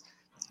this,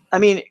 I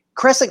mean,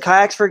 Crescent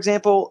Kayaks, for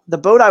example, the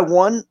boat I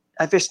won,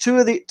 I fished two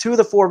of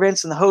the 4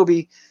 events in the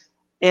Hobie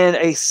in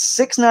a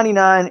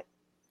 $6.99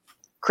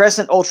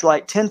 Crescent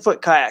Ultralight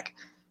 10-foot kayak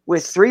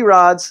with 3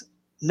 rods,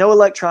 no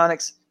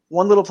electronics,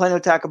 1 little Plano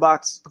tackle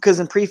box, because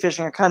in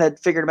pre-fishing I kind of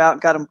figured them out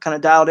and got them kind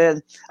of dialed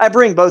in. I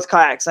bring both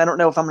kayaks. I don't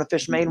know if I'm going to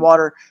fish main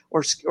water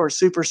or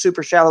super,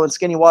 super shallow and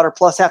skinny water,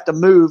 plus have to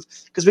move,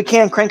 because we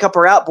can crank up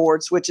our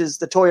outboards, which is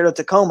the Toyota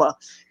Tacoma.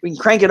 We can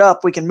crank it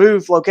up. We can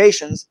move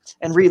locations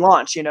and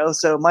relaunch,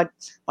 So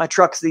my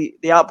truck's the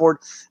outboard.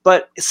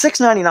 But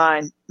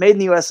 $6.99, made in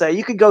the USA.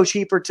 You could go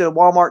cheaper to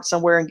Walmart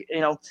somewhere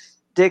and,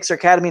 Dick's or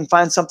Academy and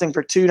find something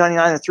for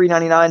 $2.99 or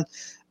 $3.99.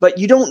 But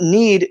you don't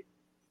need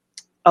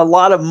a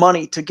lot of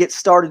money to get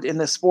started in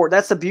this sport.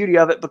 That's the beauty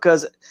of it,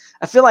 because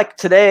I feel like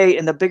today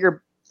in the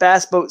bigger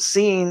bass boat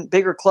scene,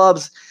 bigger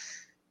clubs,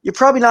 you're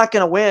probably not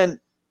going to win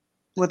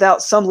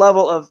without some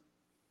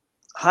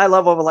high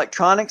level of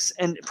electronics,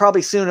 and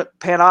probably soon at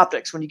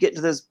Panoptics when you get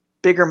into those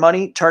bigger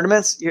money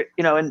tournaments,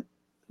 and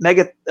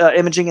mega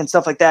imaging and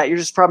stuff like that. You're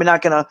just probably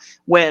not going to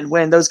win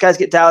when those guys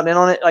get dialed in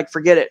on it. Like,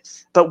 forget it.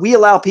 But we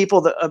allow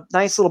people a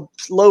nice little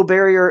low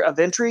barrier of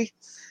entry.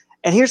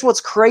 And here's what's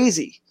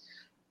crazy.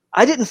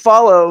 I didn't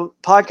follow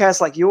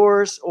podcasts like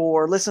yours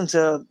or listen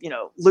to,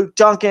 Luke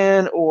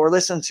Duncan or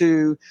listen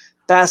to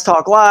Bass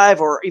Talk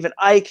Live or even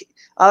Ike.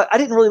 I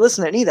didn't really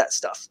listen to any of that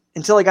stuff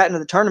until I got into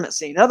the tournament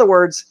scene. In other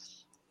words,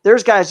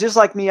 there's guys just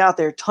like me out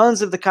there,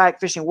 tons of the kayak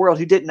fishing world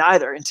who didn't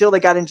either until they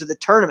got into the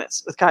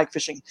tournaments with kayak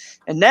fishing.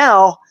 And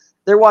now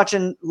they're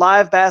watching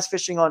live bass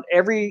fishing on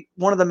every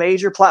one of the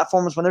major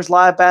platforms. When there's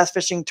live bass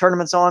fishing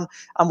tournaments on,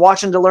 I'm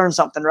watching to learn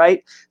something,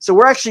 right? So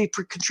we're actually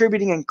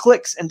contributing in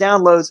clicks and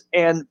downloads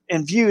and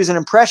views and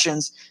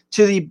impressions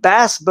to the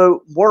bass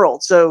boat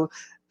world. So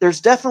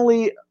there's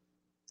definitely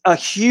a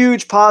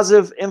huge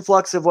positive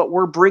influx of what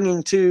we're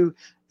bringing to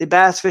the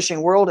bass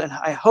fishing world. And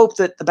I hope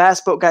that the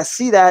bass boat guys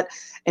see that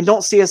and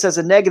don't see us as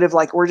a negative,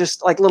 like we're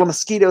just like little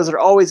mosquitoes that are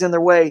always in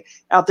their way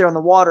out there on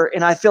the water.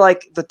 And I feel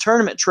like the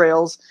tournament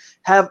trails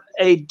have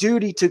a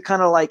duty to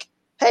kind of like,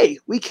 hey,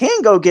 we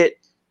can go get,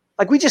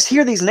 like, we just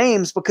hear these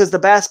names because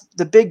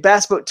the big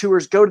bass boat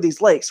tours go to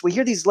these lakes. We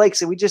hear these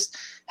lakes and we just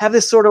have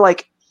this sort of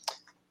like,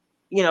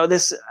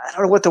 this, I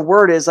don't know what the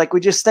word is. Like,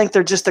 we just think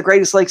they're just the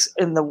greatest lakes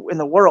in the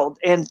world.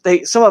 And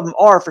some of them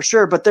are for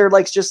sure, but they're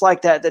lakes just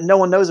like that no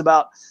one knows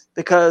about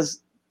because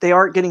they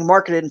aren't getting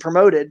marketed and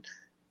promoted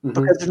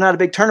because there's not a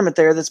big tournament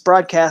there that's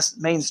broadcast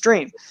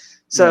mainstream.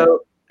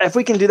 So if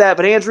we can do that,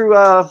 but Andrew,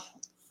 I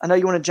know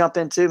you want to jump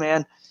in too,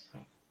 man.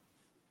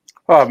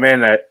 Oh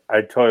man,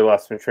 I totally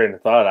lost my train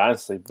of thought,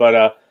 honestly.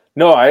 But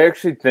no, I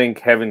actually think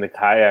having the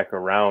kayak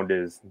around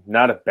is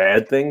not a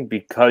bad thing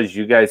because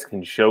you guys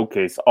can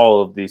showcase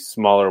all of these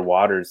smaller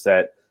waters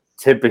that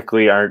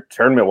typically aren't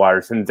tournament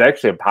waters. And it's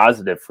actually a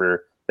positive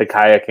for the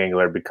kayak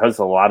angler because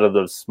a lot of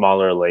those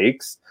smaller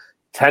lakes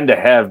tend to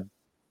have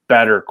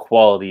better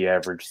quality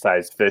average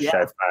size fish,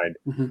 I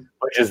find,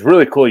 which is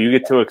really cool. You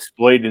get to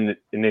exploit an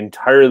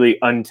entirely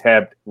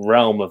untapped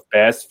realm of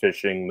bass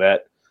fishing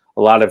that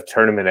a lot of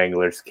tournament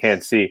anglers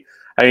can't see.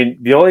 I mean,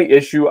 the only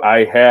issue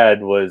I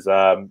had was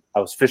I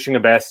was fishing a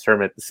bass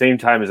tournament at the same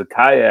time as a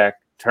kayak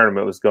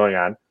tournament was going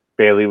on.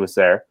 Bailey was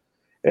there.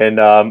 And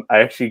I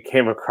actually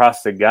came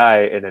across a guy,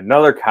 and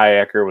another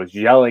kayaker was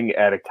yelling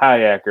at a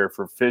kayaker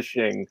for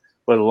fishing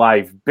with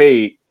live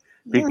bait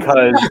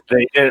because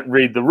they didn't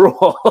read the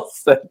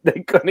rules that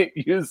they couldn't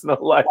use no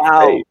live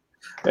bait.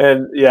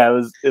 And yeah, it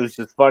was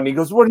just fun. He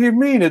goes, "What do you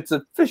mean? It's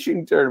a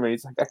fishing tournament."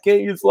 He's like, "I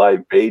can't use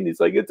live bait." And he's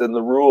like, "It's in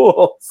the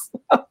rules."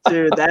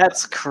 Dude,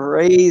 that's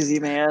crazy,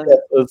 man. Yeah,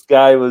 this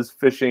guy was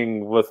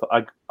fishing with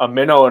a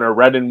minnow and a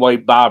red and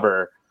white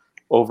bobber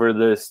over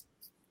this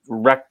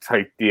wreck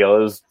type deal.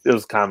 It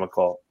was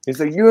comical. He's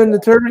like, "You in the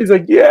tournament?" He's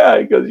like, "Yeah."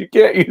 He goes, "You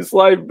can't use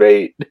live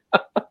bait."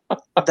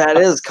 That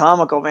is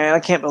comical, man. I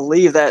can't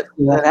believe that.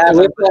 With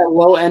that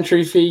low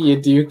entry fee, you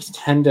do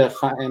tend to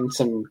find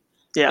some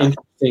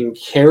interesting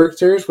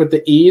characters with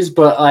the ease,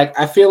 but like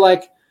I feel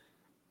like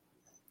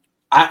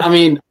I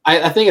mean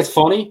I think it's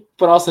funny,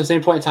 but also at the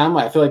same point in time,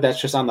 I feel like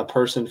that's just on the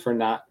person for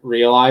not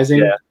realizing.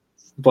 Yeah.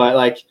 But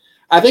like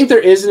I think there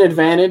is an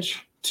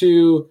advantage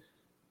to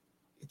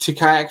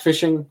kayak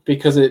fishing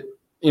because it,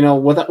 you know,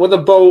 with a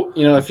boat,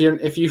 you know, if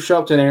you show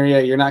up to an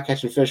area, you're not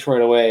catching fish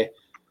right away.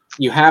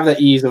 You have the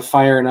ease of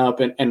firing up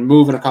and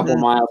moving a couple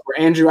miles. Where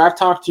Andrew, I've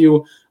talked to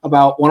you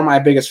about one of my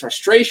biggest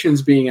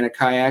frustrations being in a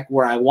kayak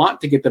where I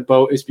want to get the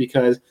boat is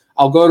because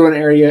I'll go to an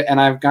area and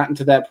I've gotten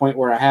to that point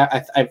where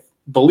I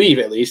believe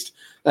at least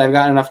that I've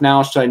gotten enough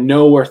knowledge so I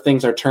know where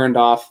things are turned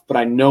off, but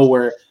I know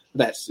where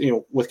that's, you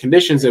know, with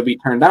conditions it'll be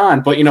turned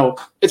on. But, you know,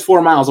 it's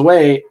 4 miles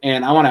away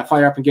and I want to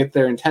fire up and get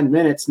there in 10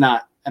 minutes,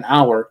 not an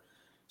hour.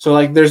 So,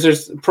 like,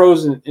 there's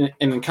pros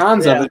and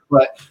cons of it.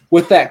 But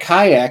with that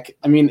kayak,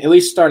 I mean, at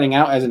least starting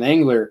out as an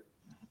angler,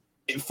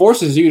 it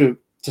forces you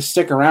to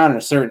stick around in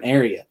a certain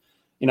area,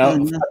 you know,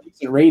 a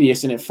decent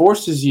radius, and it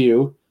forces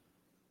you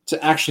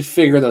to actually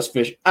figure those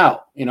fish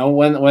out. You know,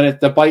 when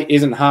the bite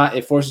isn't hot,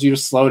 it forces you to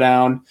slow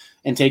down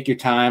and take your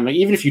time. Like,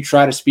 even if you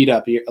try to speed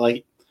up, you're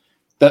like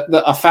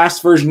a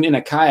fast version in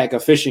a kayak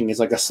of fishing is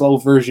like a slow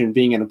version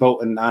being in a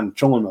boat and on a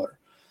trolling motor.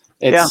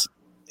 Your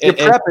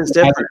prep is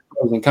different.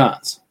 Pros and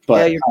cons.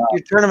 But, your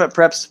tournament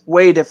prep's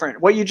way different.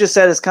 What you just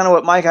said is kind of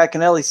what Mike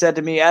Iaconelli said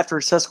to me after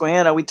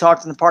Susquehanna. We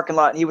talked in the parking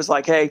lot, and he was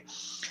like, hey,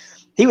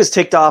 he was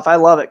ticked off. I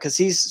love it because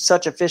he's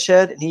such a fish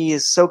head, and he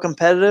is so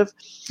competitive.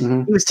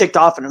 Mm-hmm. He was ticked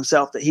off at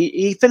himself that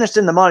he finished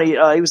in the money.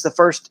 He was the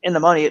first in the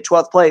money at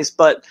 12th place,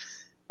 but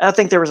I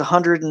think there was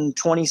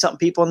 120-something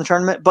people in the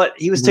tournament. But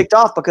he was ticked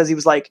off because he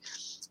was like,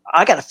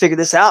 I got to figure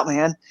this out,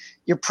 man.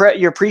 Your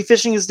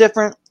pre-fishing is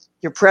different.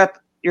 Your prep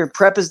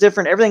is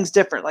different. Everything's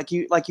different, like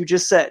you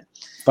just said.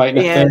 Fighting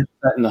a fish,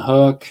 setting the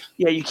hook.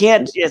 Yeah, you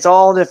can't. It's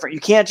all different. You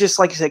can't just,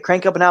 like you said,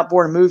 crank up an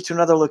outboard and move to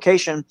another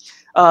location.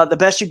 The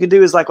best you could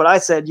do is like what I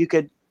said. You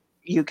could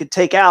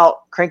take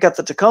out, crank up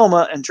the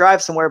Tacoma, and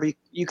drive somewhere. But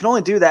you can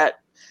only do that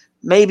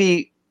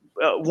maybe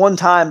one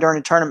time during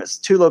a tournament.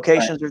 2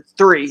 locations or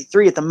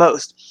three at the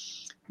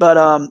most.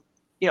 But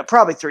you know,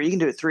 probably 3. You can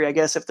do it 3, I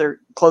guess, if they're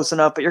close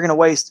enough. But you're going to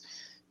waste.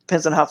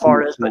 Depends on how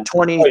far it is, but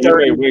 20,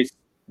 30. Waste,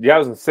 I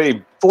was going to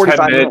say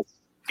 45 minutes.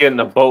 Getting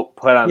the boat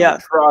put on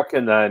the truck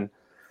and then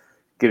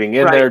getting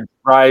in there,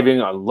 driving,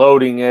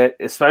 unloading it,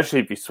 especially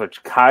if you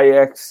switch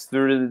kayaks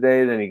through the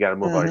day, then you got to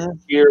move all your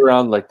gear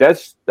around. Like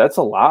that's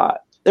a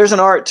lot. There's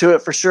an art to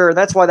it for sure.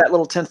 That's why that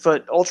little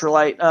 10-foot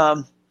ultralight,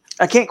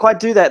 I can't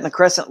quite do that in the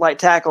Crescent light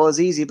tackle as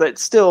easy, but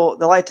still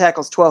the light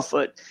tackle is 12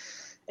 foot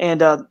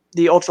and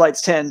the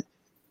ultralight's 10.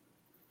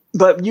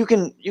 But you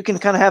can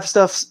kind of have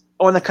stuff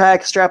on the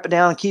kayak, strap it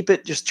down and keep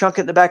it, just chunk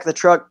it in the back of the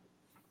truck.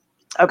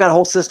 I've got a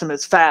whole system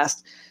that's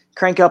fast,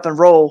 crank up and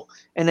roll,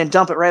 and then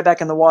dump it right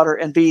back in the water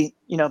and be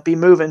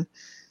moving.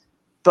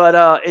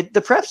 But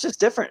the prep's just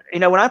different. You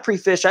know, when I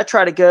pre-fish, I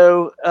try to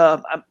go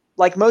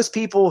like most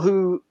people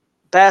who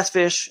bass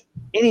fish,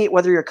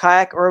 whether you're a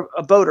kayak or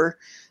a boater,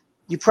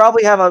 you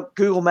probably have a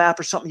Google map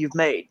or something you've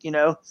made, you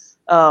know,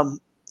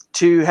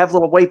 to have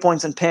little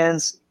waypoints and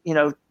pins, you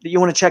know, that you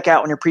want to check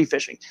out when you're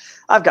pre-fishing.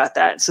 I've got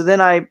that. So then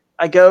I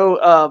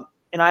go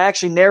and I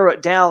actually narrow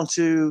it down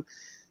to,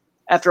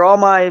 after all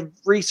my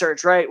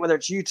research, right, whether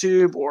it's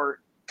YouTube or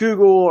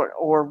Google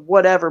or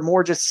whatever,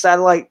 more just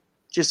satellite,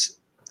 just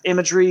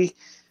imagery,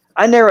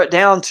 I narrow it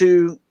down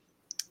to,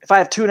 if I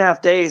have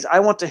 2.5 days, I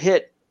want to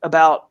hit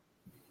about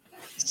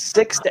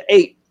 6 to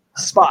 8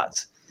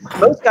 spots.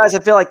 Most guys, I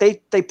feel like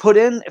they put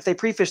in, if they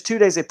pre-fish 2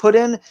 days, they put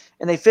in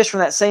and they fish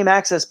from that same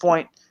access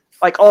point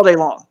like all day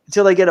long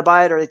until they get a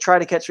bite or they try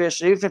to catch fish.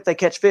 And even if they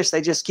catch fish,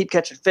 they just keep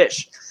catching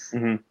fish.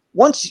 Mm-hmm.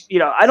 Once, you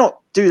know, I don't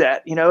do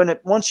that, you know, and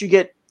once you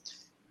get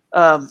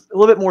a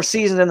little bit more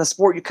seasoned in the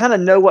sport, you kind of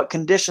know what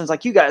conditions,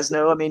 like you guys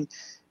know. I mean,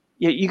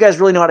 you guys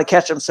really know how to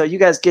catch them, so you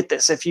guys get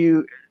this. If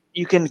you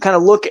can kind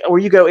of look, or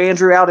you go,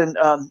 Andrew, out in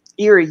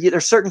Erie,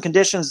 there's certain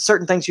conditions,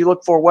 certain things you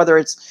look for, whether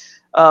it's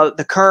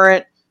the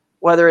current,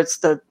 whether it's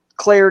the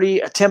clarity,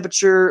 a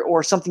temperature,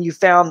 or something you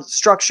found,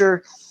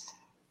 structure.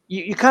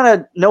 You kind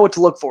of know what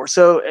to look for.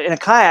 So in a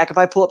kayak, if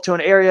I pull up to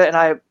an area and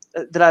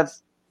I've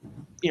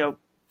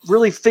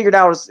really figured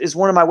out is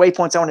one of my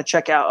waypoints I want to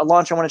check out, a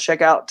launch I want to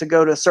check out to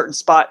go to a certain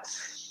spot,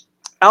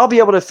 I'll be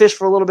able to fish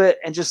for a little bit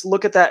and just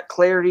look at that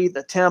clarity,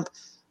 the temp,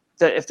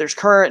 if there's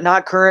current,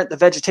 not current, the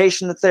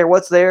vegetation that's there,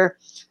 what's there,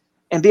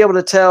 and be able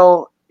to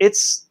tell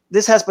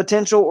this has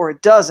potential or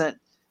it doesn't.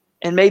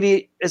 And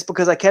maybe it's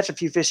because I catch a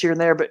few fish here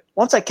and there, but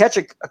once I catch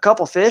a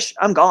couple fish,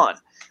 I'm gone.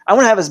 I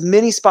want to have as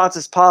many spots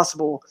as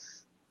possible,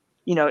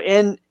 you know,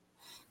 in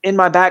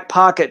my back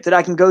pocket that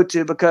I can go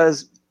to,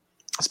 because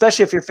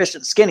especially if you're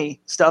fishing skinny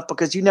stuff,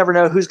 because you never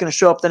know who's going to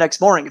show up the next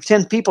morning. If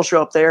 10 people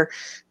show up there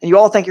and you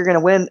all think you're going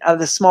to win out of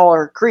this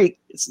smaller creek,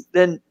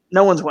 then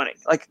no one's winning.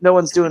 Like, no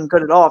one's doing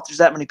good at all if there's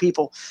that many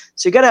people.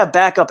 So you got to have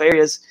backup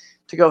areas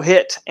to go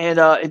hit. And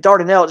at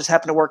Dardanelle, it just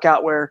happened to work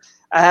out where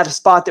I had a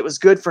spot that was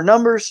good for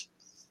numbers,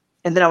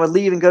 and then I would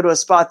leave and go to a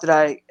spot that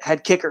I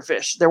had kicker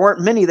fish. There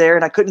weren't many there,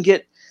 and I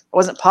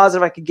wasn't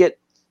positive I could get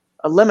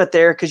a limit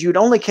there, because you would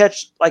only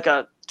catch like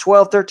a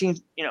 12, 13,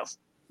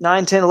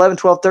 9, 10, 11,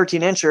 12,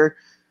 13 incher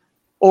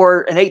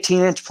or an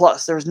 18-inch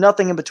plus. There was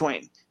nothing in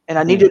between. And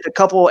I needed a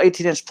couple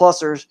 18-inch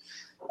plusers,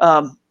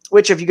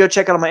 which if you go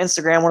check out on my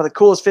Instagram, one of the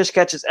coolest fish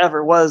catches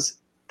ever was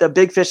the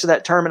big fish of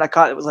that tournament I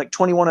caught. It was like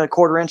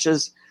 21.25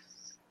 inches.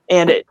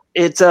 And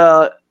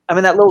I'm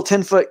in that little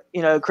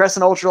 10-foot,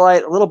 Crescent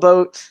ultralight, a little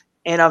boat,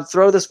 and I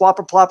throw this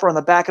whopper plopper on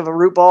the back of a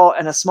root ball,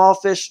 and a small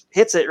fish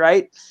hits it,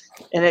 right?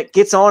 And it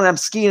gets on, and I'm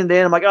skiing it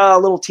in. I'm like, oh, a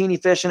little teeny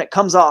fish, and it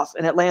comes off,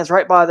 and it lands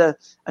right by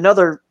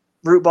another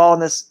root ball.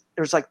 And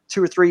there's like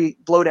 2 or 3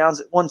 blowdowns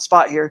at one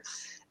spot here.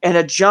 And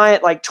a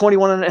giant, like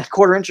 21.25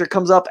 incher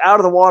comes up out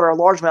of the water. A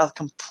largemouth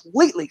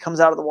completely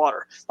comes out of the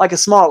water, like a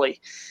smallie,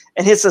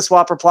 and hits this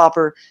whopper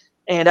plopper.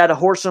 And I had to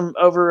horse him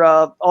over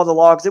all the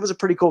logs. It was a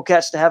pretty cool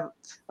catch to have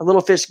a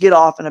little fish get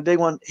off and a big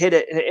one hit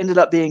it. And it ended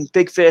up being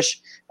big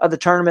fish of the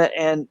tournament,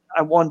 and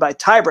I won by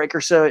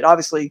tiebreaker. So it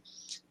obviously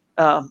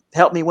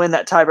helped me win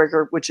that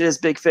tiebreaker, which is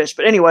big fish.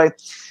 But anyway,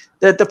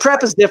 the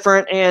prep is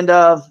different, and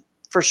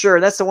for sure,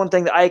 that's the one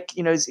thing that I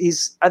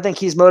think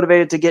he's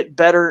motivated to get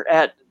better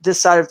at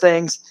this side of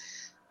things.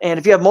 And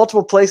if you have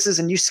multiple places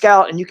and you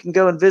scout and you can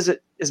go and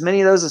visit as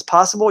many of those as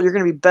possible, you're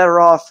going to be better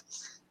off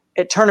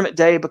at tournament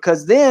day,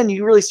 because then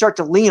you really start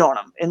to lean on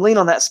them and lean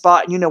on that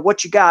spot, and you know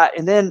what you got.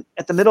 And then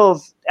at the middle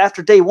of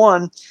after day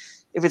one,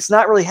 if it's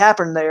not really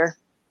happening there,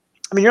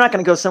 I mean, you're not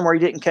going to go somewhere you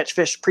didn't catch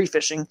fish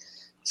pre-fishing.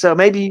 So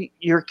maybe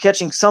you're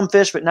catching some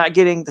fish but not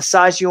getting the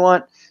size you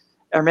want,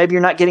 or maybe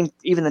you're not getting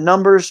even the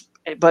numbers,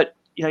 but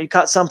you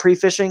caught some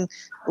pre-fishing.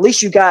 At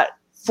least you got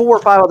 4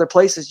 or 5 other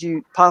places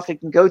you possibly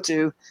can go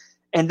to.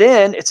 And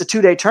then it's a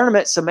 2-day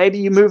tournament. So maybe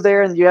you move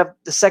there and you have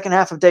the second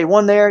half of day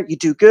one there, you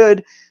do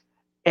good,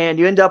 and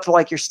you end up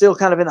like you're still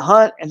kind of in the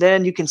hunt. And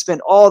then you can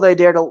spend all day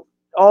there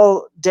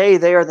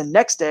the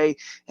next day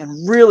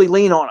and really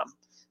lean on them.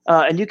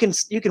 And you can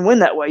win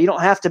that way. You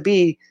don't have to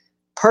be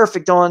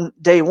perfect on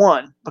day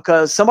one,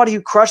 because somebody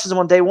who crushes them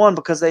on day one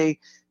because they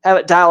have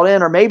it dialed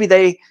in, or maybe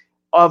they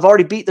have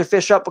already beat their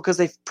fish up because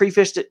they've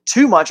pre-fished it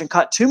too much and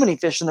caught too many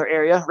fish in their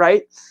area,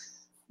 right?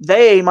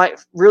 They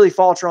might really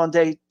falter on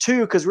day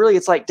 2, because really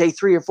it's like day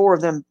 3 or 4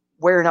 of them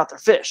wearing out their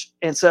fish.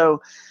 And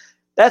so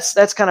that's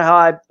kind of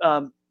how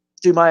I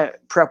do my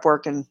prep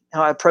work and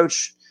how I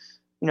approach,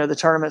 the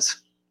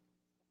tournaments.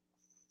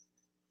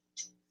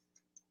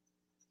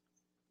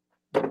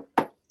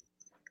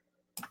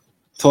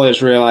 Totally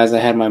just realized I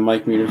had my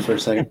mic muted for a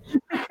second.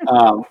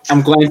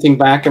 I'm glancing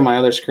back at my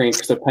other screen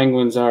because the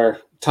Penguins are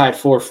tied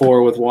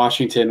 4-4 with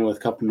Washington with a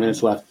couple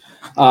minutes left.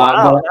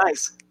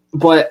 Nice.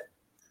 But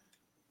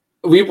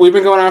we've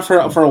been going on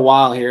for a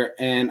while here,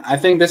 and I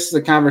think this is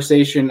a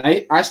conversation.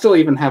 I still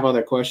even have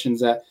other questions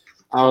that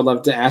I would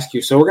love to ask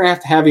you. So we're going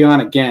to have you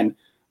on again.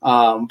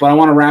 But I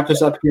want to wrap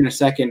this up here in a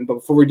second. But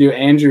before we do,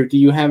 Andrew, do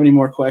you have any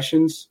more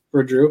questions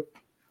for Drew?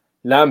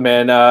 No,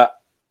 man.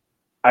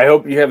 I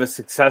hope you have a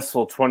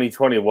successful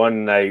 2021,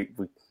 and I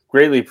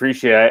greatly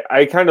appreciate it.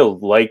 I kind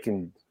of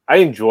I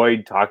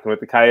enjoyed talking with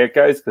the kayak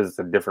guys because it's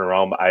a different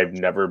realm I've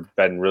never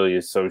been really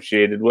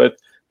associated with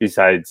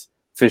besides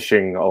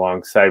fishing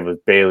alongside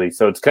with Bailey.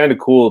 So it's kind of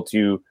cool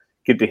to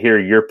get to hear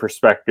your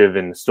perspective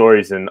and the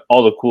stories and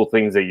all the cool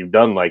things that you've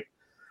done, like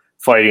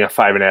fighting a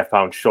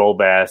 5.5-pound shoal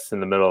bass in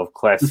the middle of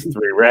Class 3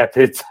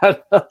 rapids on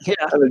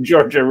the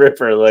Georgia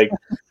River. Like,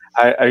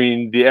 I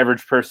mean, the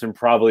average person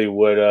probably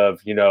would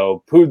have,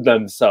 pooed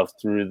themselves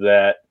through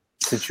that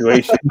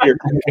situation, your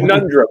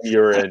conundrum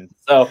you're in.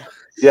 So,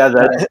 yeah,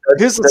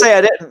 who's to say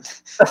I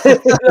didn't?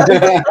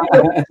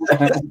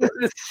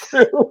 It's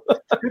true.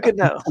 Who could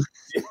know?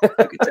 Who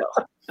could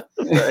tell?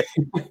 Right.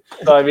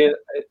 So, I mean,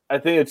 I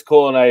think it's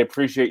cool, and I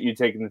appreciate you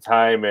taking the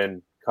time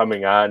and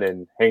coming on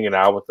and hanging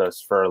out with us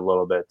for a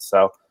little bit.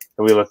 So,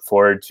 and we look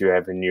forward to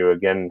having you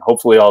again.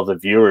 Hopefully, all the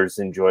viewers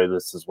enjoy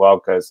this as well,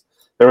 because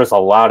there was a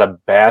lot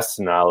of bass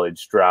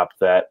knowledge dropped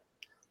that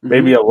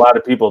maybe a lot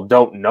of people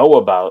don't know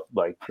about,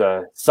 like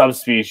the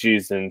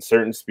subspecies and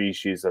certain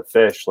species of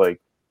fish. Like,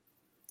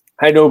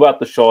 I knew about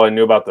the shoal, I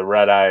knew about the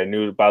red eye, I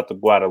knew about the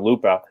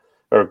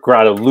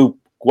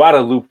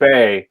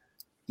Guadalupe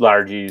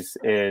largies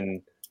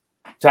in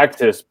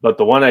Texas, but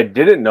the one I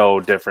didn't know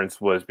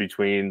difference was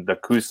between the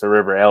Coosa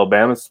River,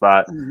 Alabama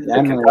spot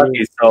and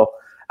Kentucky. So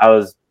I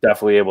was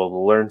definitely able to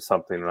learn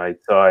something,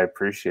 so I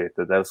appreciate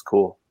that. That was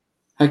cool.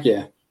 Heck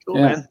yeah. Cool,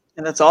 man.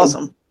 And that's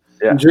awesome.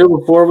 Yeah. Drew,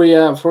 before we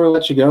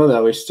let you go,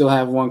 though, we still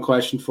have one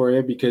question for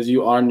you because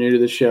you are new to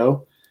the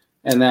show.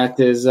 And that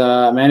is,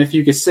 man, if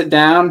you could sit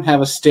down, have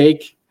a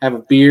steak, have a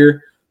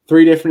beer,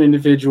 3 different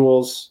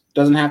individuals,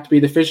 doesn't have to be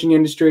the fishing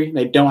industry.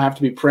 They don't have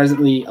to be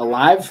presently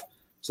alive.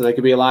 So they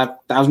could be alive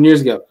 1,000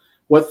 years ago.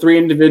 What 3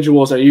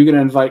 individuals are you going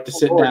to invite to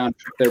sit down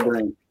with their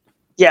brain?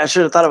 Yeah, I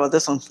should have thought about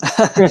this one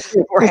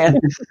beforehand.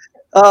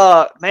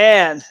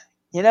 Man,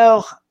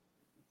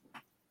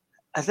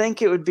 I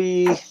think it would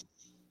be –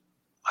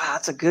 wow,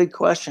 that's a good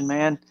question,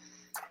 man.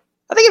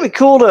 I think it'd be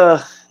cool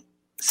to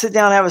sit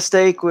down and have a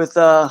steak with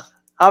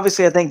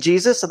obviously, I think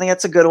Jesus. I think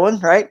that's a good one,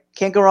 right?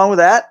 Can't go wrong with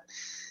that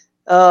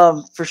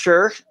for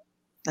sure.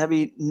 That'd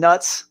be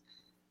nuts.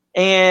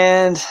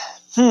 And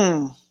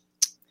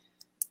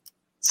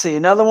see,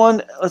 another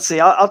one. Let's see.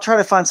 I'll try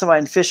to find somebody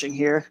in fishing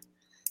here.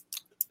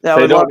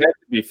 They don't have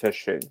to be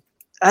fishing.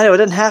 I know it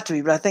doesn't have to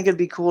be, but I think it'd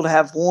be cool to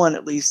have one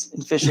at least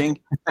in fishing.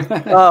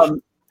 Fair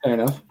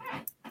enough.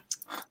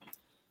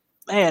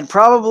 Man,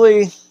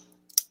 probably. I'm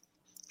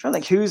trying to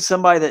think who's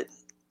somebody that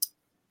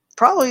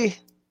probably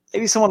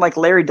maybe someone like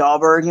Larry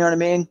Dahlberg. You know what I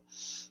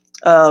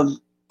mean?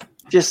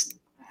 Just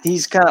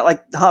he's kind of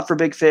like the hunt for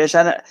big fish.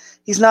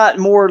 He's not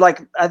more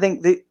like I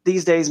think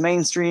these days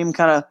mainstream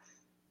kind of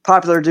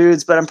popular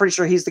dudes, but I'm pretty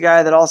sure he's the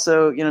guy that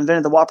also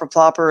invented the Whopper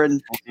Plopper,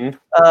 and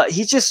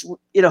he's just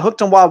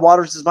hooked on wild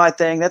waters is my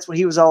thing. That's what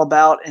he was all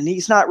about, and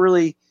he's not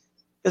really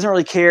doesn't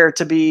really care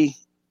to be,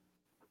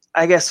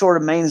 I guess, sort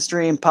of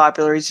mainstream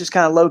popular. He's just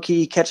kind of low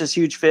key, catches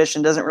huge fish,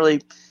 and doesn't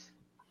really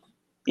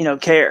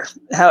care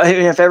how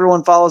if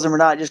everyone follows him or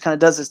not. Just kind of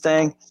does his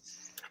thing.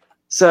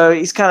 So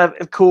he's kind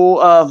of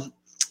cool.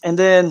 And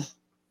then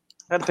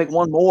I got to pick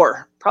one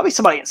more. Probably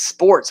somebody in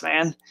sports,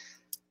 man.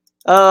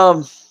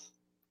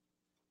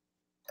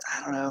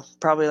 I don't know,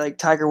 probably like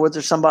Tiger Woods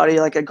or somebody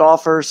like a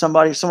golfer or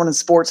someone in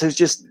sports who's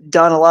just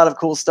done a lot of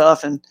cool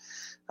stuff. And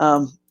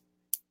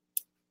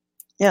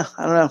yeah,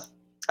 I don't know.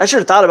 I should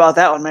have thought about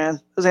that one, man.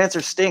 Those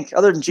answers stink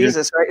other than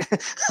Jesus,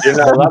 right? You're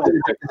not allowed to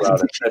think about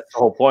it. That's the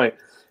whole point.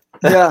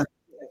 Yeah.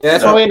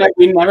 That's why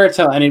we never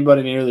tell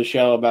anybody near the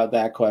show about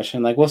that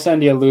question. Like, we'll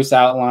send you a loose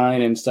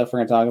outline and stuff we're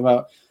going to talk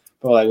about.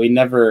 But like, we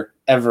never,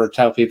 ever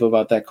tell people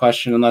about that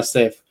question unless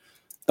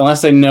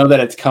they know that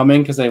it's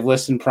coming because they've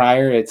listened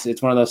prior. It's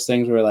one of those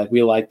things where like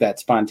we like that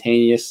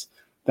spontaneous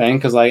thing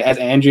because like as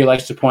Andrew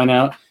likes to point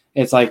out,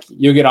 it's like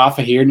you get off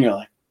of here and you're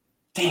like,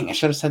 dang, I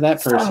should have said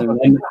that first.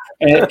 And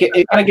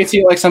it kind of gets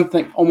you like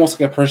something almost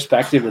like a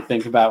perspective to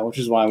think about, which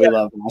is why we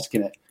love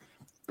asking it.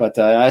 But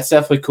that's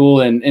definitely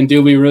cool. And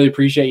dude, we really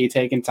appreciate you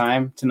taking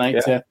time tonight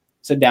to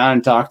sit down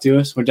and talk to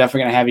us. We're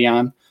definitely going to have you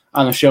on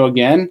the show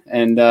again.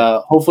 And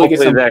hopefully get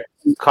some that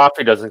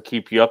coffee doesn't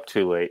keep you up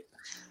too late.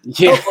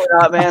 Yeah. Hopefully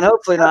not, man.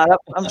 Hopefully not.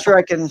 I'm sure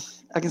I can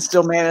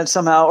still manage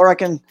somehow, or I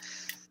can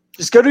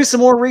just go do some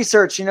more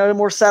research,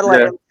 more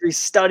satellite imagery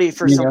study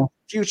for some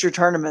future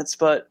tournaments.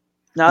 But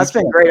no, it's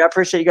been great. I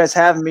appreciate you guys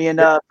having me. And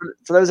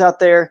for those out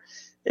there,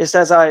 just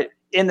as I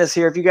end this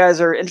here, if you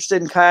guys are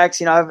interested in kayaks,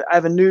 I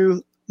have a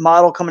new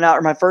model coming out,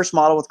 or my first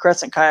model with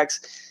Crescent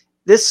Kayaks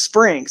this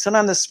spring,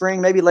 sometime this spring,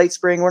 maybe late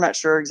spring. We're not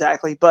sure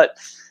exactly, but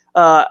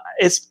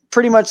it's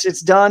pretty much,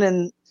 it's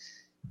done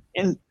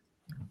in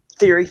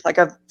theory. Like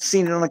I've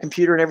seen it on the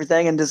computer and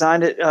everything and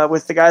designed it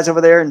with the guys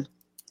over there. And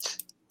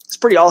it's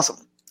pretty awesome.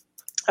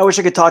 I wish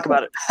I could talk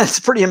about it. It's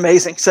pretty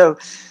amazing. So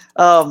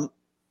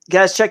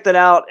guys, check that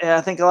out. And I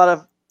think a lot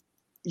of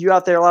you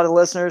out there, a lot of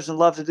listeners and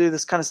love to do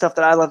this kind of stuff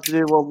that I love to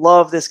do will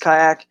love this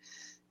kayak,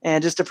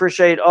 and just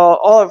appreciate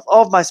all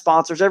of my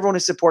sponsors, everyone who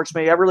supports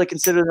me. I really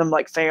consider them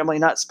like family,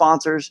 not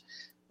sponsors,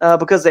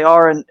 because they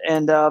are.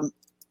 And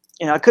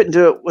I couldn't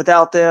do it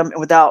without them and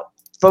without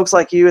folks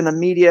like you in the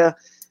media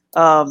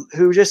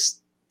who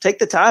just take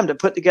the time to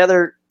put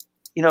together,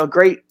 a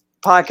great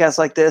podcast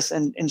like this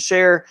and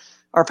share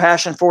our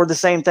passion for the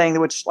same thing,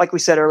 which, like we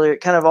said earlier,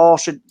 it kind of all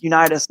should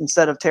unite us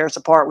instead of tear us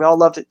apart. We all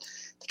love to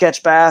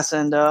catch bass,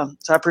 and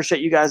so I appreciate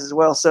you guys as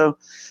well. So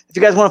if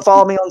you guys want to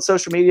follow me on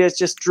social media, it's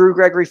just Drew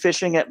Gregory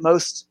Fishing at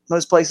most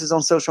places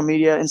on social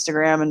media,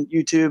 Instagram and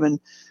YouTube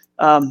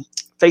and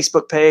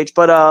Facebook page.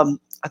 But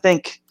I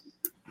think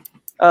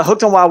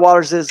Hooked on Wild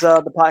Waters is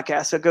the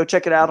podcast, so go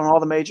check it out on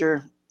all the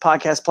major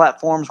podcast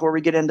platforms where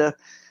we get into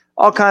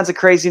all kinds of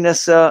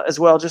craziness as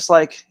well, just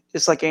like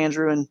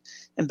Andrew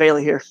and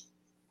Bailey here.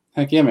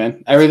 Heck yeah,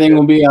 man. Everything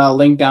will be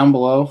linked down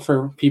below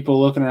for people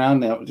looking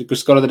around.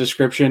 Just go to the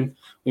description.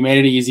 We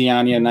made it easy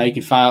on you. Now you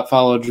can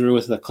follow Drew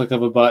with the click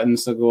of a button.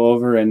 So go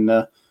over and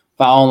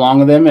follow along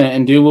with him.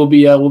 And dude, we'll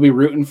be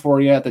rooting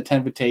for you at the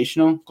 10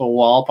 Invitational. Go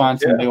wallop on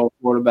some big old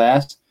Florida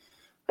bass.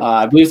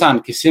 I believe it's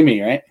on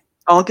Kissimmee, right?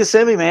 On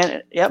Kissimmee,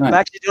 man. Yep. Nice. I'm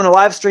actually doing a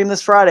live stream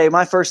this Friday.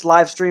 My first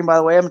live stream, by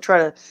the way. I'm going to try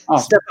to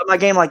step up my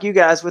game like you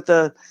guys with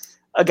a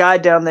guy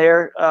down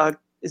there.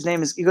 His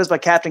name he goes by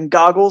Captain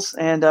Goggles,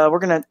 and we're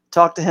going to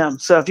talk to him.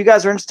 So if you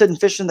guys are interested in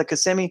fishing the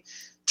Kissimmee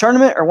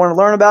tournament or want to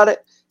learn about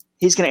it,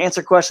 he's going to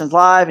answer questions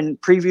live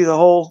and preview the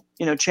whole,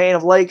 chain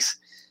of lakes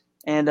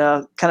and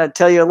kind of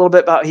tell you a little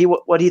bit about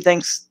what he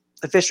thinks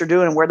the fish are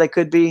doing and where they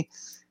could be.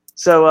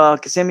 So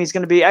Kissimmee is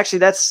going to be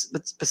that's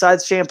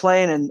besides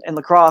Champlain and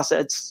La Crosse,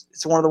 it's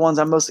one of the ones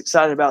I'm most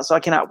excited about. So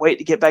I cannot wait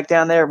to get back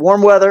down there,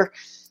 warm weather,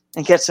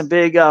 and catch some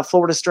big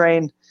Florida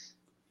strain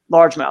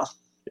largemouth.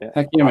 Yeah.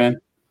 Heck yeah,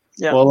 man.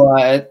 Yeah. Well,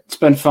 it's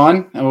been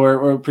fun, and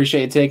we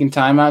appreciate you taking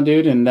time out,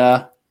 dude. And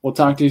we'll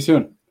talk to you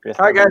soon. Yeah.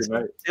 All right, guys. See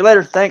you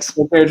later. Thanks.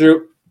 Okay,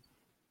 Drew.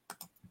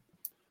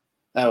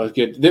 That was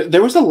good.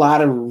 There was a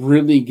lot of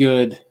really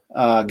good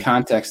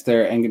context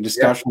there and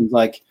discussions. Yeah.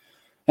 Like,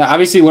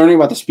 obviously, learning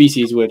about the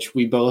species, which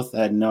we both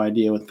had no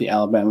idea with the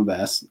Alabama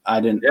bass.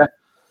 I didn't. Yeah.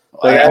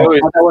 I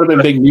thought that would have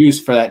been big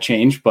news for that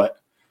change, but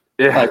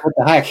like, what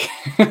the heck?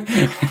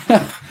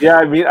 Yeah,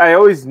 I mean, I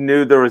always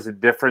knew there was a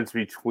difference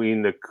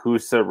between the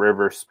Coosa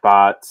River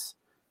spots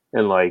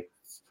and like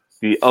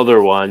the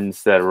other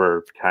ones that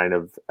were kind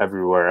of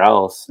everywhere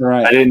else.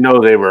 Right. I didn't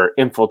know they were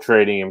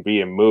infiltrating and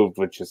being moved,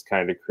 which is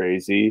kind of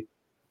crazy.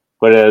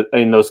 But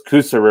those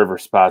Coosa River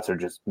spots are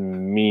just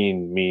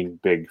mean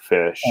big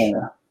fish.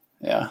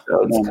 Yeah.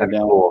 So it's kind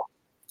of cool.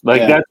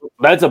 Like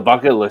that's a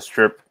bucket list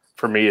trip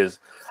for me. Is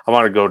I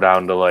want to go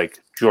down to like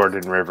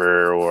Jordan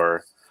River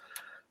or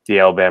the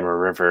Alabama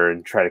River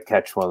and try to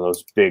catch one of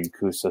those big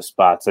Coosa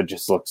spots. It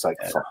just looks like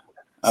fun.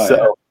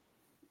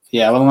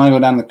 Yeah, I want to go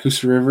down the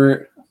Coosa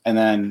River, and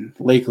then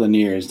Lake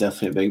Lanier is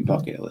definitely a big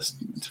bucket list.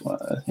 It's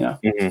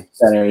that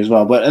area as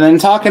well. But and then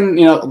talking,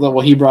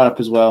 what he brought up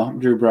as well,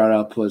 Drew brought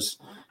up was,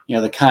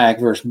 the kayak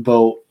versus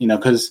boat,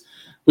 because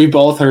we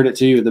both heard it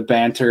too, the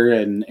banter,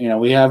 and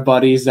we have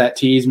buddies that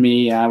tease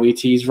me, we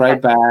tease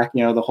right back,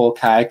 the whole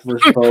kayak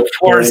versus boat.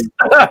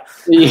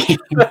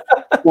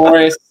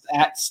 Forrest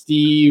at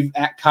Steve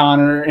at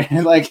Connor,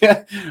 and like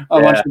a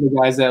bunch of the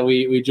guys that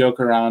we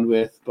joke around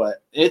with,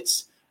 but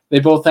they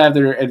both have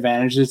their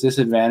advantages,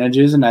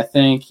 disadvantages, and I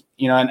think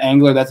an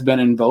angler that's been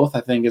in both,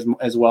 I think,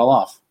 is well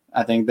off.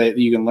 I think that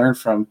you can learn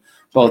from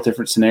both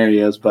different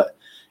scenarios, but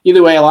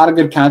either way, a lot of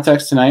good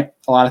context tonight,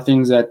 a lot of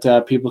things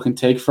that people can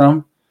take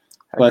from.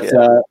 But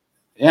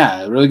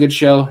really good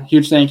show.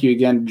 Huge thank you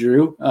again,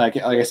 Drew. Like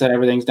I said,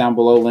 everything's down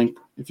below. Link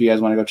if you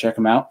guys want to go check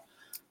him out.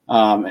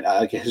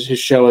 And his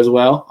show as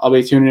well. I'll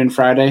be tuning in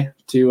Friday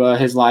to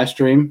his live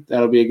stream.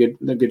 That'll be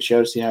a good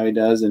show to see how he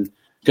does, and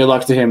good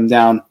luck to him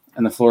down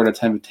in the Florida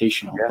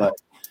Invitational. Yeah.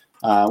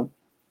 But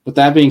with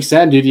that being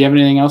said, dude, do you have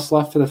anything else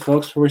left for the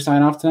folks before we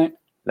sign off tonight?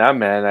 Nah,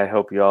 man. I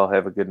hope you all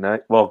have a good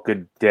night. Well,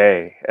 good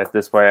day at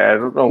this point. I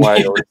don't know why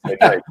I always say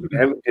night.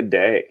 Have a good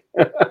day.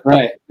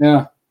 Right.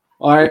 Yeah.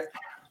 All right.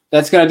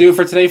 That's going to do it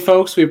for today,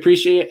 folks. We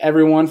appreciate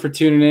everyone for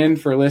tuning in,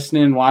 for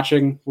listening and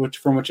watching,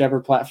 from whichever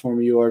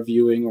platform you are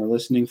viewing or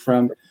listening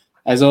from.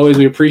 As always,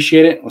 we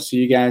appreciate it. We'll see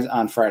you guys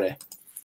on Friday.